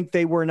guys think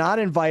they were not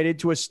invited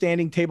to a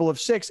standing table of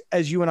 6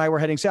 as you and I were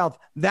heading south.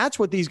 That's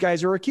what these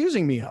guys are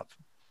accusing me of.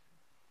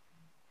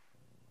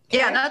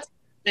 Yeah, that's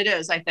it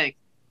is, I think.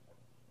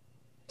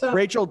 So,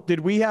 Rachel,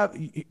 did we have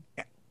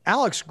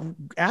Alex,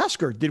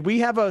 ask her, did we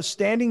have a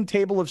standing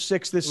table of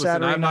 6 this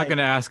Saturday I'm not going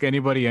to ask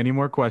anybody any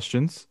more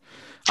questions.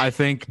 I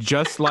think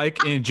just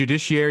like in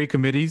judiciary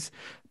committees,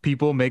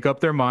 people make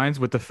up their minds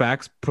with the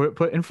facts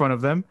put in front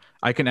of them.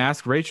 I can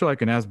ask Rachel, I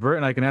can ask Burt,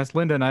 and I can ask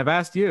Linda, and I've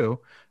asked you.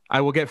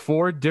 I will get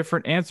 4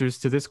 different answers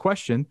to this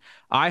question.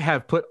 I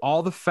have put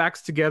all the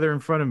facts together in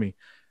front of me.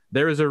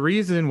 There is a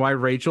reason why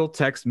Rachel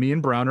texted me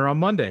and Browner on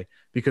Monday,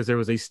 because there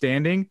was a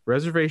standing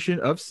reservation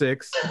of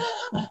 6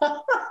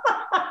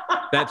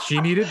 that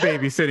she needed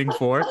babysitting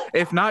for.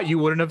 If not, you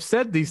wouldn't have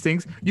said these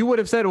things. You would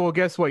have said, well,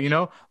 guess what?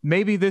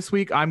 Maybe this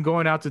week I'm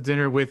going out to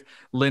dinner with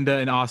Linda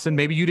and Austin.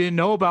 Maybe you didn't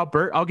know about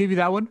Burt. I'll give you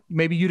that one.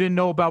 Maybe you didn't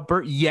know about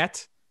Burt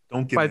yet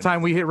by the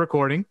time we hit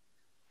recording.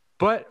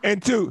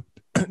 And 2,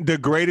 the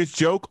greatest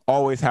joke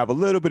always have a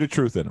little bit of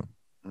truth in them.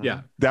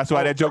 Yeah. That's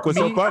why that joke was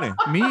so funny.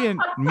 Me and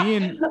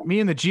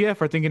the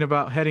GF are thinking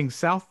about heading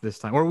south this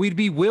time. Or we'd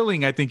be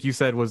willing, I think you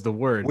said was the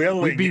word.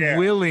 We'd be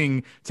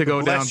willing to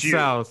go down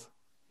south.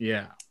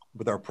 Yeah.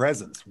 With our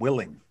presence,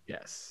 willing.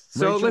 Yes.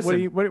 So Rachel,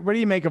 listen, what do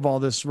you make of all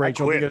this,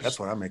 Rachel? That's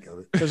what I make of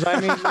it. Because I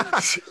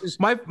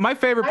mean, my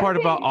favorite part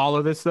about all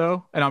of this,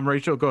 though, and I'm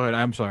Rachel. Go ahead.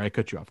 I'm sorry, I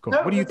cut you off. Go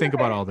ahead. What do you think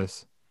about all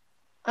this?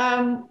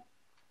 I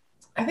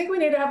think we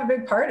need to have a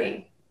big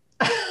party.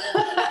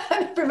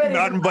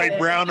 Not invite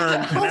Browner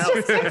and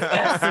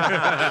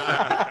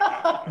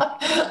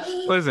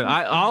Listen,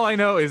 all I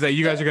know is that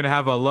you guys are going to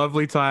have a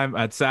lovely time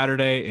at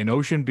Saturday in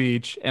Ocean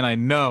Beach, and I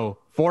know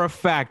for a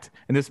fact,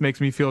 and this makes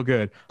me feel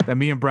good, that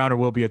me and Browner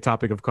will be a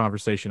topic of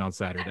conversation on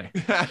Saturday.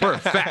 For a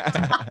fact.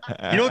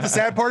 You know what the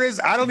sad part is?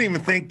 I don't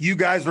even think you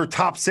guys were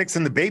top 6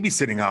 in the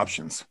babysitting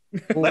options.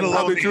 Let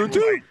alone the invite.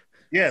 Too.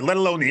 Yeah, let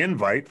alone the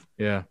invite.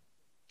 Yeah.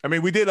 I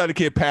mean, we did let a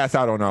kid pass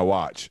out on our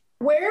watch.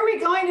 Where are we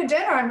going to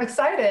dinner? I'm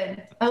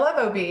excited. I love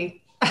OB.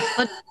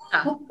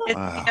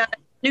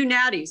 New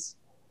Natty's.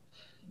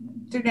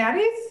 Do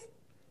Natty's?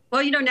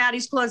 Well,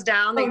 Natty's closed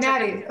down.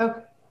 Natty's.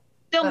 Okay.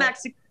 Still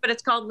Mexican, but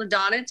it's called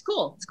Madonna. It's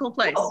cool. It's a cool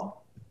place. Oh.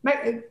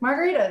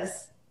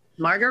 Margaritas.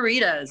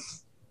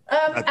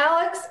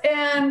 Alex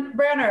and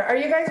Browner, are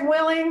you guys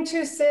willing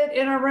to sit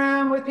in a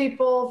room with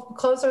people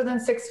closer than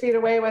 6 feet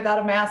away without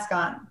a mask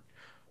on?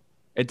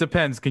 It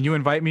depends. Can you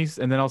invite me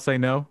and then I'll say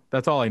no?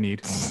 That's all I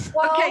need.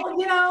 Well, okay.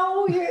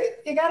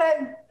 You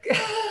gotta.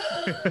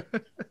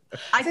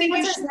 I think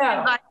you should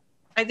invite.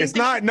 It's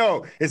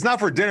not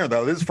for dinner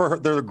though. This is for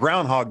the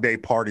Groundhog Day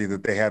party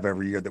that they have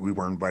every year that we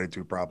weren't invited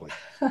to probably.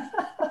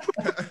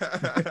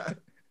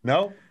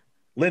 No?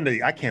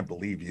 Linda, I can't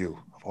believe you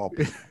of all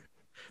people.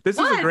 This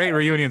is a great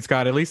reunion,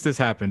 Scott. At least this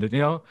happened.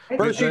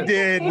 First you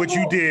did what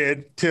you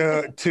did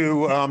to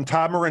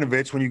Todd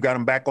Marinovich when you got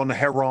him back on the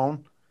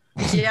Heron.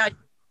 Yeah.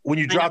 When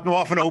you dropped him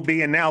off an OB,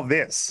 and now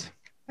this.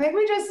 I think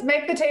we just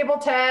make the table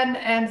 10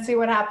 and see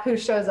who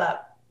shows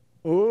up.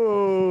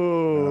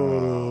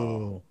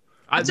 Ooh.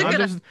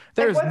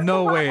 There's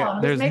no way.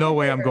 There's no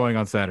way I'm going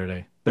on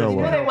Saturday. No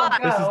way.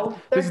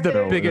 This is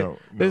the biggest.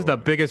 This is the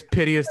biggest,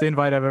 pittiest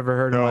invite I've ever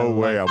heard. No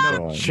way I'm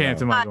going. No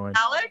chance am I going.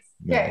 Alex?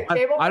 No. Okay,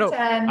 table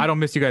 10. I don't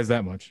miss you guys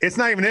that much. It's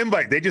not even an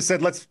invite. They just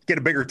said, let's get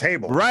a bigger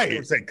table. Right.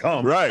 They said,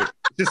 come. Right.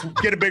 Just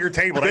get a bigger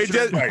table.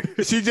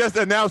 She just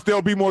announced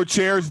there'll be more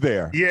chairs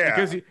there. Yeah.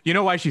 Because you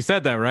know why she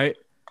said that, right?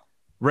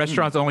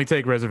 Restaurants only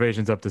take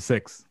reservations up to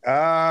 6.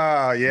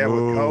 Ah, yeah, with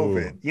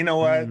COVID. You know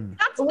what?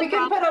 We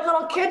can put a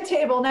little kid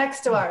table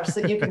next to ours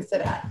that you can sit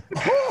at.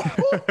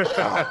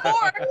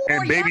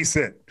 And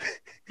babysit.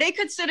 They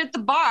could sit at the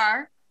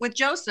bar with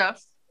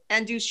Joseph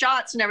and do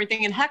shots and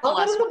everything and heckle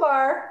us. Go to the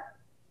bar.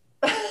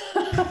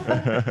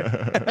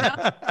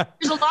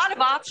 There's a lot of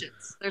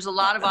options. I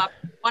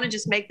want to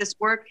just make this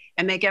work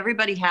and make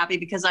everybody happy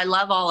because I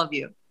love all of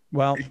you.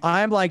 Well,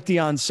 I'm like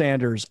Deion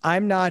Sanders.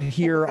 I'm not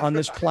here on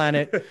this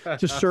planet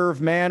to serve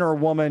man or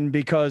woman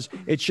because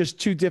it's just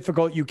too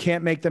difficult. You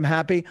can't make them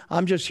happy.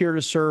 I'm just here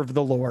to serve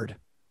the Lord.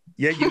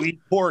 Yeah, you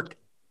eat pork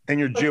and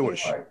you're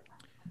Jewish. I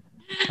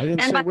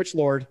didn't say which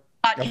Lord.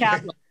 Scott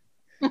Kaplan.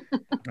 I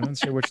don't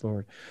say which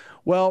Lord.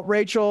 Well,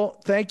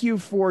 Rachel, thank you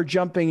for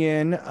jumping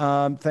in.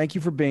 Thank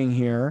you for being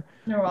here.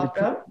 You're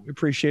welcome. We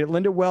appreciate it.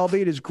 Linda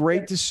Welby, it is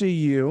great to see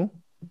you.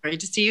 Great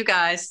to see you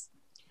guys.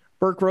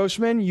 Burt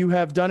Grossman, you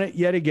have done it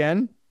yet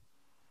again.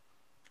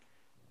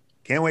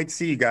 Can't wait to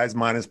see you guys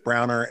minus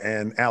Browner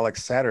and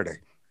Alex Saturday.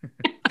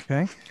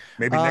 Okay.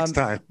 Maybe next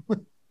time.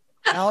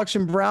 Alex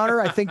and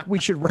Browner, I think we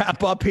should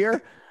wrap up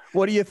here.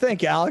 What do you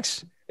think,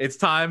 Alex? It's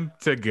time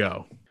to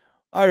go.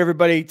 All right,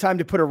 everybody, time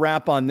to put a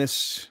wrap on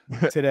this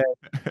today.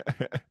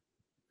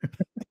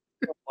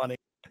 So funny.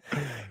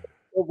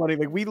 So funny.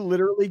 Like, we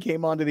literally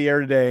came onto the air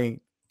today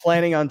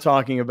planning on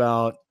talking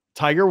about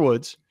Tiger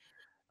Woods,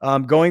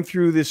 going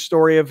through this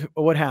story of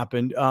what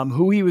happened,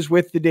 who he was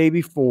with the day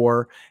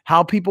before,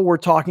 how people were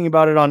talking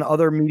about it on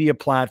other media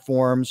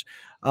platforms,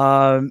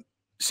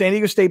 San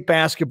Diego State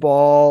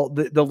basketball,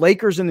 the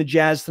Lakers and the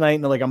Jazz tonight,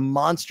 and like a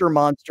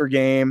monster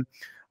game.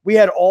 We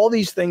had all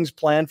these things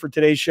planned for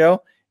today's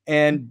show,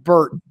 and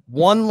Burt,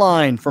 one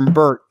line from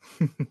Burt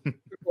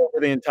over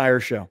the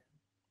entire show.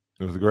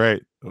 It was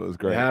great. It was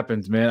great. It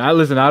happens, man.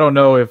 I don't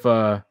know if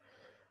the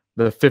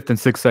 5th and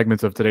 6th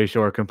segments of today's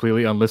show are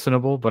completely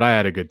unlistenable, but I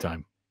had a good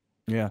time.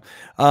 Yeah.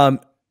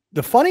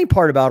 The funny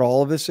part about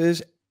all of this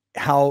is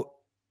how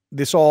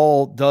this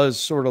all does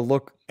sort of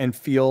look and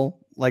feel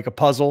like a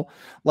puzzle.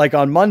 Like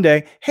on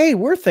Monday, hey,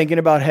 we're thinking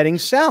about heading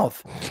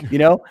south,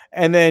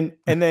 and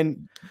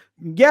then,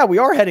 yeah, we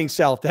are heading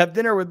south to have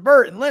dinner with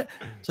Burt and Lynn.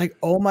 It's like,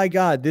 oh my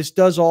God, this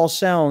does all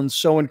sound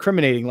so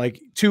incriminating.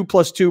 Like 2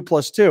 + 2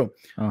 + 2.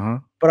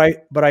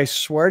 But I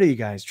swear to you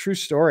guys, true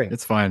story.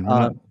 It's fine.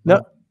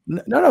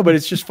 No, but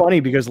it's just funny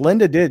because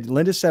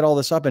Linda set all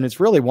this up, and it's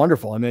really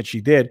wonderful. I mean,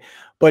 she did,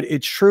 but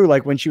it's true.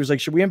 Like when she was like,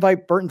 should we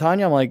invite Burt and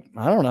Tanya? I'm like,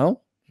 I don't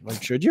know.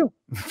 Like, should you?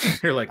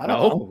 You're like,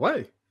 no,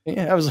 why?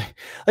 Yeah, I was like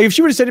if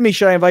she would have said to me,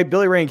 should I invite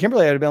Billy Ray and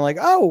Kimberly? I'd have been like,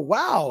 oh,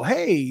 wow.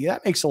 Hey,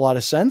 that makes a lot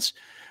of sense.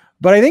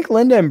 But I think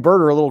Linda and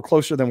Burt are a little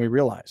closer than we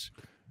realize.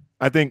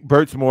 I think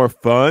Burt's more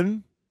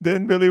fun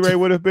than Billy Ray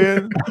would have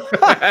been.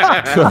 So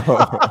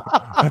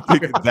I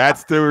think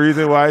that's the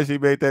reason why she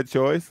made that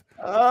choice.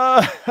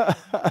 I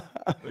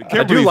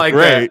do like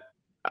great. That.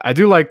 I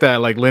do like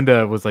that. Like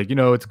Linda was like,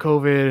 it's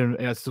COVID and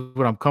that's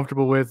what I'm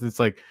comfortable with. It's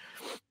like,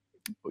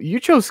 you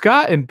chose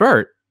Scott and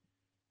Burt.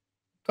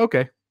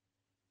 Okay,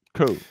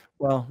 cool.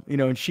 Well,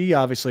 and she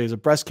obviously is a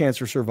breast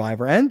cancer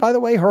survivor. And by the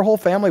way, her whole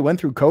family went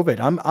through COVID.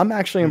 I'm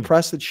actually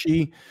impressed that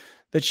she's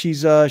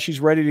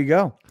ready to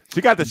go. She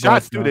got the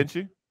shots too, didn't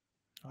she?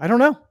 I don't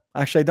know.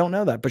 Actually, I don't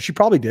know that, but she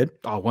probably did.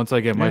 Oh, once I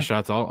get my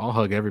shots, I'll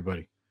hug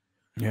everybody.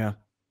 Yeah.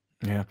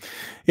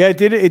 It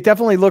did. It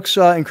definitely looks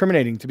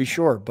incriminating, to be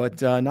sure,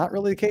 but not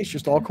really the case.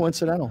 Just all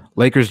coincidental.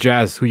 Lakers,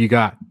 Jazz. Who you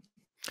got?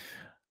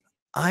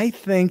 I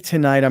think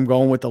tonight I'm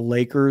going with the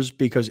Lakers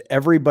because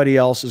everybody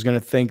else is going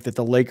to think that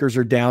the Lakers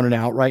are down and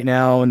out right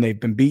now, and they've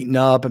been beaten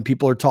up, and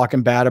people are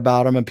talking bad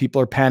about them, and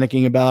people are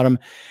panicking about them.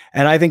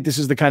 And I think this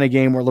is the kind of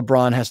game where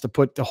LeBron has to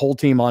put the whole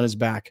team on his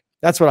back.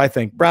 That's what I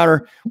think.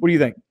 Browner, what do you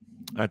think?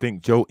 I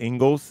think Joe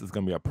Ingles is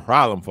going to be a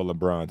problem for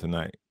LeBron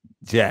tonight.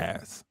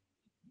 Jazz.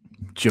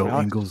 Joe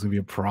Ingles is going to be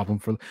a problem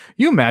for.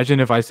 You imagine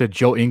if I said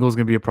Joe Ingles is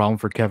going to be a problem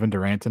for Kevin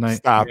Durant tonight?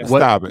 Stop it. What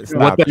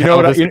the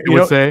hell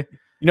would say?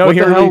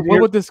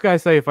 What would this guy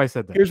say if I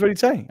said that? Here's what he'd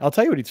say. I'll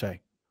tell you what he'd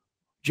say.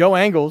 Joe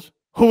Ingles,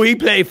 who he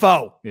play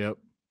for? Yep.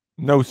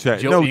 No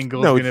shit. No.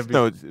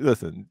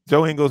 Listen,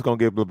 Joe Ingles gonna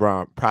give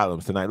LeBron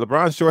problems tonight.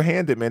 LeBron's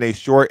short-handed, man. They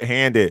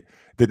short-handed.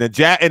 The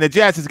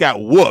Jazz just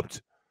got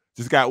whooped.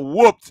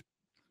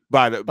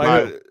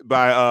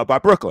 by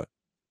Brooklyn,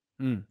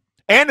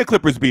 and the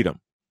Clippers beat them.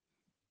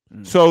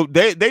 So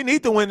they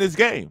need to win this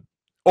game,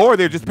 or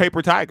they're just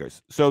paper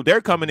tigers. So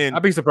they're coming in.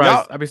 I'd be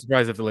surprised. I'd be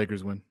surprised if the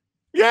Lakers win.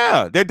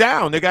 Yeah, they're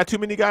down. They got too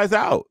many guys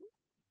out.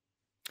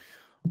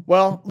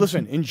 Well,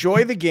 listen,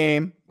 enjoy the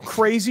game.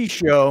 Crazy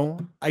show.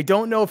 I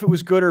don't know if it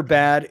was good or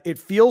bad. It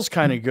feels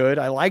kind of good.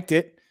 I liked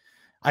it.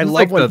 I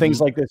like when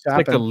things like this happen.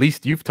 Like the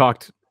least you've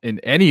talked in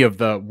any of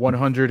the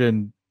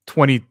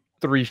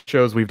 123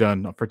 shows we've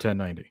done for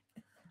 1090.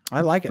 I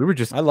like it.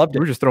 I loved it.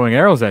 We were just throwing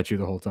arrows at you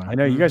the whole time. I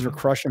know you guys were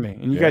crushing me,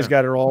 and you guys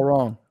got it all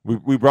wrong.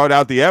 We brought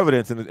out the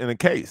evidence in a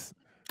case.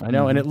 I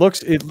know, and it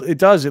looks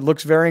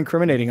very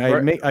incriminating. I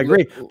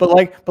agree,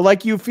 but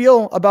like you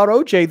feel about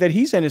OJ that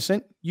he's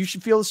innocent, you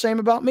should feel the same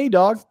about me,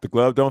 dog. The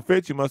glove don't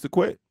fit. You must have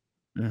quit.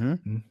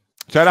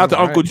 Shout out to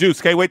Uncle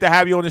Juice. Can't wait to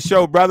have you on the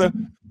show, brother.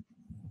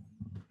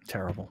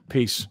 Terrible.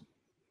 Peace.